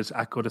United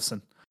at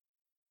Goodison.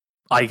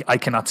 I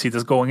cannot see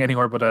this going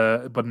anywhere but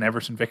an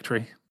Everton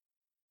victory.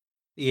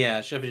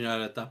 Yeah, Sheffield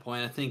United at that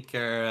point, I think,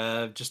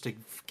 are just to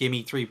give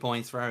me 3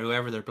 points for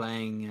whoever they're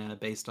playing,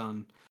 based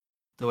on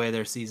the way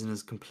their season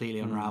is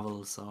completely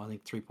unraveled. So I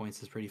think 3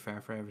 points is pretty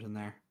fair for Everton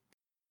there.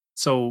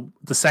 So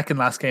the second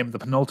last game, the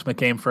penultimate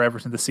game for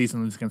Everton this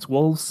season, is against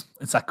Wolves.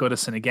 It's at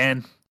Goodison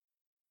again.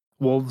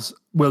 Wolves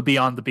will be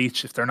on the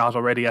beach if they're not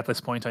already at this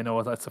point. I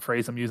know that's a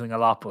phrase I'm using a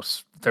lot,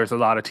 but there's a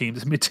lot of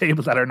teams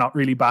mid-table that are not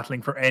really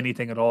battling for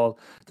anything at all.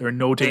 They're in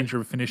no danger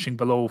of finishing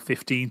below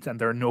 15th, and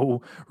there are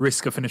no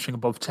risk of finishing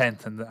above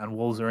 10th, and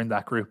Wolves are in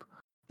that group.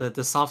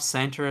 The soft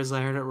centre, as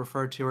I heard it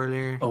referred to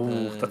earlier.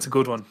 That's a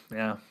good one.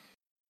 Yeah.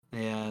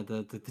 Yeah,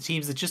 the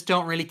teams that just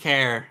don't really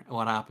care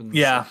what happens.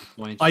 Yeah,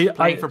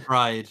 playing for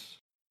pride.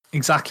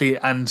 Exactly,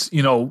 and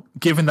you know,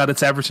 given that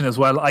it's Everton as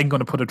well, I'm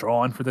going to put a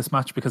draw in for this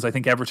match because I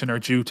think Everton are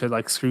due to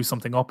like screw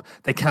something up.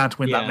 They can't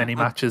win that many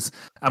matches,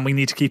 and we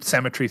need to keep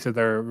symmetry to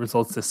their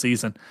results this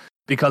season,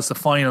 because the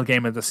final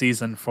game of the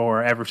season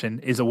for Everton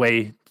is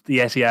away, the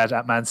Etihad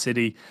at Man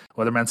City.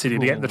 Whether Man City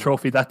will get the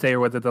trophy that day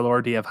or whether they'll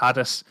already have had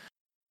it,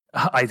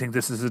 I think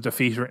this is a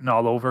defeat written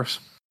all over it.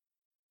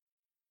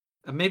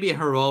 Maybe a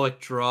heroic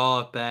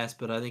draw at best,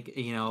 but I think,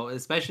 you know,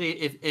 especially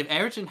if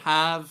Everton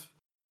have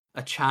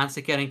a chance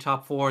at getting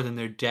top 4, then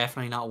they're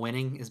definitely not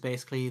winning, is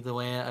basically the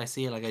way I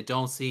see it. Like, I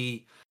don't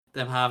see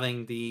them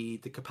having the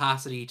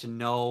capacity to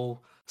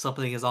know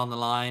something is on the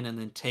line and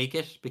then take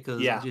it,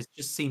 because it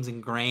just seems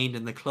ingrained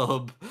in the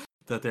club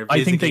that they're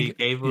physically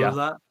capable of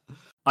that.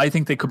 I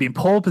think they could be in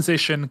pole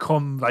position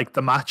come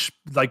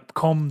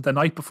the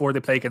night before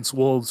they play against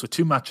Wolves with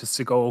 2 matches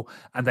to go,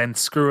 and then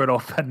screw it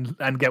up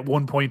and get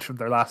 1 point from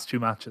their last 2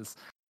 matches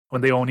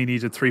when they only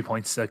needed 3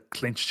 points to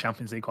clinch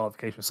Champions League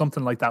qualification.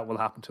 Something like that will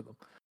happen to them.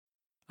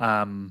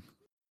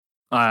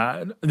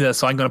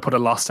 So I'm going to put a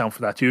loss down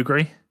for that. Do you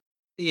agree?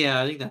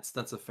 Yeah, I think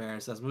that's a fair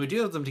assessment. We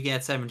do have them to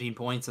get 17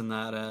 points in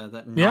that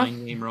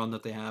 9-game run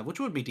that they have, which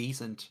would be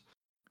decent.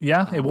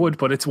 Yeah, it would,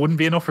 but it wouldn't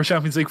be enough for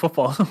Champions League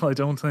football, I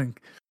don't think.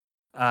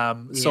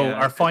 So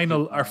our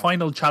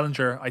final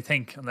challenger, I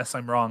think, unless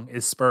I'm wrong,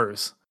 is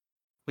Spurs.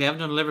 We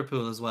haven't done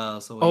Liverpool as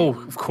well, so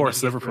of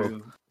course,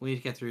 Liverpool. We need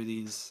to get through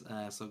these.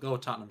 So go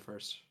with Tottenham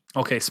first.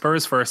 Okay,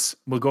 Spurs first.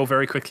 We'll go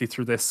very quickly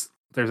through this.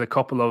 There's a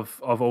couple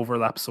of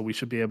overlaps, so we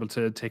should be able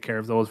to take care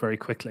of those very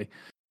quickly.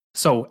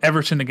 So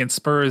Everton against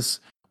Spurs,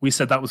 we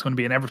said that was going to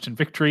be an Everton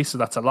victory, so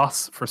that's a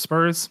loss for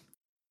Spurs.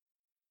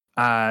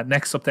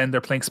 Next up, then, they're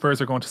playing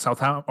Spurs are going to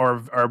Southampton,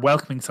 or are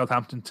welcoming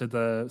Southampton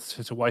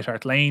to White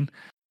Hart Lane.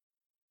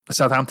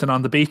 Southampton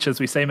on the beach, as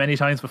we say many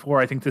times before.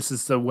 I think this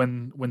is the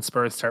when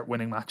Spurs start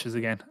winning matches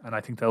again, and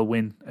I think they'll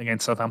win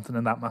against Southampton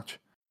in that match.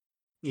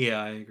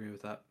 Yeah, I agree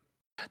with that.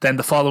 Then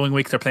the following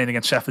week, they're playing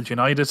against Sheffield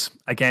United.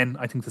 Again,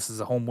 I think this is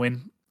a home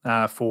win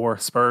for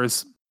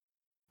Spurs.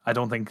 I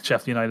don't think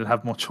Sheffield United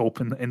have much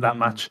hope in that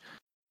match.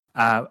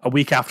 A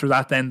week after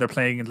that, then, they're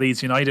playing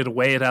Leeds United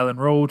away at Ellen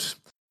Road.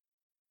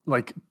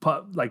 Marcel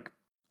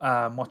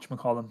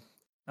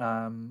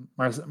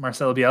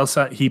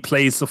Bielsa, he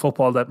plays the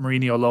football that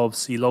Mourinho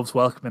loves. He loves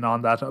welcoming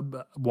on that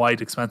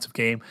wide, expensive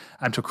game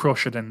and to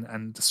crush it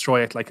and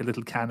destroy it like a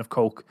little can of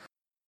Coke.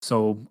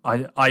 So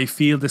I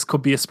feel this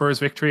could be a Spurs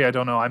victory. I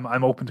don't know.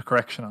 I'm open to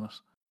correction on it.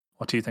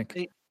 What do you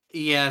think?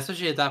 Yeah,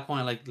 especially at that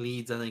point, like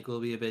Leeds, I think will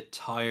be a bit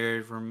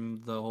tired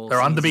from the whole. They're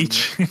on the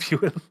beach, if you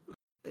will.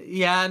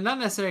 Yeah, not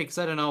necessarily, because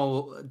I don't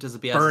know, does the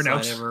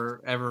Bielsa side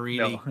ever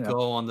really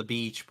go on the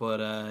beach? But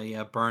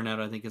burnout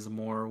I think is a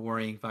more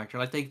worrying factor.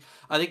 I think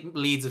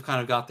Leeds have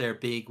kind of got their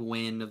big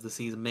win of the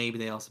season. Maybe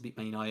they also beat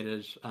Man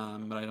United,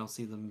 but I don't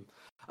see them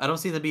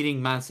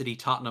beating Man City,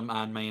 Tottenham,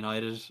 and Man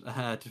United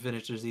to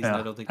finish their season.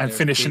 I don't think and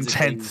finishing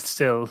 10th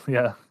still.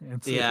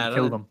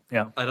 Kill them.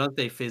 Yeah, I don't think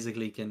they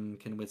physically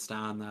can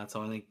withstand that.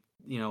 So I think,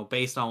 you know,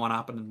 based on what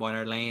happened in White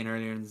Hart Lane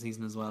earlier in the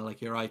season as well,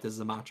 like, you're right, this is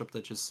a matchup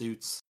that just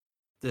suits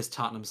this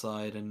Tottenham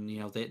side, and you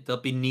know they'll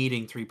be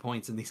needing 3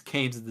 points in these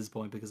games at this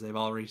point because they've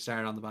already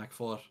started on the back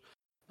foot.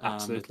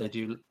 if they Absolutely.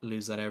 do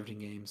lose that Everton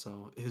game.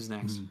 So who's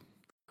next?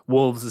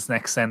 Wolves is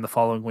next then the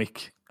following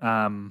week.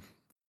 Yeah,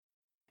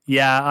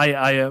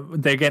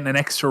 they're getting an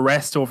extra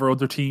rest over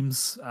other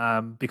teams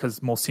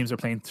because most teams are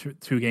playing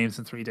 2 games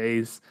in 3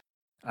 days.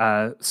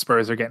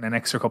 Spurs are getting an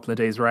extra couple of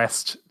days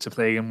rest to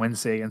play on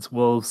Wednesday against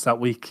Wolves that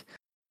week.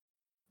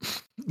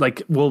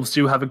 Like, Wolves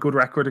do have a good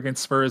record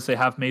against Spurs. They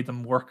have made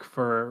them work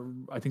for,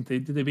 I think they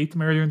beat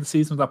them earlier in the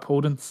season with that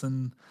Podence,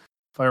 and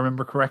if I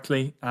remember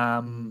correctly.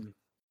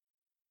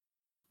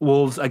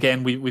 Wolves,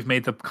 again, we've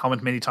made the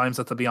comment many times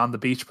that they'll be on the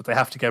beach, but they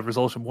have to get a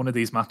result in one of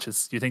these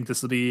matches. Do you think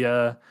this will be?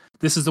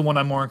 This is the one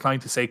I'm more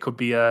inclined to say could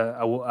be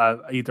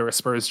either a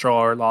Spurs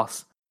draw or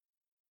loss.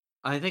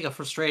 I think a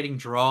frustrating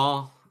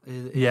draw.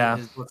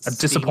 Is a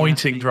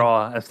disappointing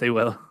draw, if they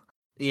will.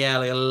 Yeah,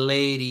 like a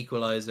late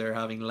equaliser,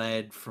 having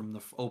led from the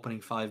opening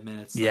 5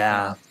 minutes.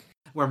 Yeah.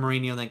 Where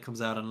Mourinho then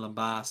comes out and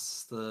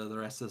lambasts the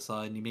rest of the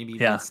side, and he maybe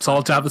it's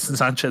all Davinson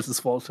Sanchez's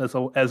fault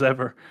as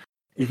ever,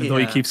 even though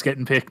he keeps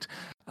getting picked.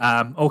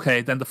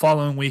 Okay, then the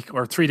following week,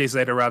 or 3 days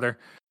later rather,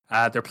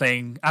 they're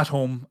playing at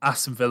home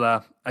Aston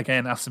Villa.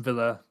 Again, Aston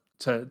Villa,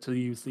 to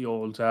use the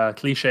old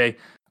cliche,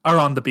 are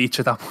on the beach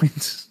at that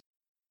point.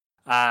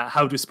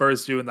 How do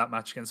Spurs do in that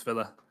match against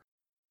Villa?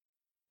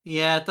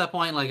 Yeah, at that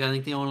point, like, I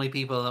think the only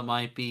people that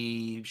might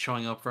be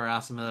showing up for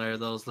Aston Villa are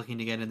those looking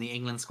to get in the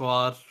England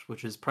squad,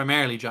 which is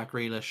primarily Jack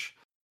Grealish,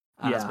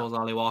 and I suppose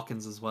Ollie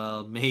Watkins as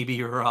well.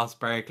 Maybe Ross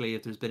Barkley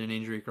if there's been an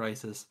injury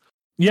crisis.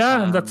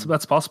 Yeah, and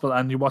that's possible.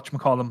 And you watch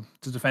McCollum,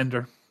 the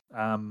defender.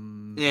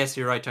 Yes,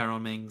 you're right,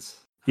 Tyrone Mings.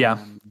 Yeah.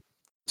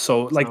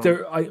 So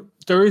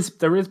there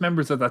is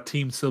members of that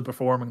team still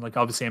performing. Like,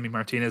 obviously, Emi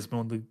Martinez has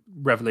one of the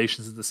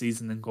revelations of the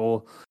season in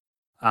goal.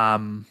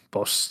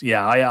 But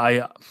yeah,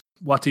 I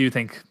what do you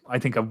think? I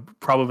think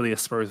probably a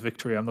Spurs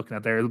victory. I'm looking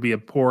at there. It'll be a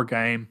poor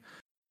game.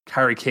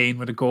 Harry Kane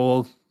with a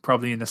goal,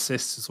 probably an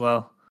assist as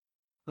well.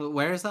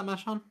 Where is that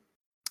match on?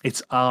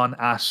 It's on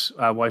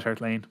at White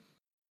Hart Lane.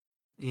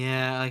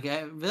 Yeah, like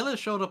Villa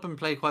showed up and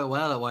played quite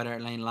well at White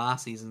Hart Lane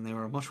last season. They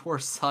were a much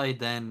worse side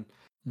then,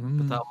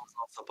 but that was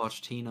also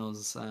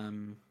Pochettino's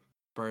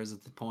Spurs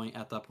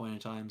at that point in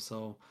time.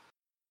 So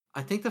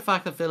I think the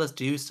fact that Villa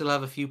do still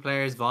have a few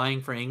players vying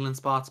for England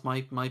spots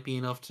might be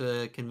enough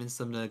to convince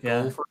them to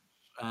go for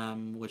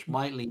it, which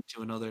might lead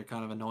to another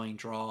kind of annoying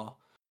draw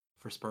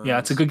for Spurs. Yeah,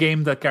 it's a good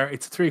game that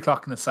it's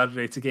 3:00 on a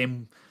Saturday. It's a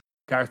game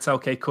Gareth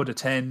Southgate could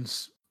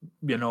attend.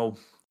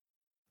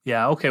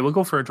 Yeah, okay, we'll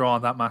go for a draw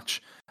on that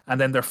match. And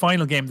then their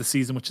final game of the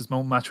season, which is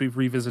a match we've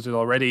revisited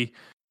already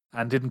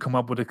and didn't come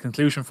up with a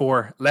conclusion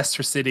for,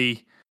 Leicester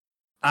City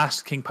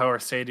at King Power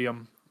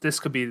Stadium. This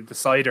could be the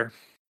decider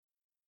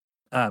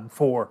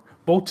for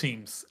both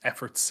teams'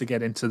 efforts to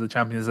get into the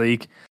Champions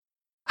League.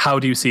 How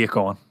do you see it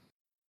going?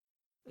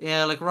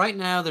 Yeah, like right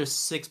now there's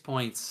 6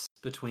 points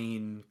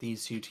between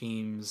these two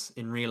teams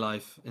in real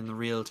life, in the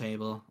real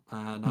table.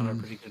 Not a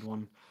pretty good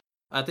one.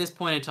 At this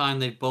point in time,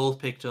 they've both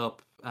picked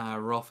up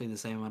roughly the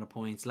same amount of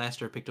points.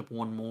 Leicester picked up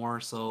one more,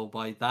 so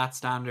by that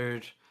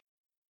standard,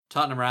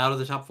 Tottenham are out of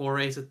the top 4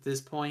 race at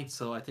this point.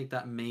 So I think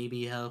that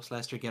maybe helps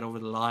Leicester get over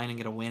the line and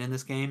get a win in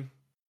this game.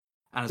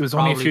 And it was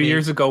only a few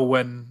years ago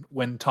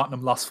when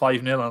Tottenham lost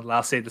 5-0 on the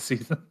last day of the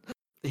season.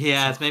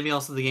 Yeah, it's maybe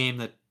also the game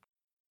that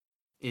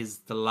is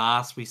the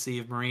last we see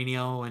of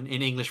Mourinho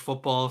in English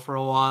football for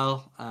a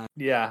while.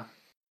 Yeah.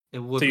 It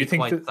would be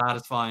quite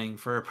satisfying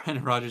for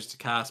Brendan Rodgers to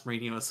cast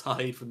Mourinho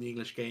aside from the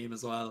English game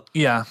as well.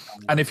 Yeah,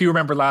 and if you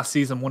remember last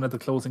season, one of the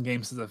closing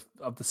games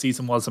of the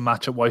season was a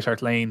match at White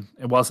Hart Lane.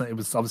 It wasn't. It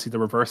was obviously the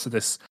reverse of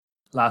this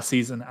last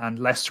season, and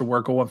Leicester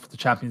were going for the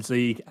Champions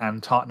League,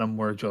 and Tottenham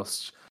were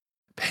just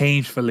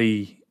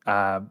painfully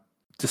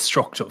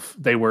destructive.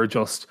 They were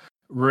just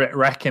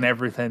wrecking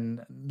everything,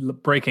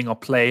 breaking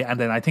up play, and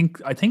then I think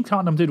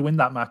Tottenham did win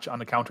that match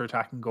on a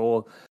counter-attacking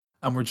goal.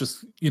 And we're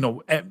just,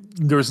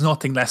 there's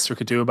nothing Leicester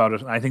could do about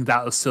it. And I think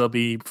that'll still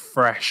be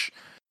fresh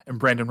in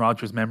Brendan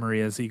Rodgers'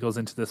 memory as he goes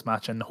into this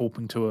match and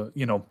hoping to,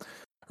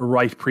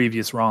 right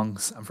previous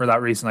wrongs. And for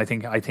that reason, I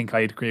think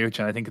I'd agree with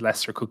you. I think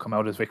Leicester could come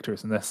out as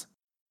victors in this.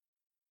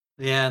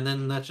 Yeah, and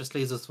then that just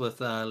leaves us with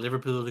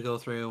Liverpool to go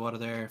through. What are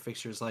their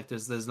fixtures like?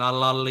 There's not a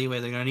lot of leeway.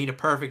 They're going to need a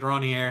perfect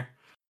run here.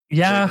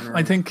 Yeah,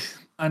 I think,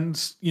 and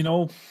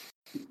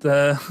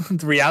the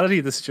reality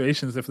of the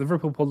situation is if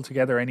Liverpool pull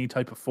together any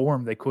type of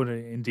form, they could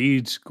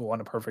indeed go on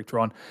a perfect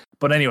run.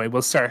 But anyway,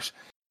 we'll start.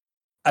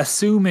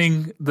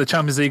 Assuming the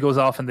Champions League goes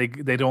off and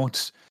they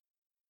don't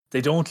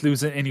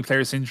lose any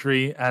players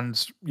injury,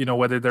 and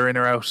whether they're in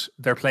or out,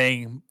 they're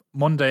playing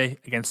Monday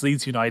against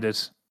Leeds United,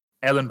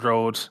 Elland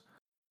Road.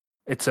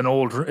 It's an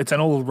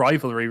old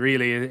rivalry,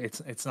 really.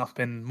 It's not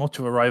been much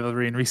of a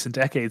rivalry in recent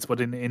decades, but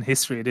in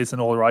history, it is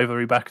an old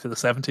rivalry back to the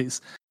 70s.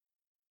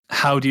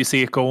 How do you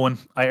see it going?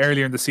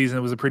 Earlier in the season,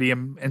 it was a pretty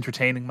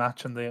entertaining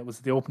match, and it was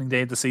the opening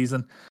day of the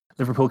season.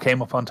 Liverpool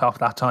came up on top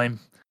that time.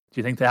 Do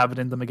you think they have it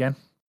in them again?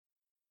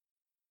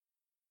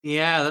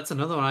 Yeah, that's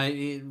another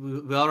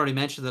one. We already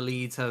mentioned the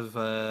Leeds have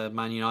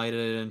Man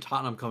United and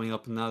Tottenham coming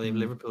up, and now they have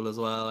Liverpool as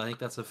well. I think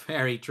that's a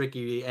very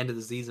tricky end of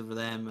the season for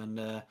them,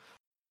 and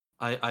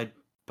I'd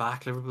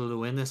back Liverpool to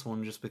win this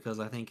one just because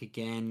I think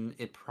again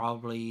it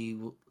probably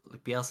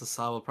like Bielsa's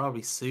style will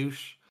probably suit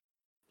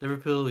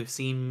Liverpool. We've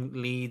seen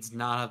Leeds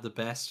not have the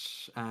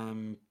best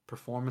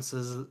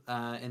performances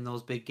in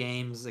those big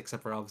games,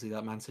 except for obviously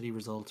that Man City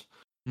result.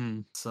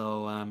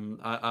 So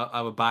I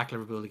would back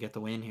Liverpool to get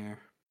the win here.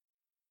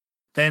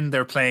 Then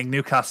they're playing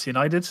Newcastle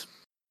United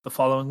the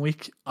following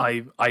week.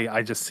 I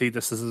just see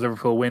this as a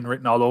Liverpool win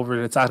written all over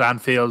it. It's at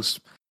Anfield.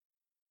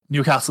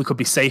 Newcastle could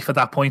be safe at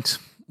that point.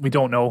 We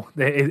don't know.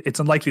 It's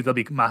unlikely they'll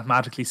be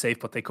mathematically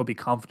safe, but they could be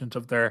confident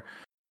of their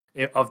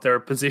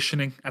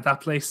positioning at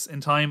that place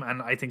in time.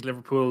 And I think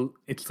Liverpool,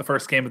 it's the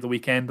first game of the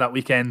weekend. That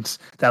weekend,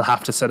 they'll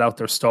have to set out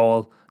their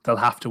stall. They'll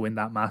have to win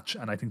that match,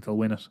 and I think they'll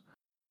win it.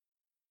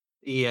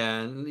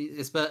 Yeah,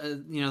 it's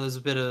there's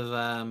a bit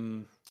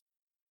of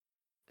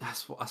I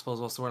suppose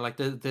what's the word, like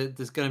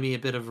there's going to be a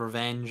bit of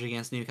revenge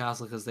against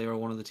Newcastle because they were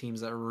one of the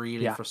teams that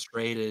really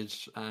frustrated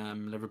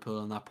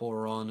Liverpool in that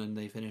poor run, and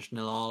they finished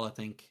 0-0, I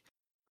think.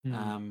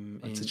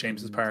 It's at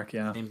James's Park,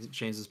 yeah.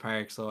 James's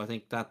Park. So I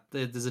think that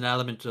there's an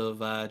element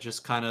of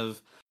just kind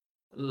of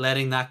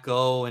letting that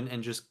go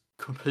and just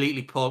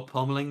completely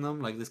pummeling them.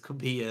 Like this could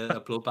be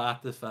a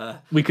bloodbath if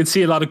we could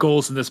see a lot of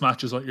goals in this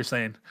match, is what you're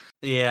saying.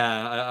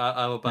 Yeah,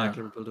 I would back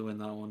Liverpool to win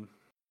that one.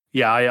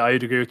 Yeah,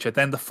 I'd agree with you.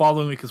 Then the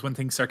following week is when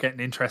things start getting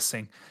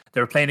interesting.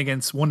 They were playing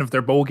against one of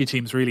their bogey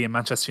teams, really, in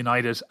Manchester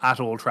United at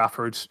Old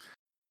Trafford.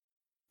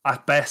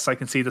 At best, I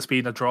can see this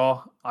being a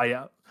draw.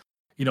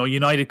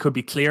 United could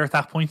be clear at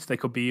that point. They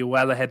could be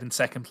well ahead in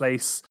second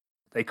place.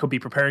 They could be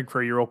preparing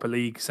for a Europa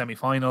League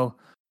semi-final,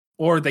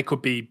 or they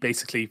could be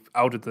basically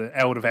out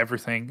of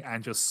everything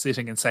and just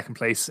sitting in second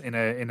place in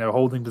a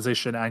holding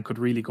position and could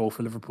really go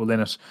for Liverpool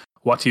in it.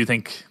 What do you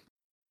think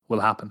will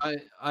happen?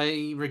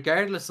 I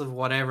regardless of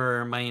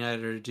whatever Man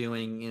United are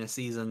doing in a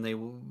season,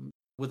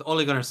 with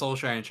Ole Gunnar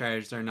Solskjaer in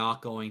charge, they're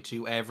not going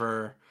to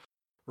ever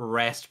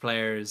rest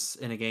players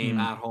in a game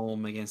at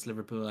home against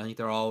Liverpool. I think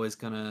they're always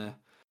gonna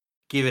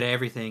give it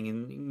everything.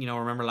 And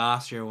remember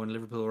last year when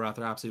Liverpool were at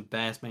their absolute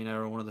best, Man United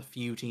were one of the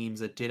few teams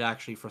that did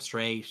actually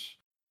frustrate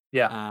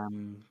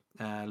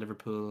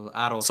Liverpool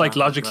at all.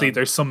 Psychologically,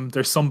 there's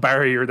some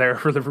barrier there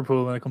for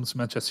Liverpool when it comes to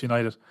Manchester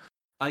United.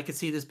 I could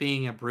see this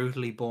being a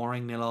brutally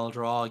boring 0-0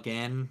 draw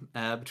again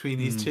between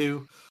these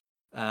two.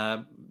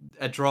 A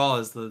draw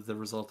is the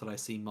result that I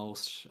see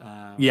most.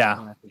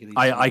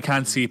 I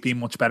can't see it being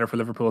much better for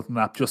Liverpool than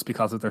that, just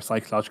because of their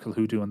psychological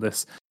hoodoo on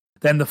this.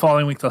 Then the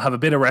following week they'll have a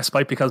bit of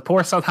respite because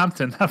poor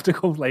Southampton have to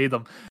go play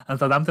them, and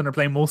Southampton are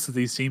playing most of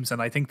these teams,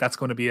 and I think that's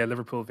going to be a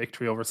Liverpool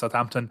victory over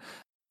Southampton.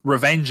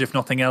 Revenge, if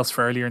nothing else,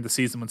 for earlier in the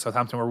season when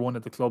Southampton were one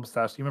of the clubs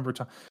that you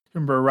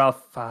remember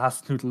Ralph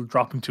Hasenhüttl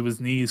dropping to his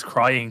knees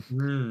crying,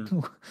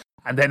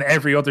 and then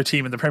every other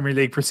team in the Premier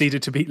League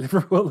proceeded to beat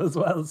Liverpool as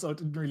well, so it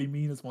didn't really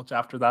mean as much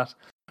after that.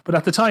 But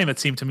at the time, it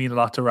seemed to mean a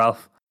lot to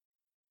Ralph.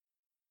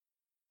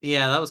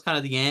 Yeah, that was kind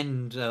of the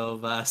end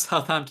of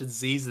Southampton's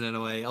season in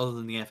a way, other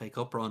than the FA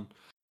Cup run.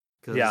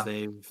 Because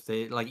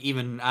they like,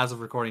 even as of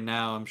recording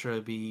now, I'm sure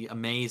I'd be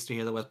amazed to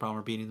hear that West Brom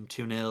are beating them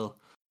 2-0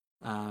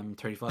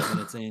 35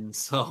 minutes in.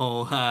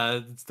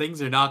 So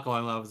things are not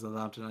going well with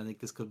Southampton. I think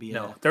this could be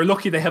they're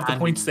lucky they have the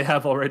points they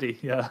have already.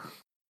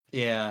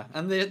 Yeah,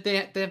 and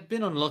they've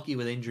been unlucky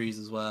with injuries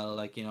as well.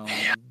 Like,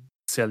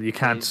 still you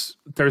can't.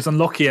 There's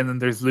unlucky and then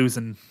there's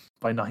losing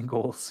by 9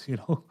 goals.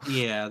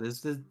 Yeah,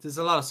 there's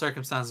a lot of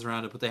circumstances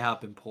around it, but they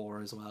have been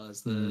poor as well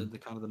as the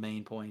kind of the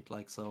main point.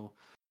 Like, so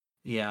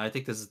yeah, I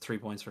think this is 3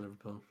 points for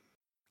Liverpool.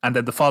 And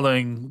then the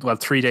following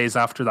 3 days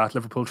after that,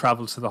 Liverpool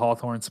travels to the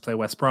Hawthorns to play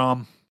West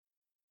Brom.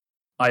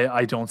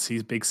 I don't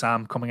see Big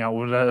Sam coming out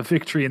with a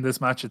victory in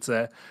this match. It's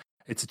a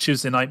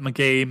Tuesday night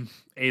game,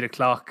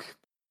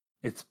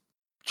 8:00.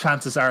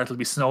 Chances are it'll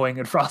be snowing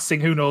and frosting.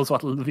 Who knows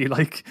what it'll be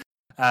like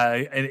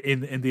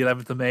in the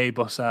 11th of May.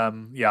 But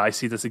I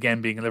see this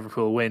again being a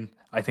Liverpool win.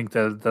 I think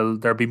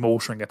they'll be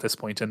motoring at this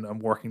point and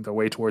working their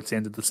way towards the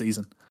end of the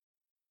season.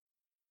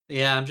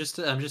 Yeah, I'm just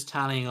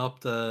tallying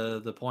up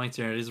the points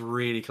here. It is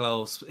really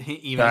close,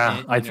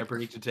 even in their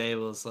predicted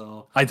table.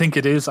 So I think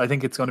it is. I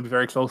think it's going to be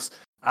very close.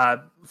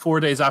 4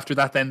 days after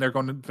that, then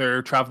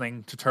they're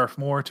traveling to Turf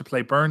Moor to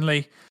play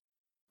Burnley.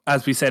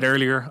 As we said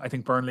earlier, I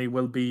think Burnley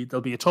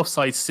they'll be a tough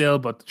side still,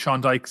 but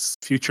Sean Dyche's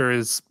future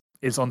is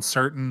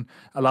uncertain.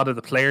 A lot of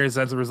the players,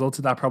 as a result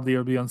of that, probably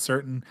will be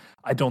uncertain.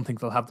 I don't think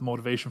they'll have the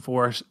motivation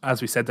for it.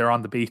 As we said, they're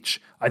on the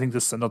beach. I think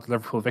this is another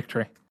Liverpool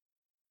victory.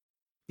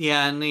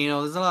 Yeah, and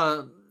there's a lot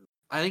of.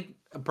 I think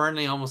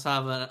Burnley almost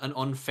have an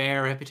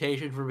unfair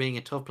reputation for being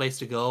a tough place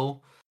to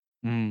go.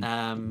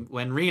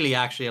 When really,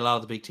 actually, a lot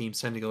of the big teams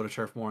tend to go to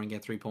Turf Moor and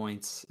get 3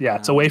 points. Yeah,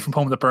 it's away from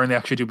home that Burnley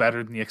actually do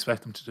better than you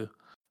expect them to do.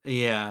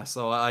 Yeah,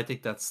 so I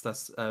think that's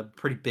a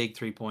pretty big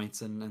 3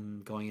 points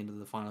and going into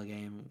the final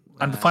game.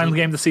 And the final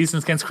game of the season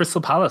is against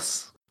Crystal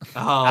Palace.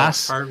 Oh,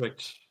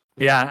 perfect.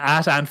 Yeah,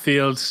 at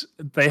Anfield.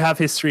 They have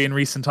history in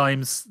recent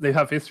times. They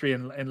have history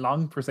in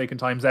long forsaken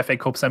times. FA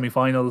Cup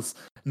semi-finals,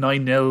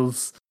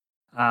 9-0.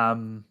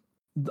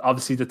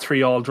 Obviously the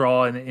 3-3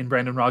 draw in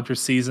Brendan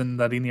Rodgers' season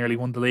that he nearly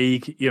won the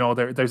league.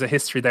 There's a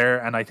history there,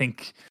 and I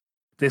think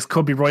this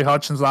could be Roy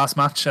Hodgson's last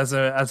match as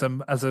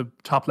a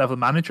top level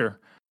manager.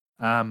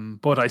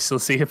 But I still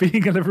see it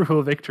being a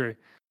Liverpool victory.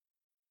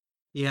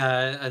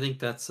 Yeah, I think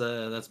that's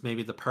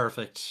maybe the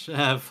perfect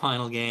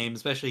final game,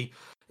 especially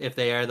if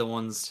they are the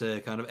ones to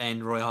kind of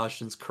end Roy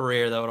Hodgson's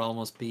career. That would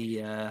almost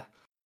be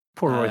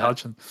poor Roy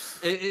Hodgson.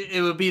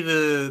 It would be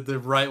the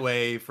right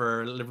way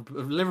for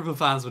Liverpool. Liverpool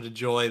fans would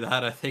enjoy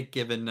that, I think,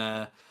 given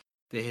the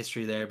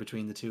history there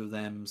between the two of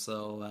them.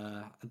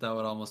 So that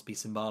would almost be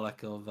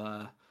symbolic of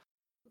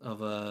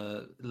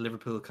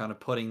Liverpool kind of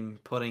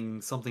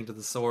putting something to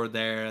the sword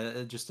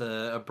there, just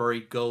a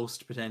buried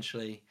ghost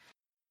potentially,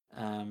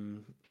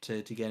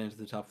 to get into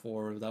the top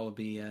four. That would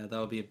be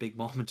a big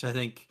moment, I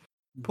think.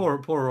 Poor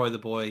Roy the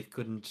boy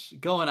couldn't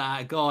going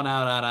out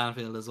at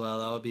Anfield as well.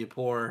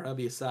 That'd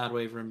be a sad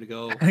way for him to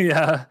go.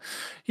 Yeah,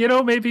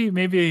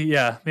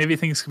 maybe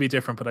things could be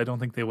different, but I don't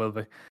think they will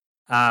be.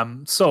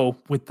 So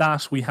with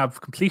that, we have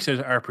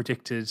completed our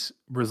predicted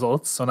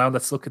results. So now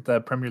let's look at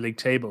the Premier League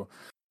table,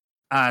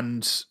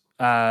 and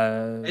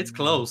it's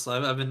close.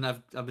 I've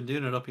been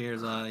doing it up here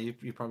as well. You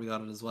probably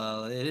got it as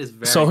well. It is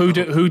very. So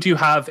who do you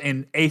have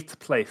in 8th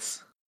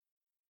place?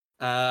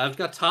 I've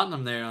got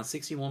Tottenham there on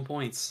 61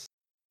 points.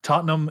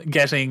 Tottenham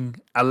getting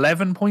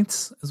 11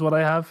 points is what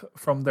I have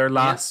from their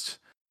last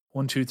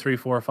 1, 2, 3,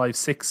 4, 5,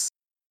 6,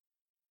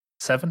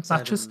 7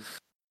 matches.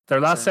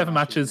 Their last 7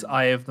 matches,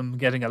 I have them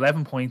getting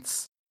 11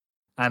 points,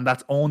 and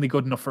that's only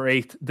good enough for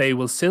 8th. They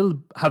will still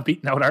have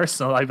beaten out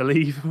Arsenal, I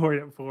believe,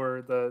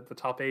 for the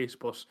top 8.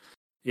 But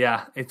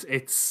yeah,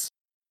 it's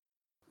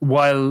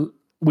while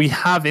we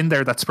have in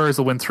there that Spurs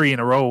will win 3 in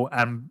a row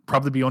and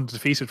probably be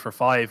undefeated for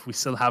 5, we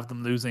still have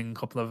them losing a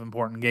couple of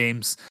important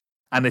games.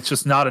 And it's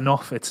just not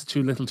enough. It's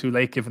too little, too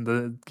late, given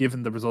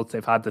the results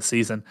they've had this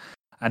season,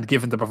 and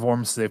given the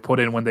performances they've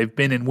put in when they've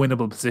been in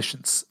winnable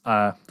positions.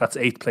 That's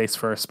 8th place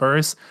for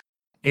Spurs.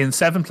 In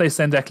 7th place,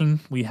 then, Declan,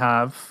 we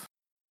have.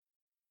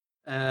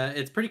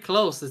 It's pretty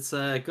close. It's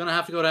gonna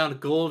have to go down to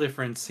goal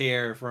difference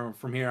here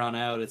from here on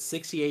out. It's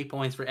 68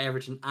 points for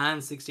Everton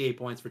and 68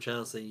 points for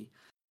Chelsea.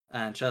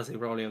 And Chelsea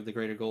probably have the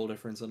greater goal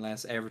difference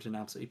unless Everton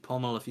absolutely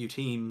pummel a few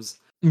teams.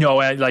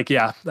 No,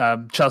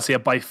 Chelsea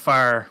have by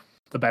far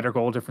the better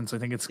goal difference. I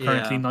think it's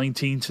currently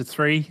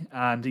 19-3,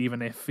 and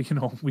even if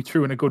we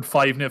threw in a good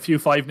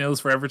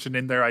 5-0s for Everton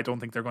in there, I don't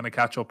think they're going to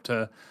catch up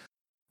to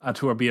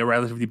be a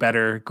relatively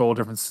better goal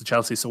difference to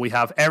Chelsea. So we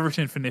have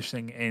Everton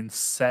finishing in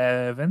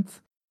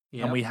 7th,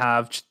 and we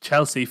have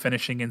Chelsea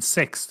finishing in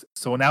 6th.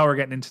 So now we're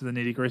getting into the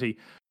nitty gritty.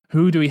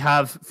 Who do we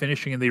have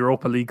finishing in the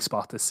Europa League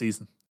spot this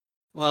season?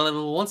 Well, it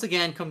will once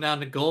again come down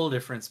to goal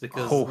difference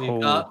because we've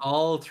got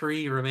all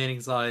 3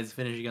 remaining sides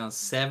finishing on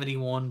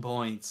 71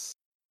 points.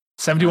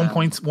 71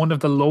 points, one of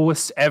the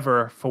lowest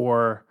ever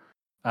for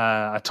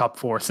a top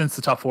 4 since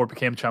the top 4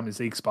 became Champions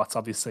League spots.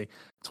 Obviously,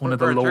 it's one of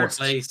the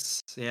lowest. 3rd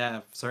place, yeah,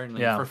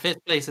 certainly. Yeah. For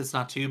 5th place, it's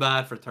not too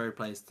bad. For 3rd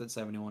place, that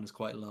 71 is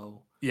quite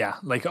low. Yeah,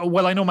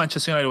 I know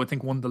Manchester United, I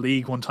think, won the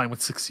league one time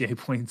with 68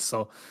 points,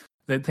 so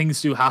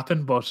things do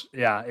happen. But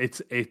yeah,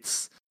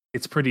 it's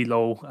pretty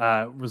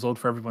low result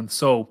for everyone.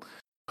 So,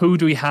 who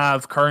do we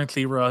have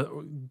currently?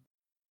 Who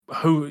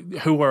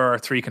are our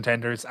 3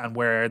 contenders, and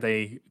where are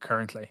they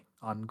currently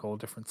on goal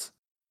difference?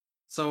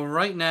 So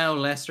right now,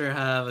 Leicester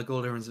have a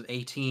goal difference of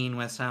 18,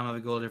 West Ham have a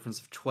goal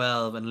difference of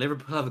 12, and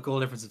Liverpool have a goal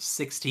difference of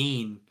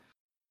 16.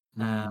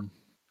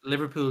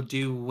 Liverpool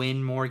do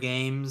win more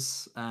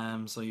games,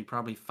 so you'd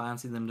probably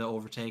fancy them to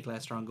overtake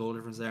Leicester on goal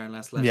difference there,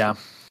 unless Leicester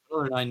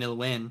another 9-0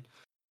 win.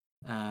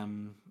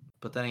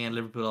 But then again,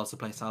 Liverpool also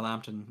play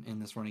Southampton in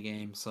this running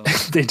game, so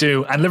they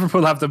do, and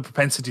Liverpool have the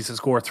propensity to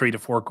score 3 to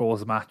 4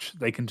 goals a match.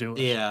 They can do it.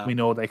 Yeah, we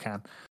know they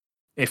can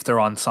if they're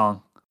on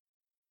song.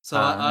 So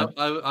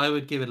I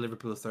would give it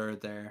Liverpool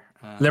 3rd there.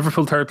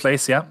 Liverpool 3rd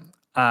place, yeah.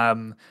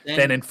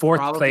 Then in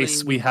 4th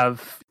place we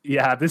have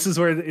this is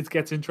where it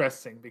gets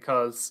interesting,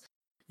 because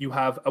you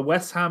have a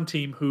West Ham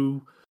team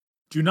who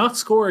do not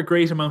score a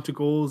great amount of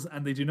goals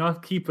and they do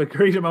not keep a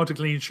great amount of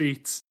clean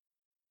sheets.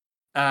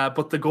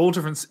 But the goal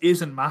difference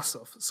isn't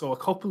massive. So a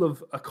couple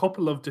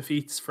of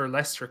defeats for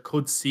Leicester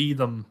could see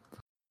them,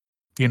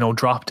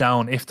 drop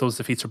down if those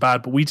defeats are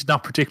bad. But we did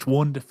not predict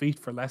one defeat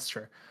for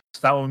Leicester. So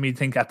that would mean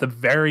think at the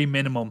very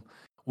minimum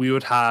we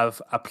would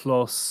have a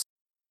plus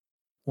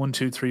 1,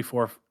 2, 3,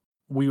 4.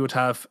 We would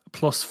have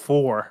plus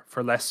 4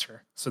 for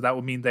Leicester. So that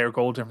would mean their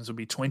goal difference would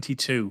be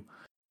 22.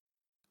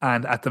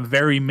 And at the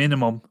very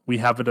minimum, we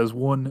have it as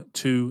 1,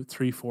 2,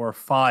 3, 4,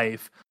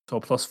 5. So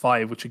plus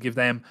 5, which would give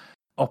them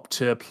up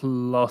to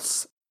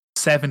plus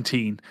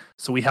 17.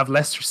 So we have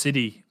Leicester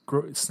City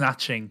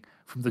snatching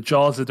from the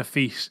jaws of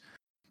defeat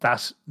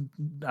that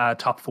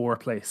top 4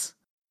 place.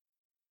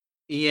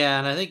 Yeah,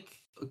 and I think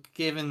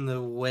given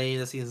the way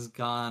the season's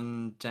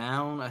gone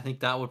down, I think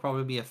that would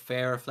probably be a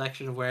fair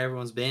reflection of where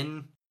everyone's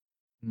been.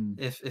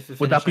 If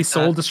would that be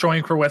soul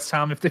destroying for West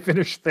Ham if they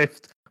finished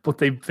 5th, but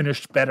they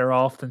finished better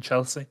off than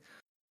Chelsea?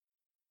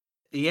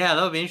 Yeah,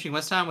 that would be interesting.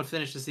 West Ham would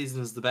finish the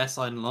season as the best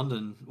side in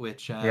London,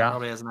 which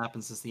probably hasn't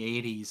happened since the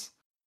 80s.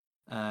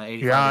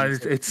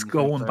 It's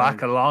going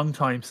back a long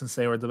time since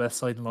they were the best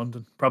side in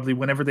London. Probably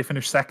whenever they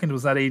finished 2nd,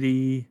 was that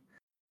 80?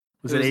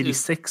 Was it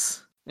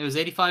 86? It was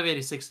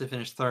 85-86 to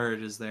finish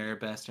third is their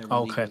best ever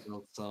league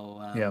result.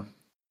 So yeah.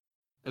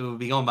 It would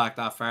be going back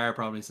that far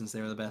probably since they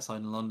were the best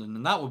side in London,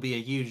 and that would be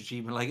a huge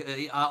achievement.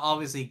 Like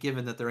obviously,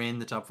 given that they're in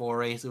the top 4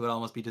 race, it would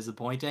almost be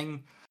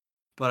disappointing.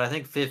 But I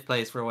think 5th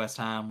place for West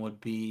Ham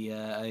would be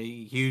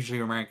a hugely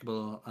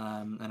remarkable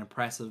and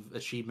impressive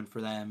achievement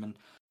for them. And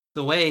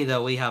the way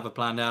that we have it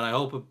planned out, I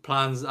hope it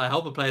plays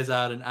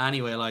out in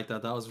any way like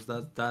that.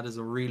 That is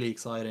a really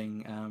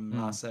exciting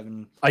last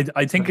 7.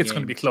 I think it's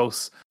going to be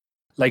close.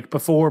 Like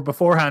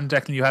beforehand,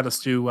 Declan, you had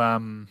us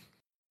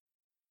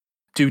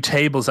do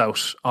tables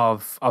out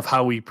of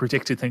how we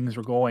predicted things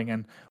were going,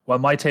 and while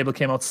my table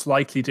came out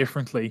slightly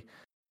differently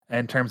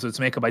in terms of its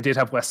makeup, I did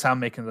have West Ham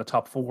making the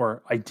top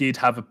 4. I did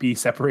have it be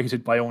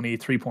separated by only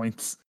 3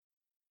 points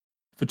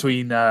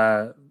between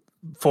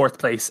 4th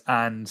place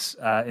and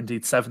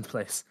indeed 7th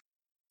place.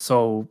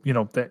 So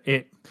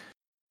it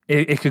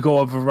could go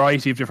a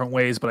variety of different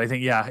ways, but I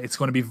think it's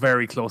going to be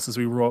very close as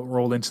we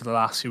roll into the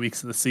last few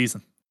weeks of the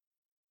season.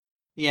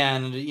 Yeah,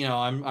 and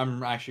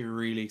I'm actually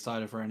really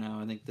excited for it now.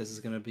 I think this is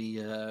going to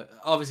be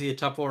obviously a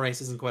top 4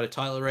 race isn't quite a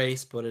title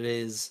race, but it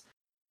is.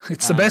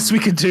 It's the best we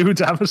can do,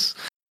 damn it.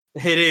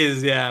 It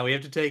is, yeah. We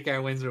have to take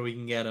our wins where we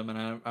can get them,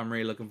 and I'm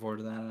really looking forward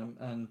to that.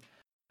 And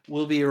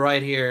we'll be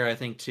right here, I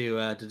think,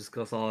 to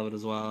discuss all of it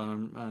as well.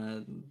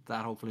 And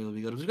that hopefully will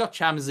be good. We've got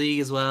Champions League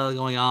as well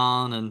going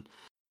on, and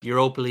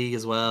Europa League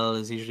as well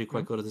is usually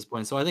quite good at this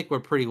point. So I think we're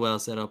pretty well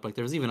set up. Like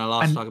there's even a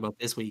lot to talk about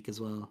this week as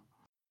well.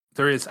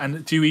 There is.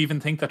 And do you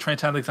even think that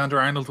Trent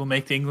Alexander-Arnold will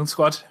make the England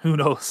squad? Who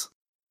knows?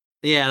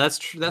 Yeah,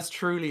 that's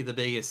truly the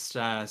biggest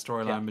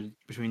storyline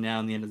between now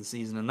and the end of the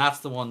season. And that's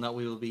the one that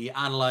we will be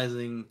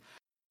analysing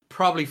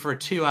probably for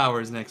 2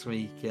 hours next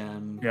week.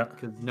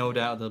 Because no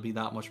doubt there'll be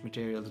that much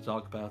material to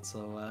talk about.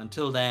 So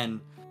until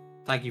then,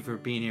 thank you for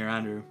being here,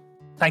 Andrew.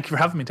 Thank you for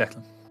having me,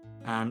 Declan.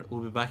 And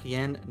we'll be back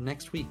again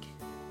next week.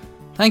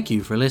 Thank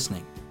you for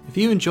listening. If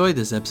you enjoyed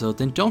this episode,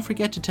 then don't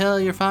forget to tell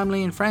your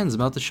family and friends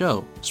about the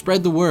show.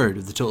 Spread the word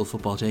of the Total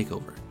Football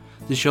Takeover.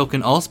 The show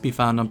can also be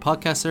found on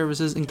podcast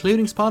services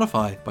including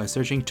Spotify by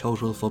searching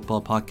Total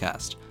Football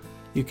Podcast.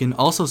 You can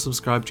also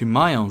subscribe to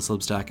my own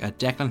Substack at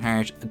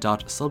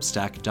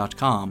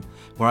declanhart.substack.com,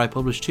 where I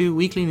publish 2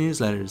 weekly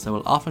newsletters that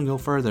will often go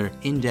further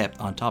in depth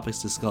on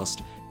topics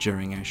discussed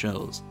during our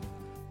shows.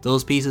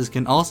 Those pieces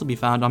can also be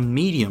found on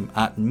Medium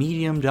at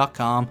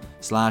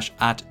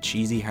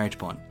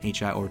medium.com/@cheesyheartbun,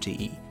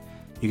 HIRTE.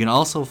 You can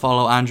also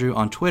follow Andrew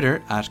on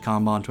Twitter at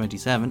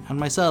Combon27 and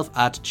myself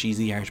at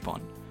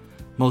cheesyheartbun.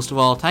 Most of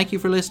all, thank you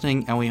for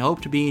listening, and we hope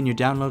to be in your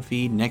download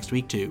feed next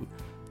week too.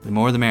 The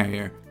more the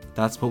merrier.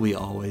 That's what we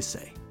always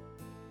say.